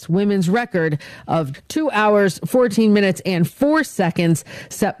previous women's record of 2 hours, 14 minutes and 4 seconds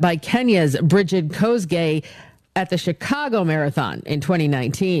set by Kenya's Bridget Kosgei at the Chicago Marathon in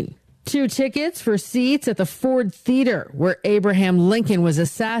 2019. 2 tickets for seats at the Ford Theater, where Abraham Lincoln was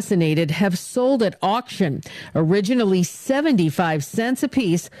assassinated, have sold at auction. Originally 75 cents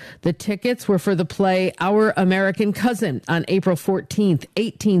apiece, the tickets were for the play Our American Cousin on April 14th,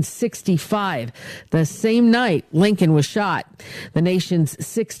 1865. The same night Lincoln was shot. The nation's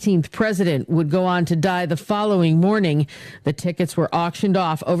 16th president would go on to die the following morning. The tickets were auctioned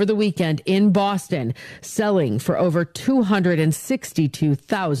off over the weekend in Boston, selling for over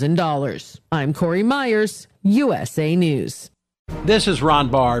 $262,000. I'm Corey Myers, USA News. This is Ron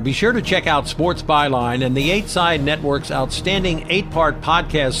Barr. Be sure to check out Sports Byline and the 8 Side Network's outstanding 8-part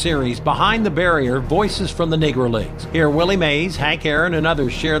podcast series, Behind the Barrier, Voices from the Negro Leagues. Here, Willie Mays, Hank Aaron, and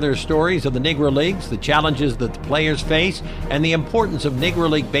others share their stories of the Negro Leagues, the challenges that the players face, and the importance of Negro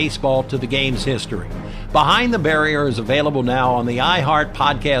League baseball to the game's history. Behind the Barrier is available now on the iHeart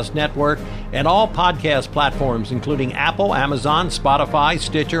Podcast Network and all podcast platforms, including Apple, Amazon, Spotify,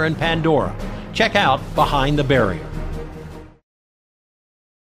 Stitcher, and Pandora. Check out Behind the Barrier.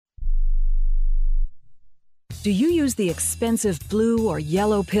 Do you use the expensive blue or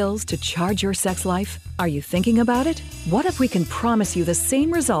yellow pills to charge your sex life? Are you thinking about it? What if we can promise you the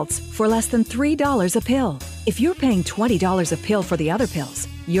same results for less than $3 a pill? If you're paying $20 a pill for the other pills,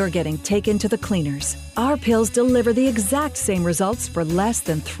 you're getting taken to the cleaners. Our pills deliver the exact same results for less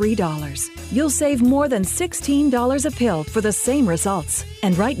than $3. You'll save more than $16 a pill for the same results.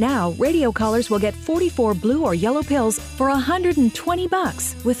 And right now, radio callers will get 44 blue or yellow pills for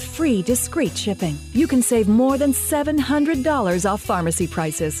 $120 with free discreet shipping. You can save more than $700 off pharmacy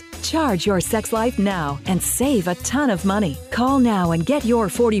prices. Charge your sex life now and save a ton of money. Call now and get your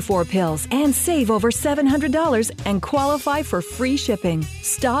 44 pills and save over $700 and qualify for free shipping.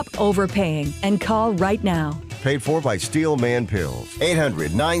 Stop overpaying and call right now. Paid for by Steelman Pills.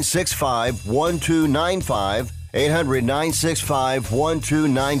 800-965-1295.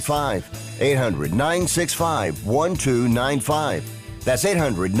 800-965-1295. 800-965-1295. That's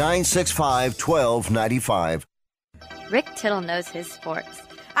 800-965-1295. Rick Tittle knows his sports.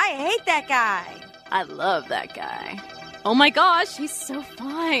 I hate that guy. I love that guy. Oh my gosh, he's so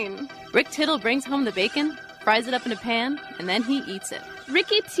fine. Rick Tittle brings home the bacon, fries it up in a pan, and then he eats it.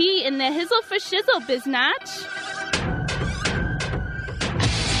 Ricky T in the hizzle for shizzle, biznatch.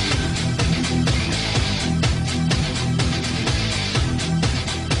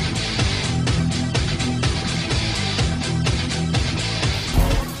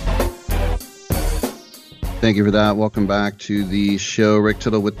 Thank you for that. Welcome back to the show. Rick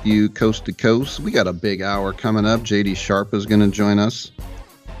Tittle with you coast to coast. We got a big hour coming up. JD Sharp is going to join us.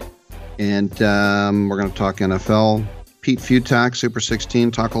 And we're going to talk NFL. Pete Futak, Super 16,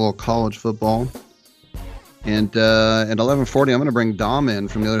 talk a little college football. And at 11:40, I'm going to bring Dom in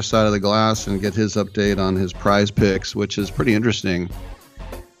from the other side of the glass and get his update on his prize picks, which is pretty interesting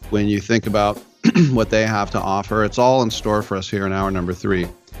when you think about what they have to offer. It's all in store for us here in hour number 3.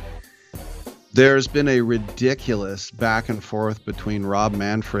 There's been a ridiculous back and forth between Rob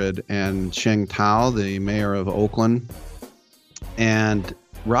Manfred and Cheng Tao, the mayor of Oakland. And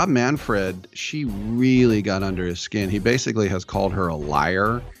Rob Manfred, she really got under his skin. He basically has called her a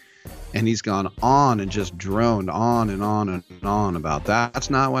liar. And he's gone on and just droned on and on and on about that's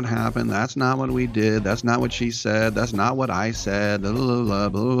not what happened. That's not what we did. That's not what she said. That's not what I said. Blah, blah, blah,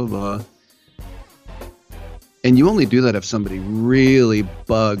 blah, blah, blah. And you only do that if somebody really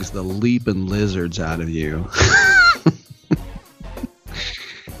bugs the leaping lizards out of you.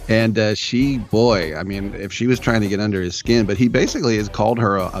 And if she was trying to get under his skin, but he basically has called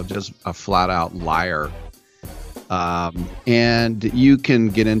her just a flat out liar. And you can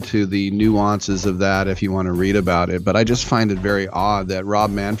get into the nuances of that if you want to read about it. But I just find it very odd that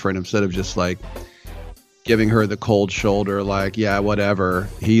Rob Manfred, instead of just like giving her the cold shoulder, like, yeah, whatever,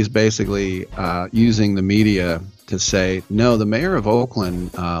 he's basically using the media to say, no, the mayor of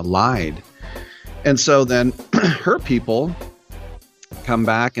Oakland lied. And so then her people come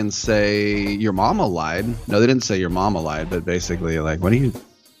back and say, your mama lied. No, they didn't say your mama lied, but basically like, what are you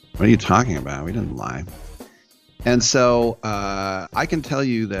talking about? We didn't lie. And so I can tell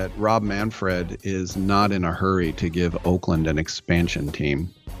you that Rob Manfred is not in a hurry to give Oakland an expansion team.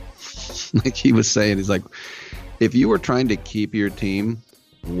 Like he was saying, he's like, if you were trying to keep your team,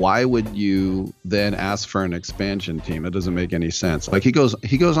 why would you then ask for an expansion team? It doesn't make any sense. Like he goes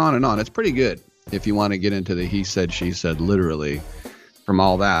on and on. It's pretty good if you want to get into the he said, she said, literally from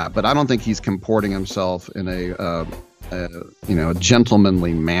all that. But I don't think he's comporting himself in a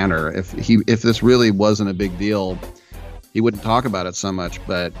gentlemanly manner. If this really wasn't a big deal, he wouldn't talk about it so much.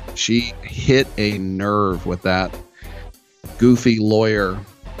 But she hit a nerve with that goofy lawyer,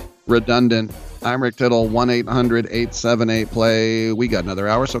 redundant I'm Rick Tittle, 1-800-878-PLAY. We got another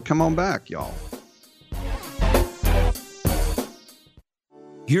hour, so come on back, y'all.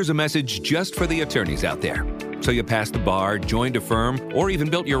 Here's a message just for the attorneys out there. So you passed the bar, joined a firm, or even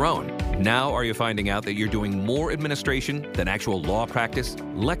built your own. Now are you finding out that you're doing more administration than actual law practice?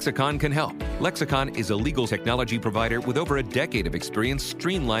 Lexicon can help. Lexicon is a legal technology provider with over a decade of experience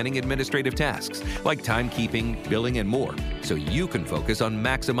streamlining administrative tasks like timekeeping, billing, and more, so you can focus on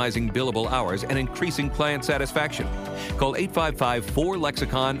maximizing billable hours and increasing client satisfaction. Call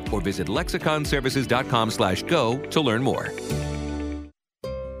 855-4-LEXICON or visit lexiconservices.com/go to learn more.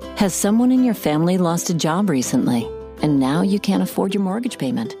 Has someone in your family lost a job recently, and now you can't afford your mortgage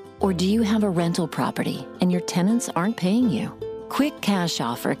payment? Or do you have a rental property and your tenants aren't paying you? Quick Cash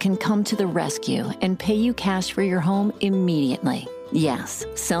Offer can come to the rescue and pay you cash for your home immediately. Yes,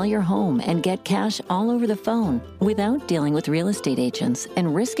 sell your home and get cash all over the phone without dealing with real estate agents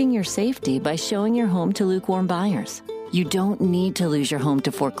and risking your safety by showing your home to lukewarm buyers. You don't need to lose your home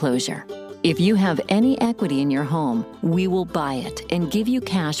to foreclosure. If you have any equity in your home, we will buy it and give you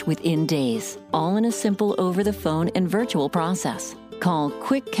cash within days, all in a simple over-the-phone and virtual process. Call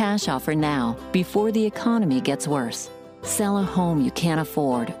Quick Cash Offer now before the economy gets worse. Sell a home you can't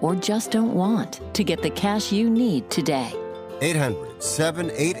afford or just don't want to get the cash you need today.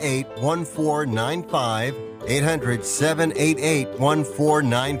 800-788-1495.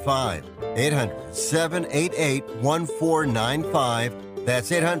 800-788-1495. 800-788-1495.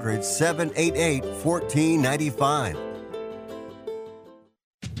 That's 800-788-1495.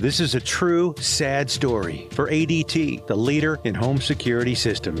 This is a true, sad story for ADT, the leader in home security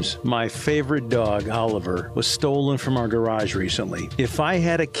systems. My favorite dog, Oliver, was stolen from our garage recently. If I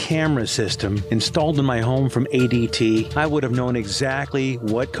had a camera system installed in my home from ADT, I would have known exactly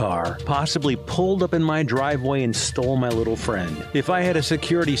what car possibly pulled up in my driveway and stole my little friend. If I had a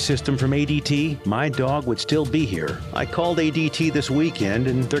security system from ADT, my dog would still be here. I called ADT this weekend,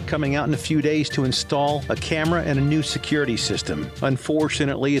 and they're coming out in a few days to install a camera and a new security system.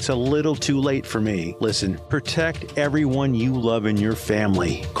 Unfortunately, it's a little too late for me. Listen, protect everyone you love in your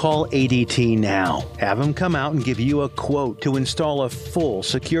family. Call ADT now. Have them come out and give you a quote to install a full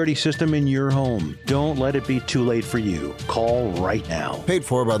security system in your home. Don't let it be too late for you. Call right now. Paid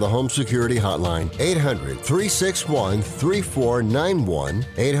for by the Home Security Hotline. 800-361-3491.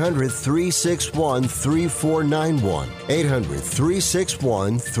 800-361-3491.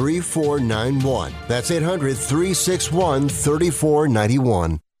 800-361-3491. That's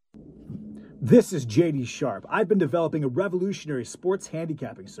 800-361-3491. This is JD Sharp. I've been developing a revolutionary sports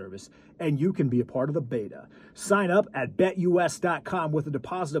handicapping service, and you can be a part of the beta. Sign up at betus.com with a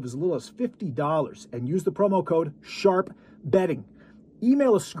deposit of as little as $50 and use the promo code SHARPBetting.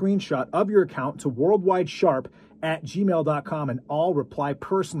 Email a screenshot of your account to worldwidesharp@gmail.com, and I'll reply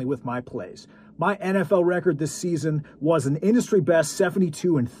personally with my plays. My NFL record this season was an industry best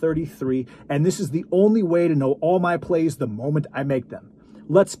 72-33, and this is the only way to know all my plays the moment I make them.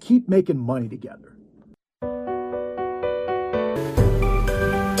 Let's keep making money together.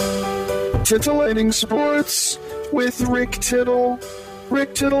 Titillating Sports with Rick Tittle.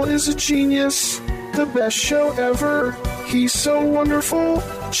 Rick Tittle is a genius, the best show ever. He's so wonderful,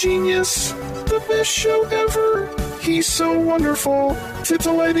 genius, the best show ever. He's so wonderful.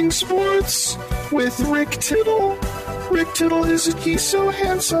 Titillating Sports with Rick Tittle. Rick Tittle he's so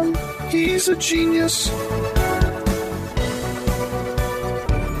handsome, he's a genius.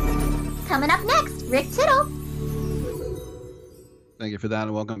 Coming up next, Rick Tittle. Thank you for that,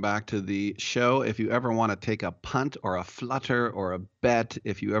 and welcome back to the show. If you ever want to take a punt or a flutter or a bet,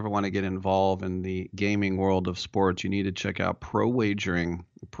 if you ever want to get involved in the gaming world of sports, you need to check out Pro Wagering,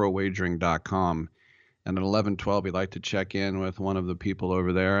 prowagering.com. And at 11:12, we'd like to check in with one of the people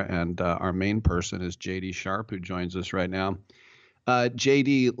over there, and our main person is JD Sharp, who joins us right now.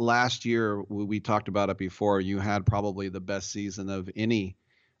 JD, last year, we talked about it before, you had probably the best season of any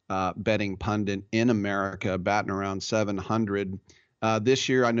betting pundit in America, batting around 700. This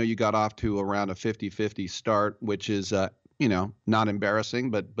year, I know you got off to around a 50-50 start, which is, not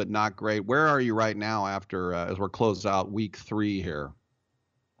embarrassing, but not great. Where are you right now after, as we're closed out week 3 here?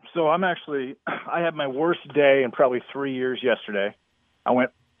 So I had my worst day in probably 3 years yesterday. I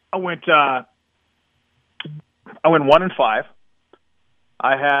went 1-5.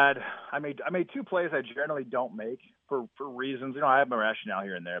 I made 2 plays I generally don't make for reasons. I have my rationale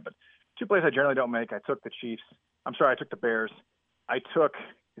here and there, but 2 plays I generally don't make. I took the Bears. I took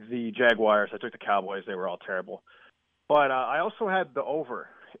the Jaguars. I took the Cowboys. They were all terrible. But I also had the over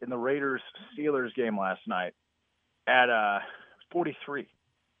in the Raiders-Steelers game last night at 43.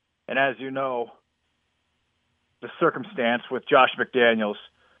 And as you know, the circumstance with Josh McDaniels,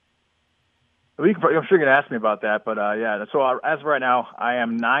 I'm sure you're going to ask me about that, but yeah. So as of right now, I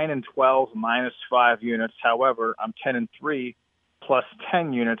am 9-12 minus 5 units. However, I'm 10-3 plus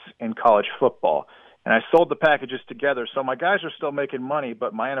 10 units in college football, and I sold the packages together. So my guys are still making money,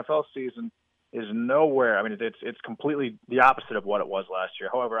 but my NFL season is nowhere. I mean, it's completely the opposite of what it was last year.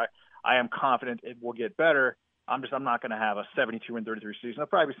 However, I am confident it will get better. I'm not going to have a 72-33 season. It'll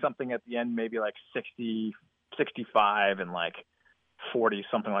probably be something at the end, maybe like 60, 65, and like 40,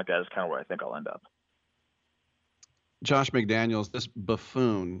 something like that is kind of where I think I'll end up. Josh McDaniels, this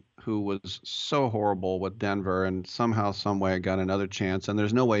buffoon who was so horrible with Denver and somehow, some way got another chance, and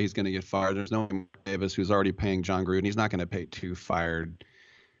there's no way he's going to get fired. There's no way Mark Davis, who's already paying John Gruden, he's not going to pay 2 fired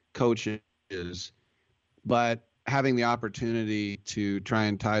coaches. But having the opportunity to try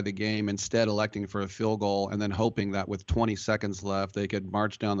and tie the game, instead electing for a field goal and then hoping that with 20 seconds left they could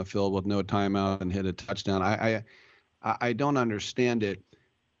march down the field with no timeout and hit a touchdown. I don't understand it,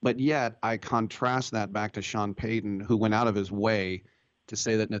 but yet I contrast that back to Sean Payton, who went out of his way to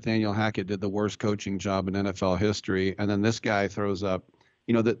say that Nathaniel Hackett did the worst coaching job in NFL history, and then this guy throws up,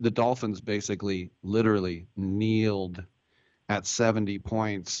 the Dolphins basically literally kneeled at 70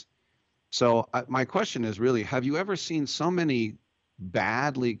 points. So my question is really, have you ever seen so many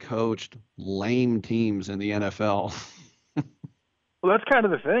badly coached, lame teams in the NFL? Well, that's kind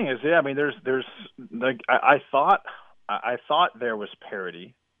of the thing is, yeah, I mean, there's like, I thought there was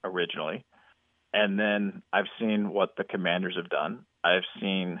parity originally, and then I've seen what the Commanders have done. I've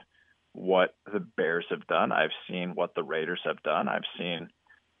seen what the Bears have done. I've seen what the Raiders have done. I've seen,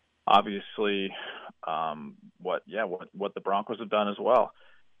 obviously, what the Broncos have done as well.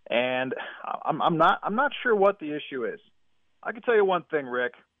 And I'm not sure what the issue is. I can tell you one thing,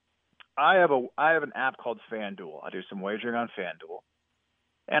 Rick. I have an app called FanDuel. I do some wagering on FanDuel,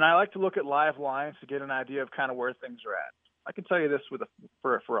 and I like to look at live lines to get an idea of kind of where things are at. I can tell you this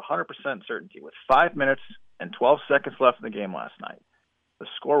for 100% certainty. With 5 minutes and 12 seconds left in the game last night, the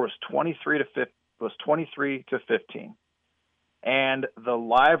score was 23 to 15, and the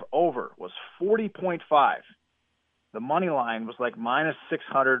live over was 40.5. The money line was like minus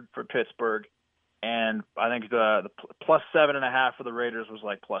 600 for Pittsburgh, and I think the plus 7.5 for the Raiders was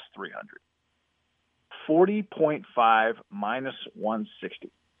like plus 300. 40.5 minus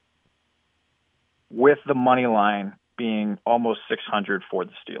 160, with the money line being almost 600 for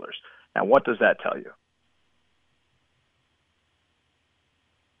the Steelers. Now, what does that tell you?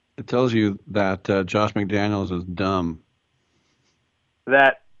 It tells you that Josh McDaniels is dumb.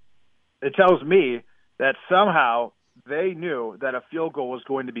 That it tells me that somehow they knew that a field goal was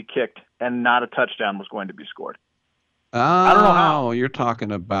going to be kicked and not a touchdown was going to be scored. I don't know how. You're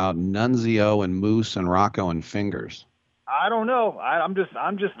talking about Nunzio and Moose and Rocco and Fingers. I don't know. I'm just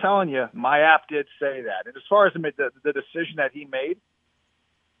telling you, my app did say that. And as far as the decision that he made,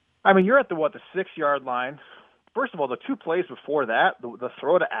 I mean, you're at the 6-yard line. First of all, the 2 plays before that, the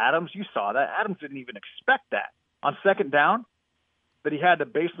throw to Adams, you saw that. Adams didn't even expect that. On second down, that he had to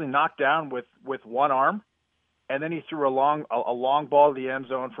basically knock down with one arm. And then he threw a long ball to the end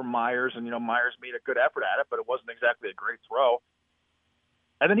zone from Myers, and Myers made a good effort at it, but it wasn't exactly a great throw.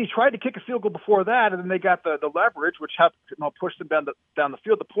 And then he tried to kick a field goal before that, and then they got the leverage, which helped push them down the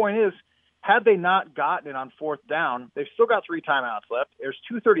field. The point is, had they not gotten it on fourth down, they've still got 3 timeouts left. There's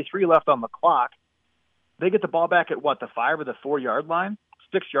 2:33 left on the clock. They get the ball back at the 5 or the 4-yard line,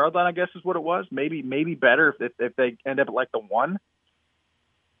 6-yard line, I guess is what it was. Maybe better if they end up at like the 1.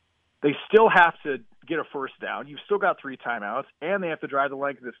 They still have to get a first down. You've still got 3 timeouts, and they have to drive the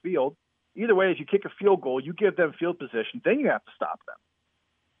length of the field. Either way, if you kick a field goal, you give them field position, then you have to stop them.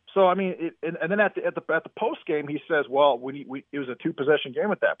 So, I mean, and then at the post game, he says, well, it was a 2-possession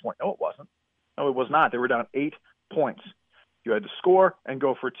game at that point. No, it wasn't. No, it was not. They were down 8 points. You had to score and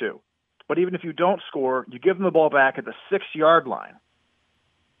go for 2. But even if you don't score, you give them the ball back at the 6-yard line.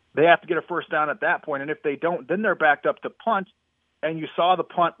 They have to get a first down at that point, and if they don't, then they're backed up to punt. And you saw the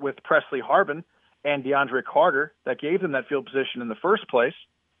punt with Presley Harbin and DeAndre Carter that gave them that field position in the first place.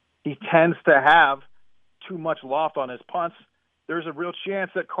 He tends to have too much loft on his punts. There's a real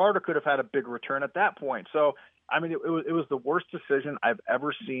chance that Carter could have had a big return at that point. So, I mean, it was the worst decision I've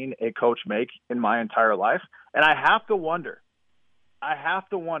ever seen a coach make in my entire life. And I have to wonder,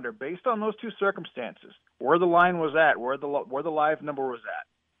 based on those 2 circumstances, where the line was at, where the live number was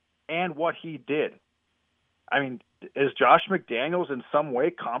at, and what he did. I mean, is Josh McDaniels in some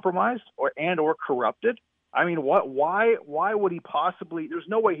way compromised or corrupted? I mean, why would he possibly? There's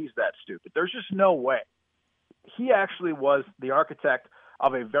no way he's that stupid. There's just no way. He actually was the architect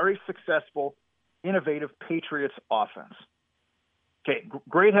of a very successful, innovative Patriots offense. Okay,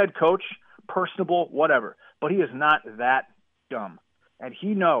 great head coach, personable, whatever, but he is not that dumb. And he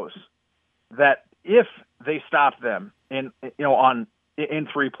knows that if they stop them in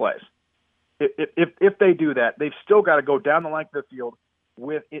 3 plays, if they do that, they've still got to go down the length of the field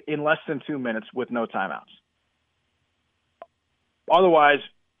in less than 2 minutes with no timeouts. Otherwise,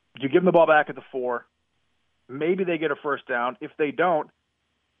 you give them the ball back at the 4. Maybe they get a first down. If they don't,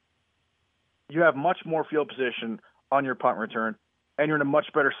 you have much more field position on your punt return, and you're in a much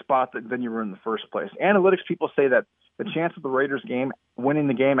better spot than you were in the first place. Analytics people say that the chance of the Raiders winning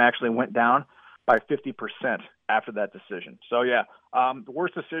the game actually went down by 50% after that decision. So, yeah, the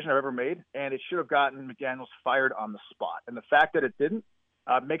worst decision I've ever made, and it should have gotten McDaniels fired on the spot. And the fact that it didn't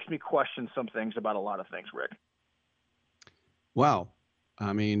makes me question some things about a lot of things, Rick. Wow.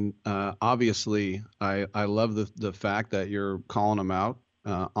 I mean, obviously, I love the fact that you're calling them out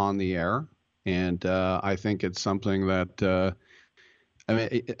on the air. And I think it's something that,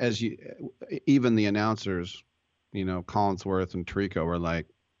 even the announcers, Collinsworth and Tirico were like,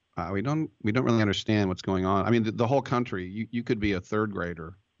 we don't really understand what's going on. I mean, the whole country, you could be a third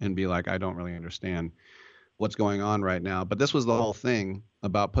grader and be like, I don't really understand what's going on right now. But this was the whole thing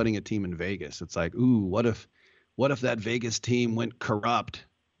about putting a team in Vegas. It's like, ooh, what if that Vegas team went corrupt?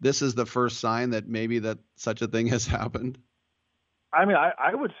 This is the first sign that maybe that such a thing has happened. I mean,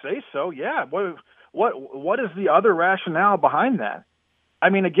 I would say so. Yeah. What is the other rationale behind that? I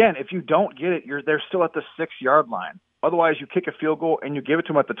mean, again, if you don't get it, they're still at the 6-yard line. Otherwise, you kick a field goal and you give it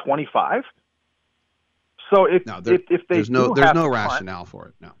to them at the 25. So if there's no rationale for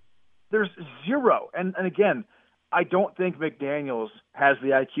it. No, there's zero. And again, I don't think McDaniels has the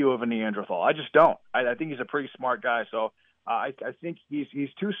IQ of a Neanderthal. I just don't. I think he's a pretty smart guy. So I think he's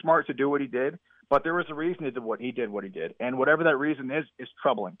too smart to do what he did. But there was a reason he did what he did. And whatever that reason is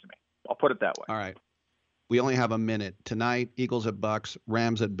troubling to me. I'll put it that way. All right. We only have a minute. Tonight, Eagles at Bucks,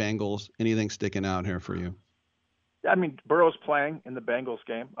 Rams at Bengals. Anything sticking out here for you? I mean, Burrow's playing in the Bengals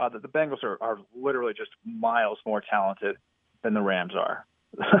game. The Bengals are literally just miles more talented than the Rams are.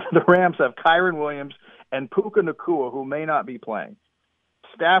 The Rams have Kyren Williams and Puka Nacua, who may not be playing.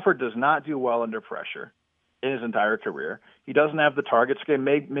 Stafford does not do well under pressure in his entire career. He doesn't have the targets.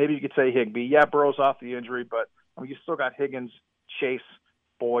 Maybe you could say Higbee. Yeah, Burrow's off the injury, but you still got Higgins, Chase,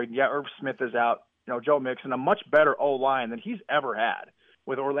 Boyd. Yeah, Irv Smith is out. Joe Mixon, a much better O-line than he's ever had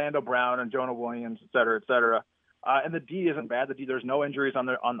with Orlando Brown and Jonah Williams, et cetera, et cetera. And the D isn't bad. There's no injuries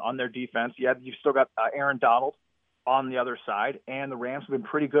on their defense. Yeah, you've still got Aaron Donald on the other side, and the Rams have been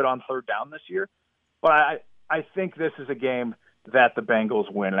pretty good on third down this year. But I think this is a game that the Bengals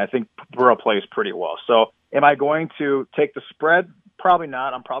win, and I think Burrow plays pretty well. So am I going to take the spread? Probably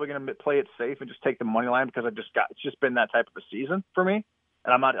not. I'm probably going to play it safe and just take the money line because it's just been that type of a season for me,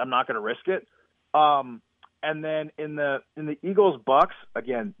 and I'm not going to risk it. And then in the Eagles Bucks,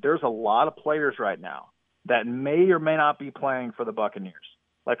 again, there's a lot of players right now that may or may not be playing for the Buccaneers,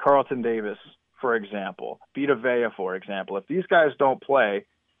 like Carlton Davis, for example, Vita Vea, for example. If these guys don't play,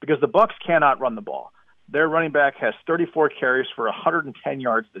 because the Bucks cannot run the ball, their running back has 34 carries for 110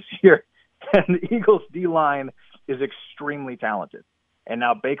 yards this year, and the Eagles D-line is extremely talented. And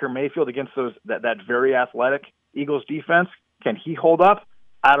now Baker Mayfield against that very athletic Eagles defense, can he hold up?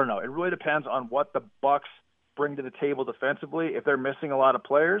 I don't know. It really depends on what the Bucks bring to the table defensively. If they're missing a lot of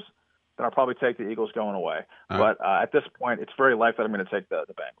players, then I'll probably take the Eagles going away. But at this point, it's very likely that I'm going to take the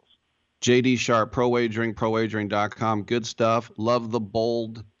Bengals. JD Sharp, Pro Wagering, ProWagering.com. Good stuff. Love the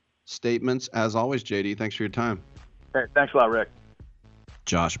bold statements. As always, JD, thanks for your time. Hey, thanks a lot, Rick.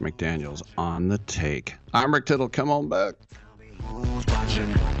 Josh McDaniels on the take. I'm Rick Tittle. Come on back. Who's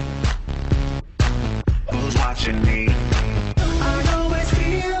watching? Who's watching me? I always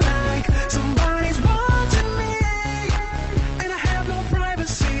feel like somebody's watching me, and I have no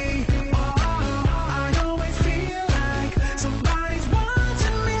privacy. I always feel like somebody's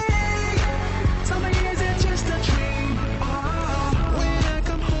watching me. Tell me, is it just a dream? When I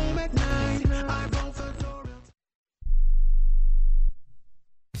come home at night, I roll the door.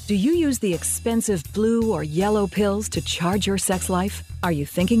 Do you use the expensive blue or yellow pills to charge your sex life? Are you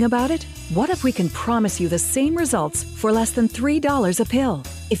thinking about it? What if we can promise you the same results for less than $3 a pill?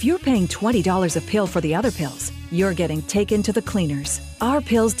 If you're paying $20 a pill for the other pills, you're getting taken to the cleaners. Our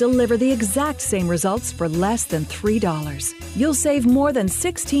pills deliver the exact same results for less than $3. You'll save more than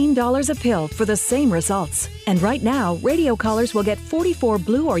 $16 a pill for the same results. And right now, radio callers will get 44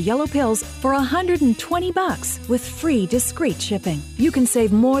 blue or yellow pills for $120 with free discreet shipping. You can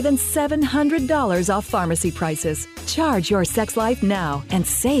save more than $700 off pharmacy prices. Charge your sex life now and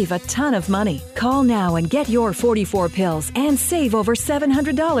save a ton of money. Call now and get your 44 pills and save over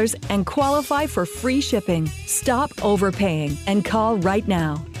 $700 and qualify for free shipping. Stop overpaying and call right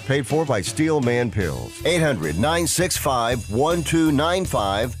now. Paid for by Steel Man Pills.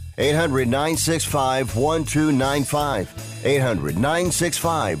 800-965-1295. 800-965-1295.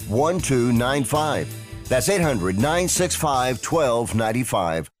 800-965-1295. That's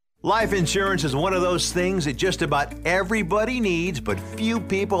 800-965-1295. Life insurance is one of those things that just about everybody needs, but few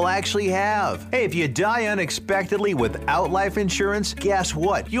people actually have. Hey, if you die unexpectedly without life insurance, guess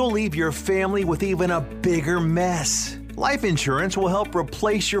what? You'll leave your family with even a bigger mess. Life insurance will help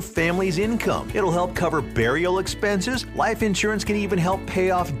replace your family's income. It'll help cover burial expenses. Life insurance can even help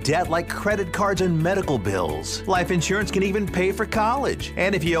pay off debt like credit cards and medical bills. Life insurance can even pay for college.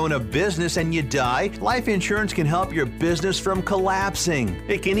 And if you own a business and you die, life insurance can help your business from collapsing.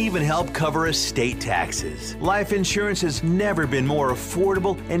 It can even help cover estate taxes. Life insurance has never been more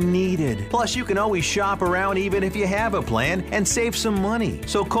affordable and needed. Plus, you can always shop around even if you have a plan and save some money.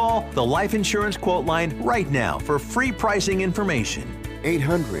 So call the Life Insurance Quote Line right now for free pricing information.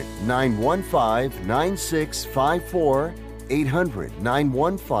 800-915-9654.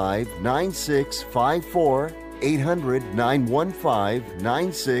 800-915-9654.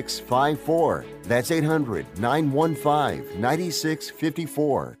 800-915-9654. That's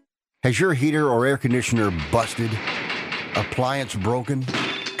 800-915-9654. Has your heater or air conditioner busted? Appliance broken?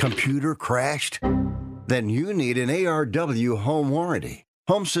 Computer crashed? Then you need an ARW home warranty.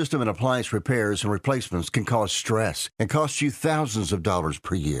 Home system and appliance repairs and replacements can cause stress and cost you thousands of dollars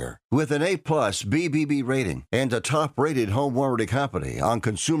per year. With an A-plus BBB rating and a top-rated home warranty company on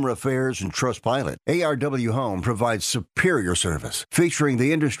Consumer Affairs and Trustpilot, ARW Home provides superior service, featuring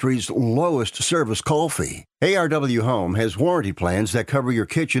the industry's lowest service call fee. ARW Home has warranty plans that cover your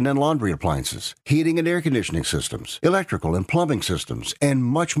kitchen and laundry appliances, heating and air conditioning systems, electrical and plumbing systems, and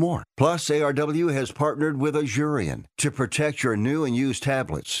much more. Plus, ARW has partnered with Azurian to protect your new and used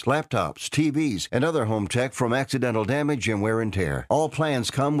tablets, laptops, TVs, and other home tech from accidental damage and wear and tear. All plans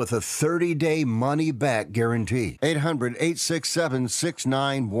come with a 30-day money-back guarantee.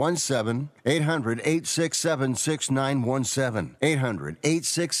 800-867-6917. 800-867-6917.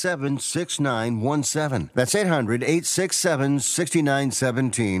 800-867-6917. That's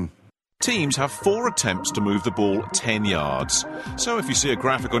 800-867-6917. Teams have 4 attempts to move the ball 10 yards. So if you see a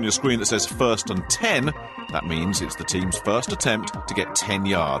graphic on your screen that says first and 10, that means it's the team's first attempt to get 10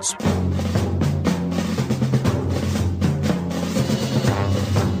 yards.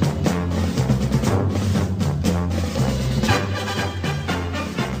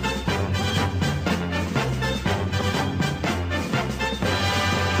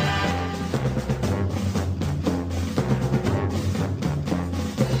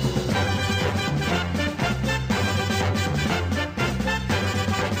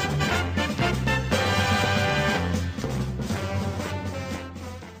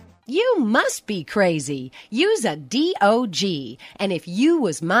 You must be crazy. Use a DOG. And if you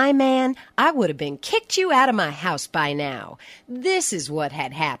was my man, I would have been kicked you out of my house by now. This is what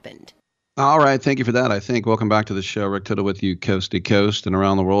had happened. All right. Thank you for that, I think. Welcome back to the show. Rick Tittle with you coast to coast and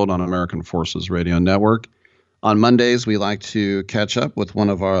around the world on American Forces Radio Network. On Mondays, we like to catch up with one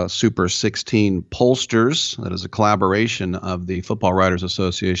of our Super 16 pollsters. That is a collaboration of the Football Writers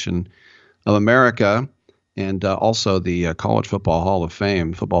Association of America and also the College Football Hall of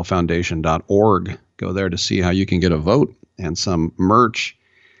Fame, footballfoundation.org. Go there to see how you can get a vote and some merch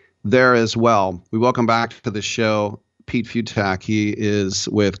there as well. We welcome back to the show Pete Futak. He is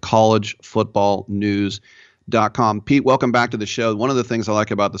with collegefootballnews.com. Pete, welcome back to the show. One of the things I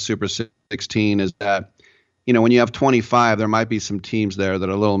like about the Super 16 is that, you know, when you have 25, there might be some teams there that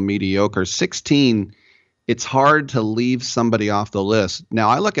are a little mediocre. 16, it's hard to leave somebody off the list. Now,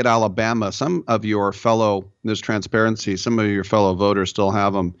 I look at Alabama. Some of your fellow, there's transparency, some of your fellow voters still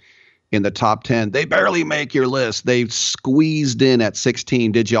have them in the top 10. They barely make your list. They've squeezed in at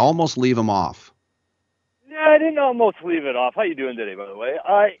 16. Did you almost leave them off? Yeah, I didn't almost leave it off. How you doing today, by the way?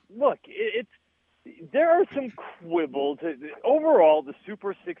 There are some quibbles. Overall, the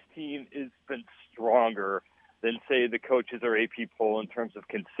Super 16 has been stronger than, say, the coaches or AP poll in terms of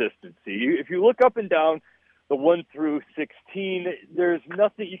consistency. If you look up and down the 1 through 16, there's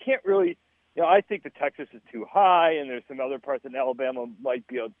nothing. You can't really, I think the Texas is too high, and there's some other parts in Alabama might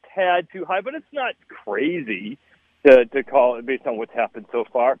be a tad too high, but it's not crazy to call it based on what's happened so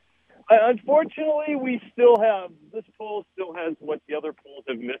far. Unfortunately, this poll still has what the other polls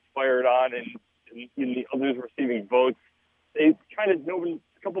have misfired on, and in the others receiving votes, a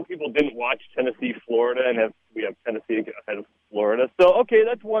couple people didn't watch Tennessee, Florida, and we have Tennessee ahead of Florida. So, okay,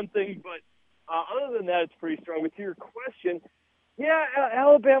 that's one thing, but other than that, it's pretty strong. But to your question, yeah,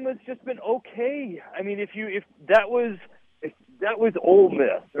 Alabama's just been okay. I mean, if that was Ole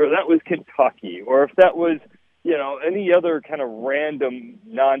Miss, or that was Kentucky, or if that was any other kind of random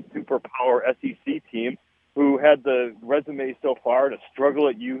non-superpower SEC team, who had the resume so far to struggle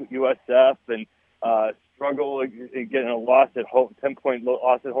at USF and struggle in getting a loss at home, 10-point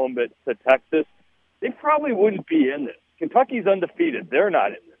loss at home to Texas, they probably wouldn't be in this. Kentucky's undefeated. They're not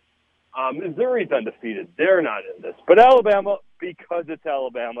in this. Missouri's undefeated. They're not in this. But Alabama, because it's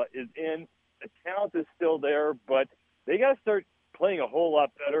Alabama, is in. The talent is still there, but they got to start playing a whole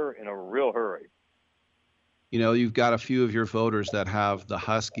lot better in a real hurry. You know, you've got a few of your voters that have the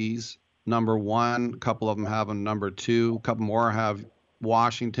Huskies number 1. A couple of them have them number 2. A couple more have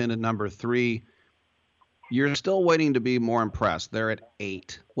Washington at number 3. You're still waiting to be more impressed. They're at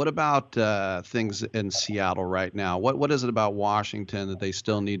 8. What about things in Seattle right now? What is it about Washington that they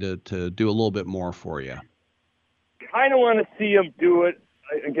still need to do a little bit more for you? Kind of want to see them do it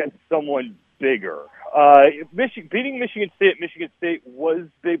against someone bigger. Beating Michigan State was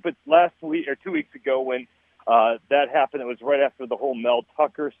big, but last week or 2 weeks ago when that happened, it was right after the whole Mel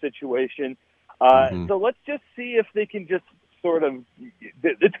Tucker situation. So let's just see if they can just sort of –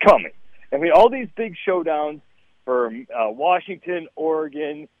 it's coming. I mean, all these big showdowns for Washington,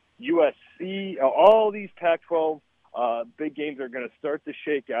 Oregon, USC, all these Pac-12 big games are going to start to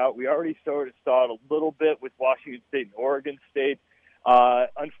shake out. We already saw it a little bit with Washington State and Oregon State.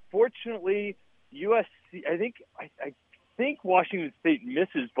 Unfortunately, USC, I think Washington State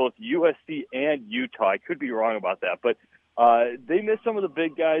misses both USC and Utah. I could be wrong about that, but they miss some of the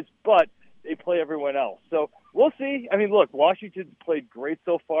big guys, but they play everyone else. So we'll see. I mean, look, Washington's played great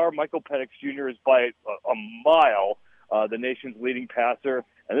so far. Michael Penix Jr. is by a mile the nation's leading passer,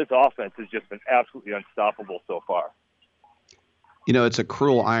 and this offense has just been absolutely unstoppable so far. You know, it's a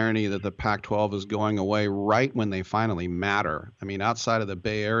cruel irony that the Pac-12 is going away right when they finally matter. I mean, outside of the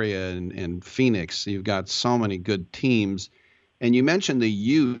Bay Area and Phoenix, you've got so many good teams. And you mentioned the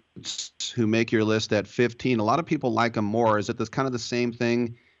Utes who make your list at 15. A lot of people like them more. Is it this kind of the same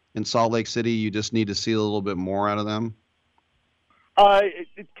thing in Salt Lake City? You just need to see a little bit more out of them?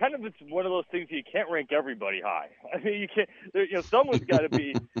 It's one of those things you can't rank everybody high. I mean, you can't. Someone's got to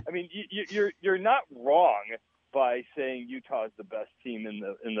be. I mean, you're not wrong by saying Utah is the best team in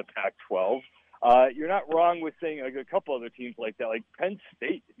the Pac-12. You're not wrong with saying like a couple other teams like that, like Penn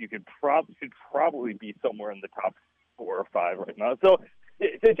State. You could probably be somewhere in the top 4 or 5 right now. So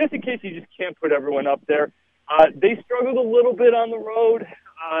just in case you just can't put everyone up there, they struggled a little bit on the road.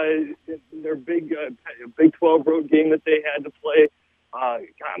 Their big 12 road game that they had to play. God,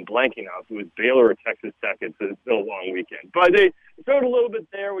 I'm blanking now if it was Baylor or Texas Tech. It's still a long weekend. But they showed a little bit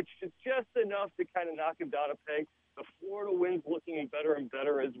there, which is just enough to kind of knock them down a peg. The Florida wind's looking better and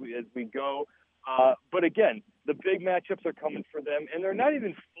better as we go. But again, the big matchups are coming for them, and they're not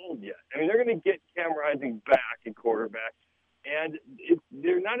even full yet. I mean, they're going to get Cam Rising back at quarterback, and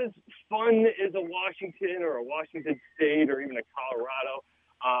they're not as fun as a Washington or a Washington State or even a Colorado,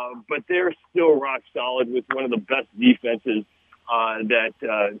 but they're still rock solid with one of the best defenses that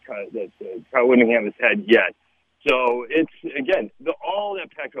Kyle Whittingham has had yet. So it's, again, all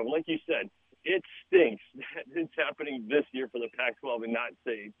that Pac-12, like you said, it stinks that it's happening this year for the Pac-12 and not,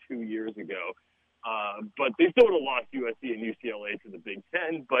 say, 2 years ago. But they still would have lost USC and UCLA to the Big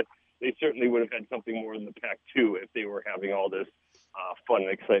Ten, but they certainly would have had something more than the Pac-2 if they were having all this fun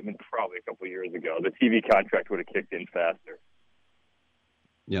and excitement probably a couple of years ago. The TV contract would have kicked in faster.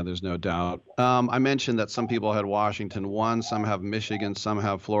 Yeah, there's no doubt. I mentioned that some people had Washington 1, some have Michigan, some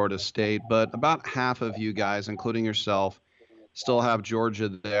have Florida State, but about half of you guys, including yourself, still have Georgia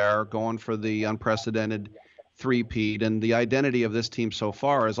there going for the unprecedented three-peat. And the identity of this team so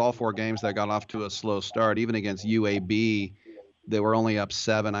far is all 4 games that got off to a slow start. Even against UAB, they were only up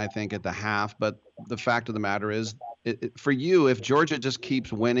 7, I think, at the half. But the fact of the matter is, for you, if Georgia just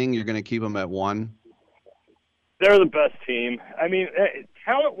keeps winning, you're going to keep them at 1? They're the best team. I mean,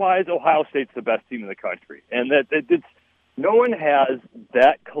 talent-wise, Ohio State's the best team in the country. And no one has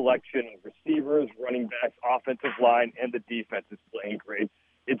that collection of receivers, running backs, offensive line, and the defense is playing great.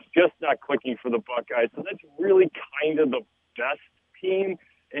 It's just not clicking for the Buckeyes. So that's really kind of the best team,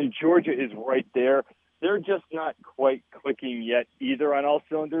 and Georgia is right there. They're just not quite clicking yet either on all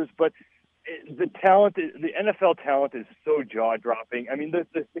cylinders. But the talent, the NFL talent is so jaw-dropping. I mean,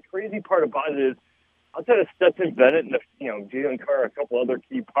 the crazy part about it is, outside of Stetson Bennett and Jalen Carter, a couple other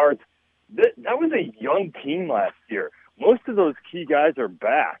key parts, that was a young team last year. Most of those key guys are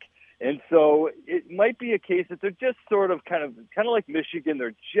back, and so it might be a case that they're just sort of kind of like Michigan.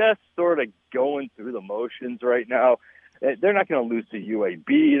 They're just sort of going through the motions right now. They're not going to lose to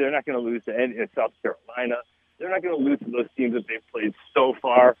UAB. They're not going to lose to South Carolina. They're not going to lose to those teams that they've played so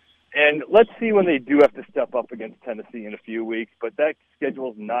far. And let's see when they do have to step up against Tennessee in a few weeks. But that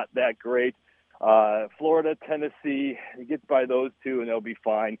schedule's not that great. Florida, Tennessee, you get by those two and they'll be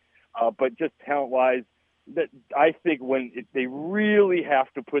fine. But just talent-wise, that I think if they really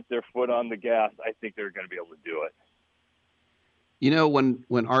have to put their foot on the gas, I think they're going to be able to do it. You know, when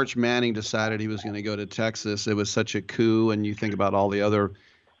Arch Manning decided he was going to go to Texas, it was such a coup. And you think about all the other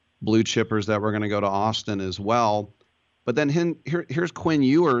blue chippers that were going to go to Austin as well. But then here's Quinn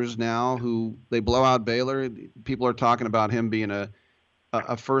Ewers now, who they blow out Baylor. People are talking about him being a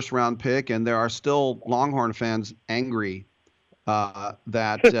first-round pick, and there are still Longhorn fans angry that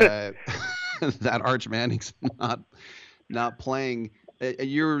that Arch Manning's not playing.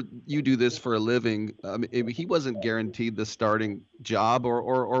 You do this for a living. He wasn't guaranteed the starting job,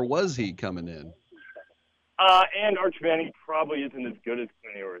 or was he coming in? And Arch Manning probably isn't as good as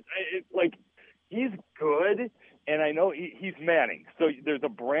Quinn Ewers. He's good, and I know he's Manning. So there's a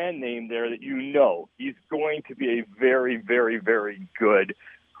brand name there that you know. He's going to be a very, very, very good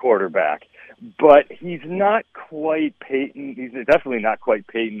quarterback. But he's not quite Peyton. He's definitely not quite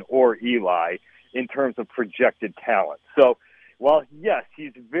Peyton or Eli in terms of projected talent. So while, yes,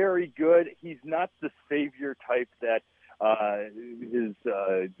 he's very good, he's not the savior type that his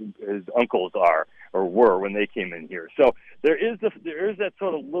uncles are or were when they came in here. So there is that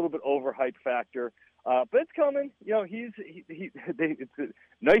sort of little bit overhyped factor, but it's coming. You know, it's a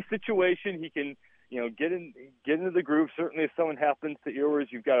nice situation. He can, get into the groove. Certainly, if someone happens to Ewers,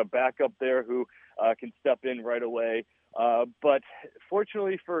 you've got a backup there who can step in right away. But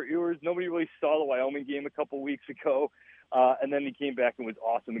fortunately for Ewers, nobody really saw the Wyoming game a couple weeks ago, and then he came back and was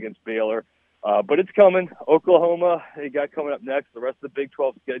awesome against Baylor. But it's coming. Oklahoma, they got coming up next. The rest of the Big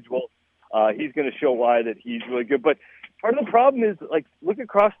 12 schedule, he's going to show why that he's really good. But part of the problem is, look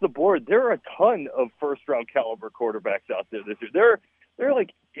across the board. There are a ton of first-round caliber quarterbacks out there this year. There are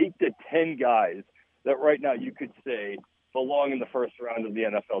 8 to 10 guys that right now you could say belong in the first round of the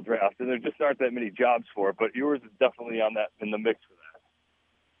NFL draft, and there just aren't that many jobs for it. But Ewers is definitely in the mix for that.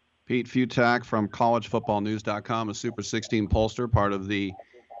 Pete Futak from collegefootballnews.com, a Super 16 pollster, part of the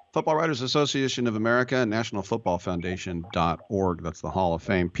Football Writers Association of America and NationalFootballFoundation.org. That's the Hall of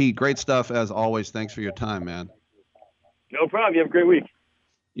Fame. Pete, great stuff as always. Thanks for your time, man. No problem. You have a great week.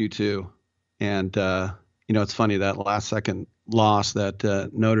 You too. And, it's funny, that last-second loss that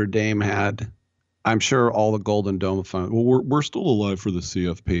Notre Dame had, I'm sure all the Golden Dome fans, we're still alive for the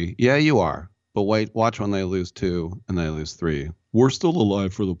CFP. Yeah, you are. But wait, watch when they lose 2 and they lose 3. We're still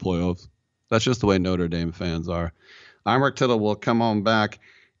alive for the playoffs. That's just the way Notre Dame fans are. I'm Rick Tittle. We'll come on back.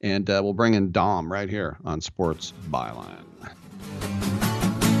 And we'll bring in Dom right here on Sports Byline.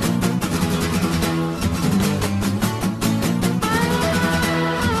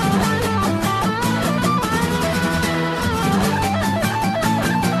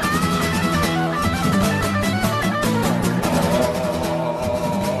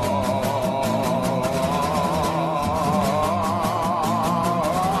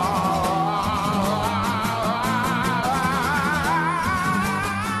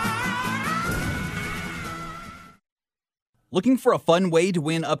 Looking for a fun way to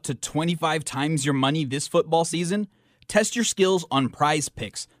win up to 25 times your money this football season? Test your skills on Prize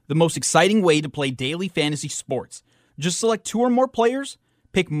Picks, the most exciting way to play daily fantasy sports. Just select 2 or more players,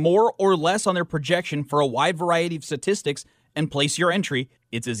 pick more or less on their projection for a wide variety of statistics, and place your entry.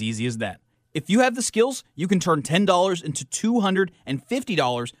 It's as easy as that. If you have the skills, you can turn $10 into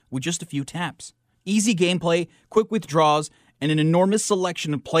 $250 with just a few taps. Easy gameplay, quick withdrawals, and an enormous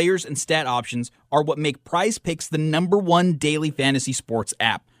selection of players and stat options are what make Prize Picks the #1 daily fantasy sports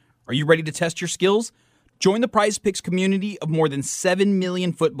app. Are you ready to test your skills? Join the Prize Picks community of more than 7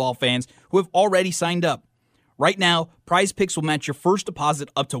 million football fans who have already signed up. Right now, Prize Picks will match your first deposit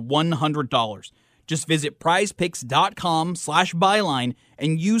up to $100. Just visit prizepicks.com/byline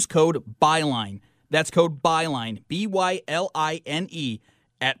and use code BYLINE. That's code BYLINE, BYLINE,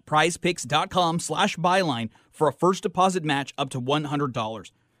 at prizepicks.com/byline for a first deposit match up to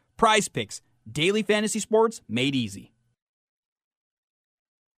 $100. Prize Picks, daily fantasy sports made easy.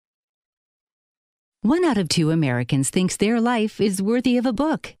 1 out of 2 Americans thinks their life is worthy of a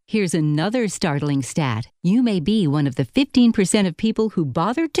book. Here's another startling stat. You may be one of the 15% of people who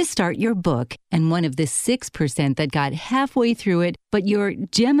bothered to start your book and one of the 6% that got halfway through it, but your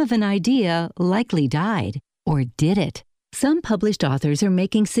gem of an idea likely died. Or did it? Some published authors are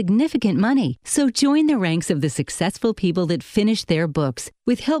making significant money, so join the ranks of the successful people that finish their books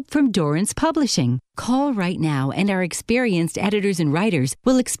with help from Dorrance Publishing. Call right now and our experienced editors and writers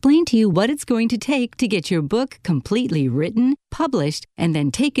will explain to you what it's going to take to get your book completely written, published, and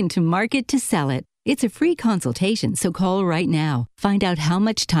then taken to market to sell it. It's a free consultation, so call right now. Find out how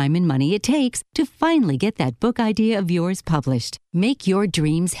much time and money it takes to finally get that book idea of yours published. Make your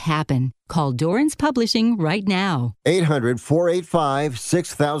dreams happen. Call Dorrance Publishing right now.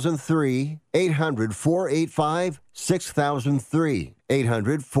 800-485-6003. 800-485-6003.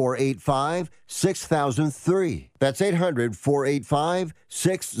 800-485-6003. That's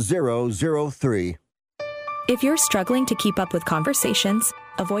 800-485-6003. If you're struggling to keep up with conversations,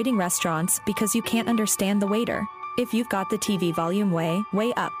 avoiding restaurants because you can't understand the waiter, if you've got the TV volume way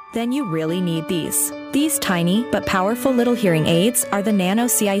up, then you really need these. These tiny but powerful little hearing aids are the Nano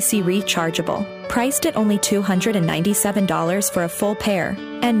CIC Rechargeable, priced at only $297 for a full pair.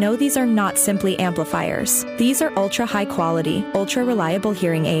 And no, these are not simply amplifiers. These are ultra high quality, ultra reliable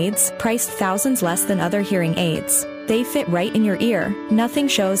hearing aids, priced thousands less than other hearing aids. They fit right in your ear. Nothing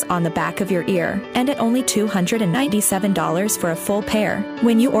shows on the back of your ear. And at only $297 for a full pair.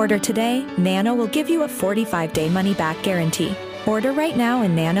 When you order today, Nano will give you a 45-day money-back guarantee. Order right now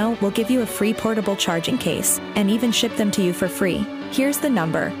and Nano will give you a free portable charging case and even ship them to you for free. Here's the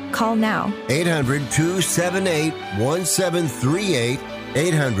number. Call now. 800-278-1738.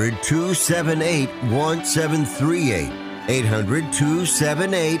 800-278-1738.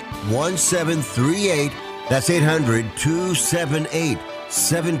 800-278-1738. That's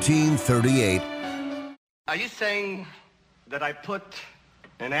 800-278-1738. Are you saying that I put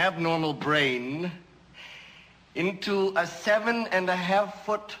an abnormal brain into a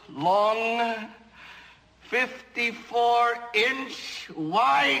 7.5-foot long, 54-inch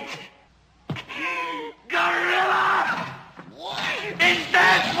wide gorilla? Is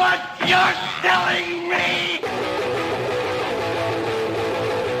that what you're telling me?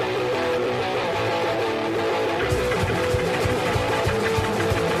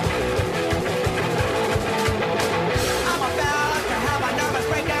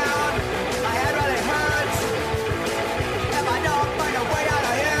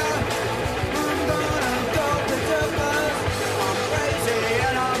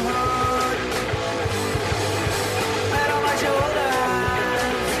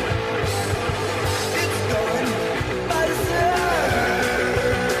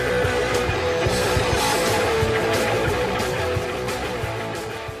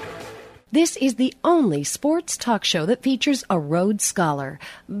 This is the only sports talk show that features a Rhodes Scholar,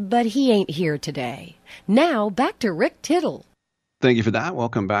 but he ain't here today. Now, back to Rick Tittle. Thank you for that.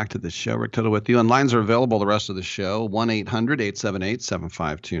 Welcome back to the show. Rick Tittle with you. And lines are available the rest of the show,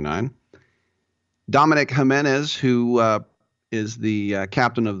 1-800-878-7529. Dominic Jimenez, who is the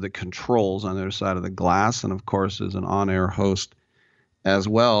captain of the controls on the other side of the glass and, of course, is an on-air host as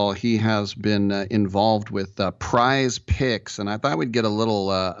well. He has been involved with Prize Picks, and I thought we'd get a little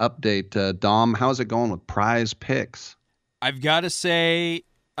update. Dom, how's it going with Prize Picks? I've got to say,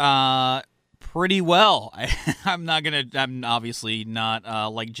 pretty well. I'm obviously not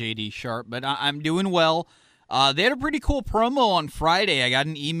like JD Sharp, but I'm doing well. They had a pretty cool promo on Friday. I got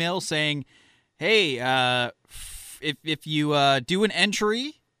an email saying, hey, if you do an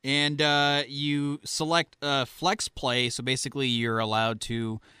entry and you select flex play, so basically you're allowed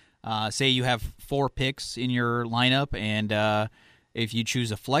to say you have 4 picks in your lineup, and if you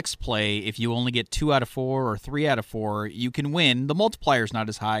choose a flex play, if you only get 2 out of 4 or 3 out of 4, you can win. The multiplyer's not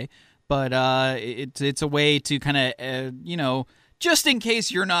as high, but it's a way to kind of, just in case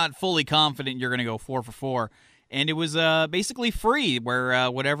you're not fully confident you're going to go 4 for 4. And it was basically free,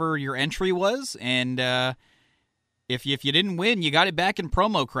 where whatever your entry was, and if you didn't win, you got it back in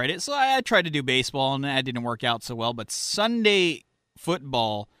promo credit. So I tried to do baseball, and that didn't work out so well. But Sunday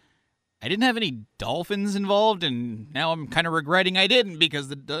football, I didn't have any Dolphins involved, and now I'm kind of regretting I didn't, because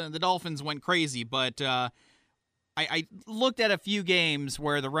the Dolphins went crazy. But I looked at a few games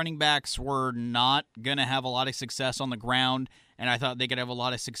where the running backs were not going to have a lot of success on the ground, and I thought they could have a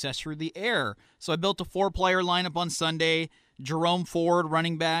lot of success through the air. So I built a 4-player lineup on Sunday. Jerome Ford,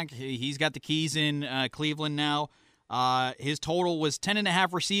 running back, he's got the keys in Cleveland now. His total was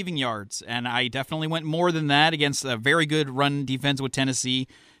 10.5 receiving yards, and I definitely went more than that against a very good run defense with Tennessee.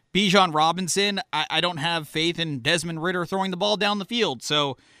 Bijan Robinson, I don't have faith in Desmond Ridder throwing the ball down the field,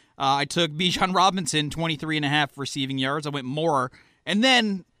 so I took Bijan Robinson 23.5 receiving yards. I went more. And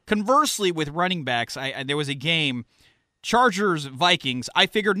then, conversely, with running backs, there was a game, Chargers-Vikings. I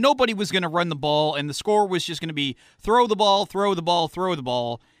figured nobody was going to run the ball, and the score was just going to be throw the ball, throw the ball, throw the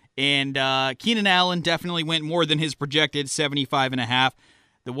ball. And Keenan Allen definitely went more than his projected 75.5.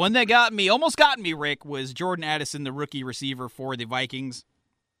 The one that almost got me, Rick, was Jordan Addison, the rookie receiver for the Vikings,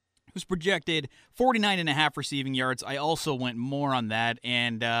 who's projected 49.5 receiving yards. I also went more on that,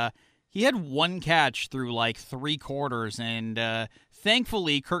 and he had 1 catch through like 3 quarters and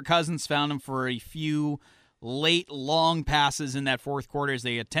Thankfully, Kirk Cousins found him for a few late, long passes in that fourth quarter as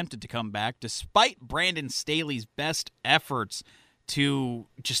they attempted to come back, despite Brandon Staley's best efforts to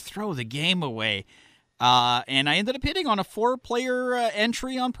just throw the game away. And I ended up hitting on a 4-player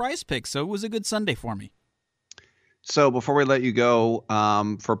entry on Prize Picks, so it was a good Sunday for me. So before we let you go,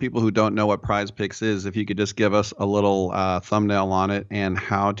 for people who don't know what Prize Picks is, if you could just give us a little thumbnail on it and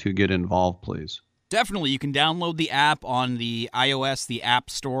how to get involved, please. Definitely. You can download the app on the iOS, the App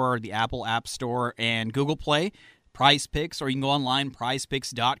Store, the Apple App Store, and Google Play. Prize Picks, or you can go online,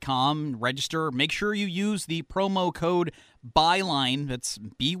 prizepicks.com, register. Make sure you use the promo code BYLINE, that's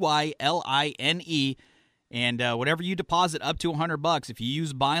BYLINE, and whatever you deposit up to $100, if you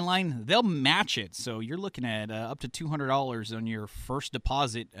use Byline, they'll match it. So you're looking at up to $200 on your first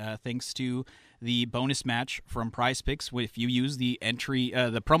deposit, thanks to the bonus match from Prize Picks if you use the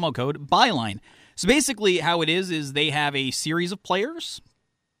the promo code Byline. So basically, how it is they have a series of players.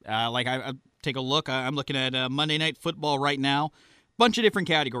 I take a look. I'm looking at Monday Night Football right now. Bunch of different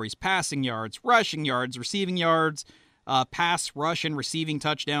categories: passing yards, rushing yards, receiving yards. Pass, rush, and receiving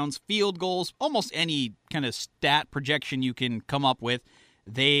touchdowns, field goals, almost any kind of stat projection you can come up with.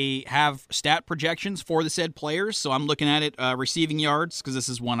 They have stat projections for the said players, so I'm looking at it, receiving yards, because this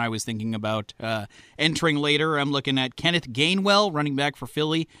is one I was thinking about entering later. I'm looking at Kenneth Gainwell, running back for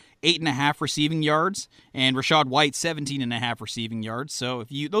Philly, 8.5 receiving yards, and Rachaad White, 17.5 receiving yards. So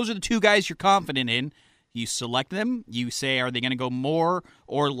those are the two guys you're confident in. You select them, you say, are they going to go more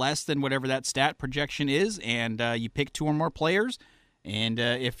or less than whatever that stat projection is, and you pick 2 or more players, and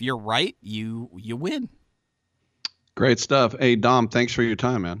if you're right, you win. Great stuff. Hey, Dom, thanks for your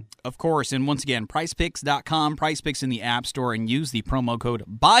time, man. Of course, and once again, PrizePicks.com, PrizePicks in the App Store, and use the promo code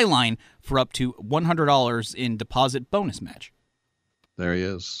BYLINE for up to $100 in deposit bonus match. There he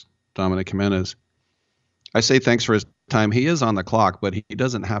is, Dominic Jimenez. I say thanks for his time. He is on the clock, but he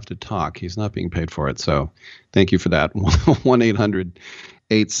doesn't have to talk. He's not being paid for it. So thank you for that.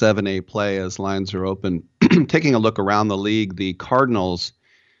 1-800-878-PLAY as lines are open. Taking a look around the league, the Cardinals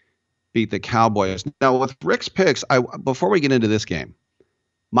beat the Cowboys. Now, with Rick's picks, before we get into this game,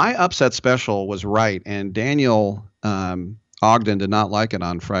 my upset special was right, and Daniel Ogden did not like it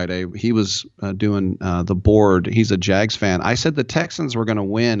on Friday. He was doing the board. He's a Jags fan. I said the Texans were going to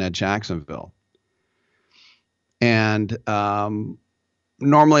win at Jacksonville. And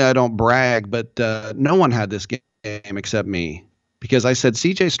normally I don't brag, but no one had this game except me, because I said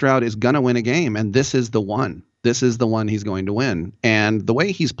C.J. Stroud is going to win a game, and this is the one. This is the one he's going to win. And the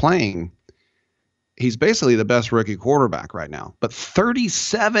way he's playing, he's basically the best rookie quarterback right now. But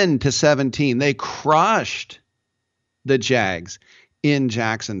 37-17, they crushed the Jags in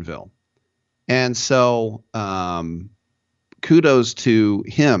Jacksonville. And so kudos to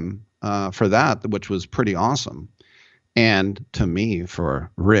him for that, which was pretty awesome. And to me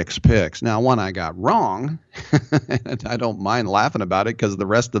for Rick's picks. Now, one I got wrong, and I don't mind laughing about it because the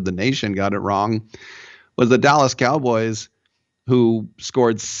rest of the nation got it wrong, was the Dallas Cowboys, who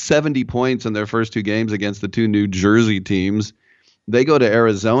scored 70 points in their first 2 games against the 2 New Jersey teams. They go to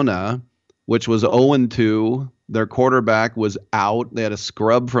Arizona, which was 0-2. Their quarterback was out. They had a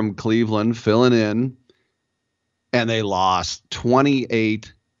scrub from Cleveland filling in, and they lost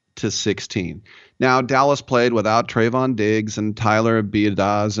 28-16. Now, Dallas played without Trayvon Diggs and Tyler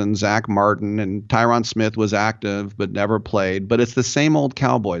Biadasz and Zach Martin, and Tyron Smith was active but never played. But it's the same old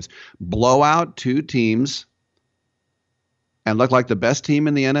Cowboys. Blow out 2 teams and look like the best team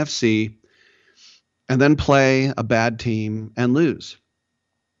in the NFC, and then play a bad team and lose.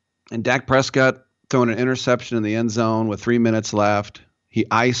 And Dak Prescott throwing an interception in the end zone with 3 minutes left. He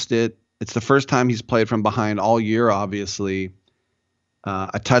iced it. It's the first time he's played from behind all year, obviously.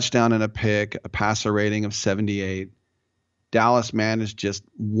 A touchdown and a pick, a passer rating of 78. Dallas managed just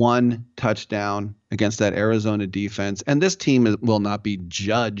 1 touchdown against that Arizona defense. And this team will not be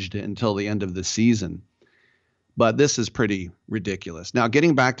judged until the end of the season. But this is pretty ridiculous. Now,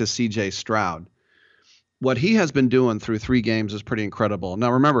 getting back to C.J. Stroud, what he has been doing through 3 games is pretty incredible.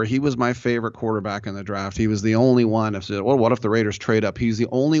 Now, remember, he was my favorite quarterback in the draft. He was the only one. I said, well, what if the Raiders trade up? He's the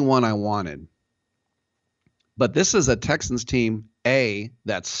only one I wanted. But this is a Texans team, A,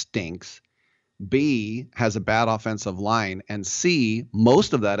 that stinks, B, has a bad offensive line, and C,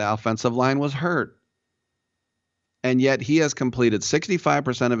 most of that offensive line was hurt. And yet he has completed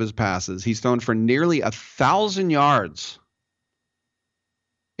 65% of his passes. He's thrown for nearly 1,000 yards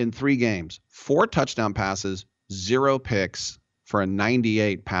in 3 games, 4 touchdown passes, 0 picks for a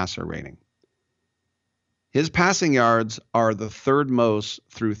 98 passer rating. His passing yards are the 3rd most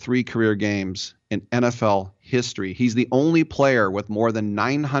through 3 career games in NFL history. He's the only player with more than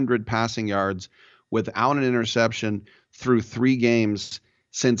 900 passing yards without an interception through 3 games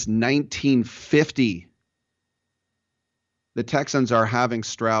since 1950. The Texans are having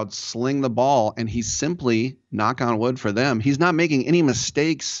Stroud sling the ball, and he's simply, knock on wood for them, he's not making any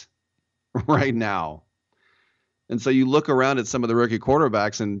mistakes right now. And so you look around at some of the rookie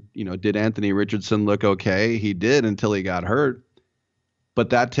quarterbacks and, did Anthony Richardson look okay? He did until he got hurt.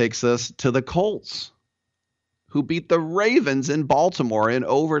 But that takes us to the Colts, who beat the Ravens in Baltimore in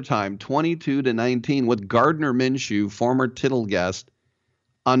overtime, 22-19, with Gardner Minshew, former Tittle guest,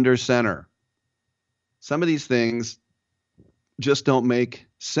 under center. Some of these things just don't make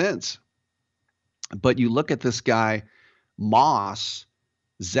sense. But you look at this guy,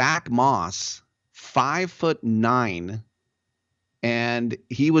 Zach Moss, 5'9", and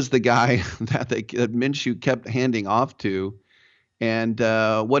he was the guy that Minshew kept handing off to. And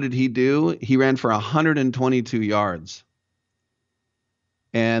what did he do? He ran for 122 yards.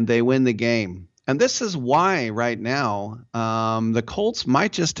 And they win the game. And this is why right now the Colts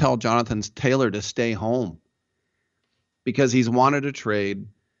might just tell Jonathan Taylor to stay home, because he's wanted a trade.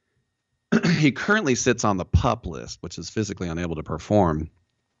 He currently sits on the PUP list, which is physically unable to perform.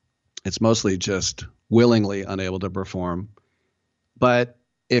 It's mostly just willingly unable to perform. But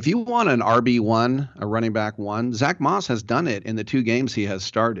if you want an RB1, a running back 1, Zach Moss has done it in the 2 games he has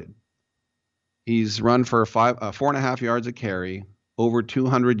started. He's run for 4.5 yards a carry, over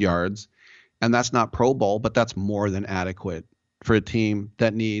 200 yards. And that's not Pro Bowl, but that's more than adequate for a team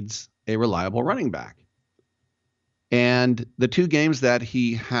that needs a reliable running back. And the 2 games that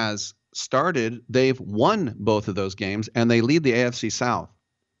he has started, they've won both of those games, and they lead the AFC South.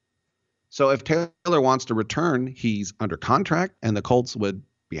 So if Taylor wants to return, he's under contract, and the Colts would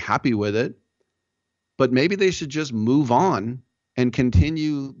be happy with it. But maybe they should just move on and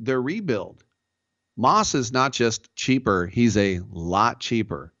continue their rebuild. Moss is not just cheaper, he's a lot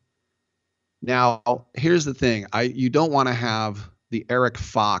cheaper. Now, here's the thing. You don't want to have the Eric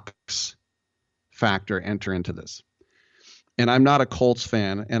Fox factor enter into this. And I'm not a Colts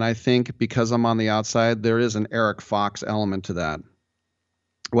fan, and I think because I'm on the outside, there is an Eric Fox element to that.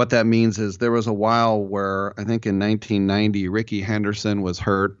 What that means is there was a while where I think in 1990, Ricky Henderson was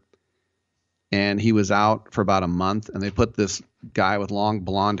hurt, and he was out for about a month, and they put this guy with long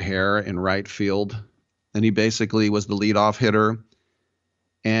blonde hair in right field, and he basically was the leadoff hitter.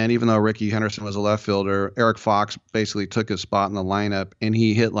 And even though Ricky Henderson was a left fielder, Eric Fox basically took his spot in the lineup, and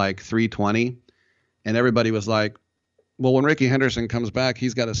he hit like 320. And everybody was like, well, when Ricky Henderson comes back,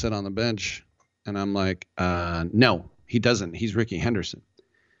 he's got to sit on the bench. And I'm like, no, he doesn't. He's Ricky Henderson.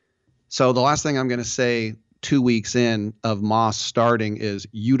 So the last thing I'm going to say 2 weeks in of Moss starting is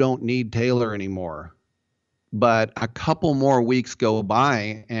you don't need Taylor anymore. But a couple more weeks go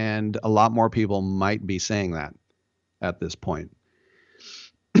by, and a lot more people might be saying that at this point.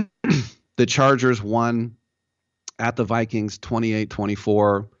 The Chargers won at the Vikings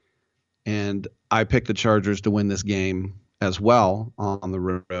 28-24, and I picked the Chargers to win this game as well on the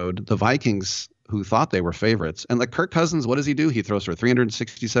road. The Vikings, who thought they were favorites, and like Kirk Cousins, what does he do? He throws for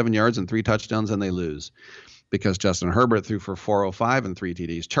 367 yards and 3 touchdowns, and they lose because Justin Herbert threw for 405 and 3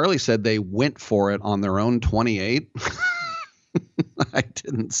 TDs. Charlie said they went for it on their own 28. I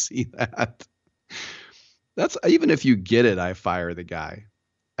didn't see that. That's even if you get it, I fire the guy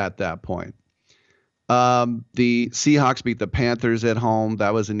at that point. The Seahawks beat the Panthers at home.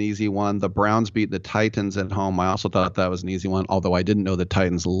 That was an easy one. The Browns beat the Titans at home. I also thought that was an easy one, although I didn't know the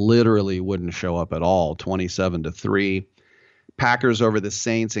Titans literally wouldn't show up at all, 27-3. Packers over the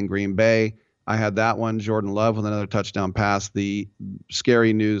Saints in Green Bay. I had that one. Jordan Love with another touchdown pass. The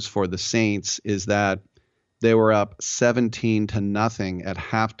scary news for the Saints is that they were up 17-0 at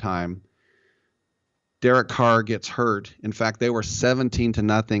halftime. Derek Carr gets hurt. In fact, they were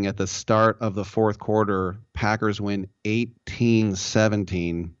 17-0 at the start of the fourth quarter. Packers win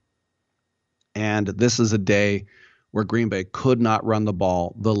 18-17. And this is a day where Green Bay could not run the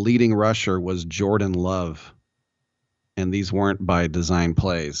ball. The leading rusher was Jordan Love. And these weren't by design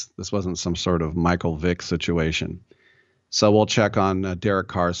plays. This wasn't some sort of Michael Vick situation. So we'll check on Derek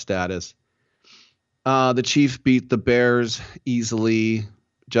Carr's status. The Chiefs beat the Bears easily.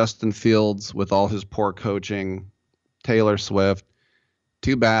 Justin Fields with all his poor coaching. Taylor Swift.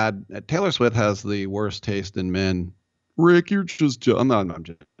 Too bad. Taylor Swift has the worst taste in men. Rick, you're just jealous. I'm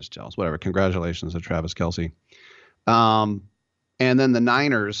just jealous. Whatever. Congratulations to Travis Kelce. And then the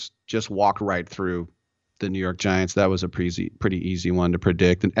Niners just walked right through the New York Giants. That was a pretty easy one to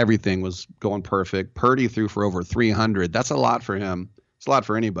predict, and everything was going perfect. Purdy threw for over 300. That's a lot for him. It's a lot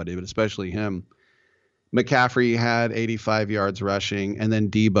for anybody, but especially him. McCaffrey had 85 yards rushing, and then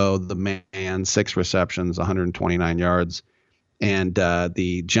Debo, the man, 6 receptions, 129 yards. And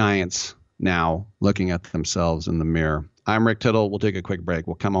the Giants now looking at themselves in the mirror. I'm Rick Tittle. We'll take a quick break.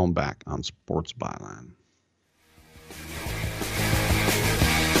 We'll come on back on Sports Byline.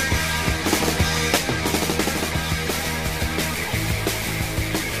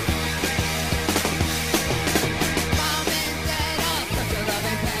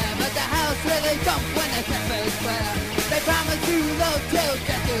 They promise you love till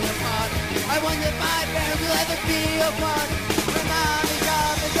death do them part. I wonder if my parents will ever be apart. My mom is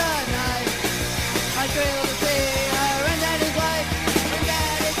off a good night. I'm thrilled to see her and daddy's wife. And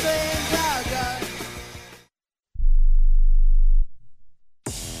daddy's twins are good.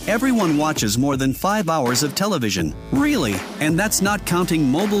 Everyone watches more than 5 hours of television. Really? And that's not counting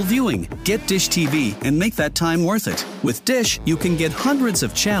mobile viewing. Get Dish TV and make that time worth it. With Dish, you can get hundreds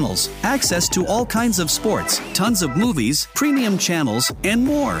of channels, access to all kinds of sports, tons of movies, premium channels, and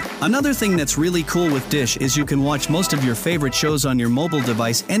more. Another thing that's really cool with Dish is you can watch most of your favorite shows on your mobile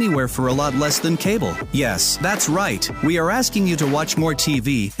device anywhere for a lot less than cable. Yes, that's right. We are asking you to watch more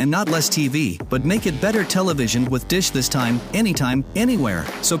TV and not less TV, but make it better television with Dish this time, anytime, anywhere.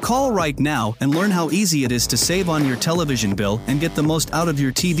 So call right now and learn how easy it is to save on your television bill and get the most out of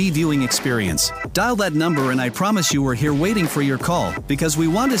your TV viewing experience. Dial that number and I promise you we're here waiting for your call because we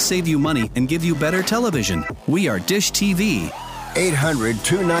want to save you money and give you better television. We are Dish TV.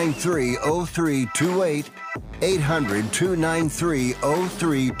 800-293-0328.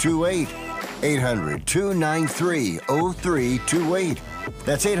 800-293-0328. 800-293-0328.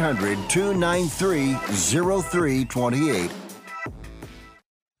 That's 800-293-0328.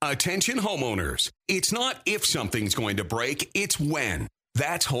 Attention homeowners. It's not if something's going to break, it's when.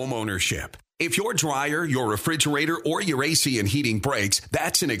 That's homeownership. If your dryer, your refrigerator, or your AC and heating breaks,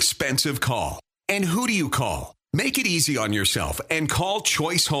 that's an expensive call. And who do you call? Make it easy on yourself and call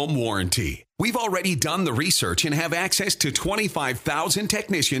Choice Home Warranty. We've already done the research and have access to 25,000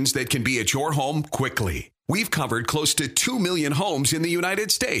 technicians that can be at your home quickly. We've covered close to 2 million homes in the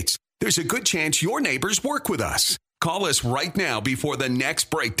United States. There's a good chance your neighbors work with us. Call us right now before the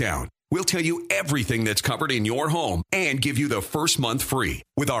next breakdown. We'll tell you everything that's covered in your home and give you the first month free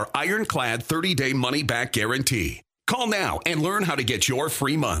with our ironclad 30-day money-back guarantee. Call now and learn how to get your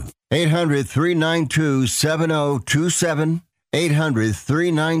free month. 800-392-7027.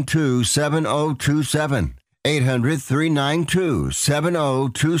 800-392-7027.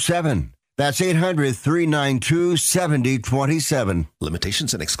 800-392-7027. That's 800-392-7027.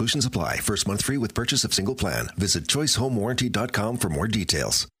 Limitations and exclusions apply. First month free with purchase of single plan. Visit choicehomewarranty.com for more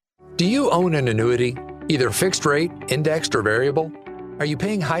details. Do you own an annuity, either fixed rate, indexed, or variable? Are you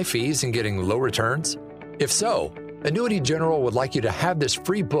paying high fees and getting low returns? If so, Annuity General would like you to have this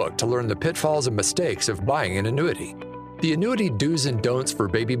free book to learn the pitfalls and mistakes of buying an annuity. The Annuity Do's and Don'ts for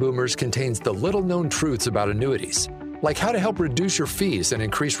Baby Boomers contains the little-known truths about annuities, like how to help reduce your fees and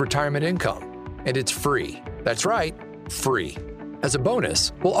increase retirement income. And it's free. That's right, free. As a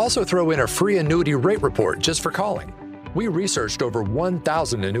bonus, we'll also throw in a free annuity rate report just for calling. We researched over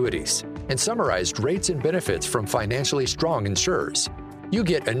 1,000 annuities and summarized rates and benefits from financially strong insurers. You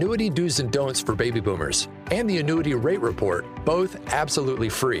get Annuity Do's and Don'ts for Baby Boomers and the Annuity Rate Report, both absolutely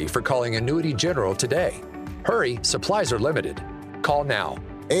free for calling Annuity General today. Hurry, supplies are limited. Call now.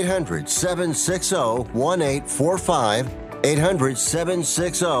 800-760-1845.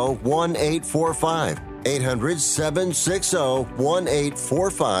 800-760-1845.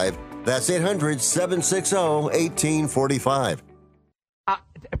 800-760-1845. That's 800-760-1845.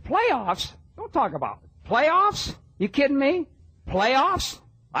 Playoffs? Don't talk about it. Playoffs? You kidding me? Playoffs?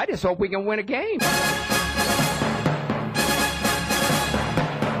 I just hope we can win a game.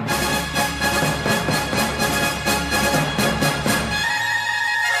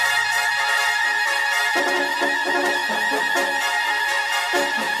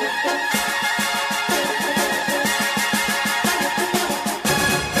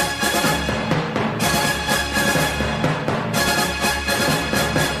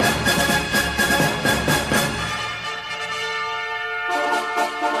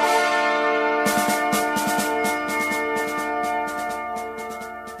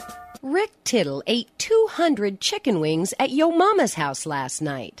 Tittle ate 200 chicken wings at Yo Mama's house last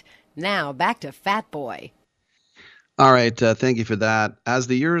night. Now back to Fat Boy. All right, thank you for that. As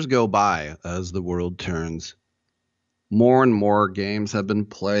the years go by, as the world turns, more and more games have been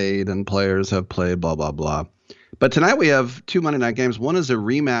played and players have played, blah, blah, blah. But tonight we have two Monday night games. One is a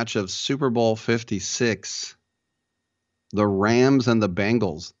rematch of Super Bowl 56, the Rams and the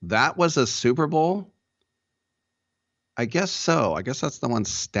Bengals. That was a Super Bowl? I guess so. I guess that's the one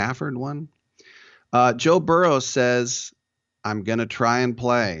Stafford won. Joe Burrow says, I'm going to try and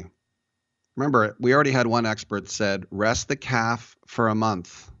play. Remember, we already had one expert said, rest the calf for a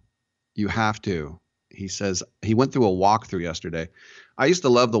month. You have to. He says he went through a walkthrough yesterday. I used to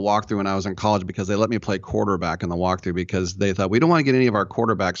love the walkthrough when I was in college because they let me play quarterback in the walkthrough because they thought we don't want to get any of our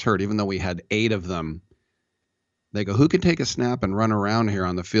quarterbacks hurt, even though we had 8 of them. They go, who can take a snap and run around here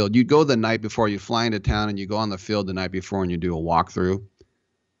on the field? You go the night before, you fly into town and you go on the field the night before and you do a walkthrough.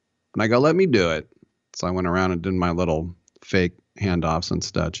 And I go, let me do it. So I went around and did my little fake handoffs and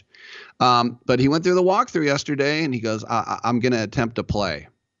such. But he went through the walkthrough yesterday and he goes, I'm going to attempt to play.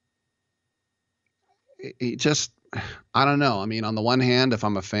 He just, I don't know. I mean, on the one hand, if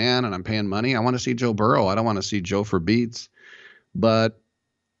I'm a fan and I'm paying money, I want to see Joe Burrow. I don't want to see Joe for beats. But,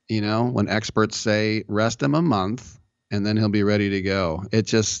 you know, when experts say rest him a month and then he'll be ready to go, it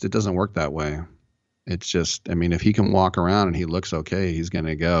doesn't work that way. It's just, I mean, if he can walk around and he looks okay, he's going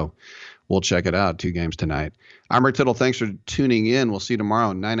to go. We'll check it out. 2 games tonight. I'm Rick Tittle. Thanks for tuning in. We'll see you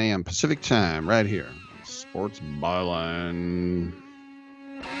tomorrow, 9 a.m. Pacific time, right here. Sports Byline.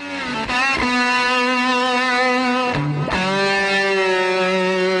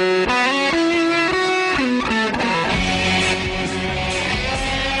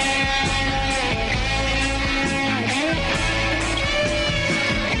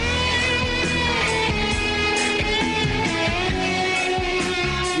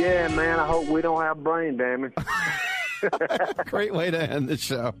 Man, I hope we don't have brain damage. Great way to end the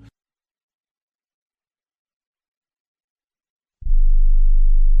show.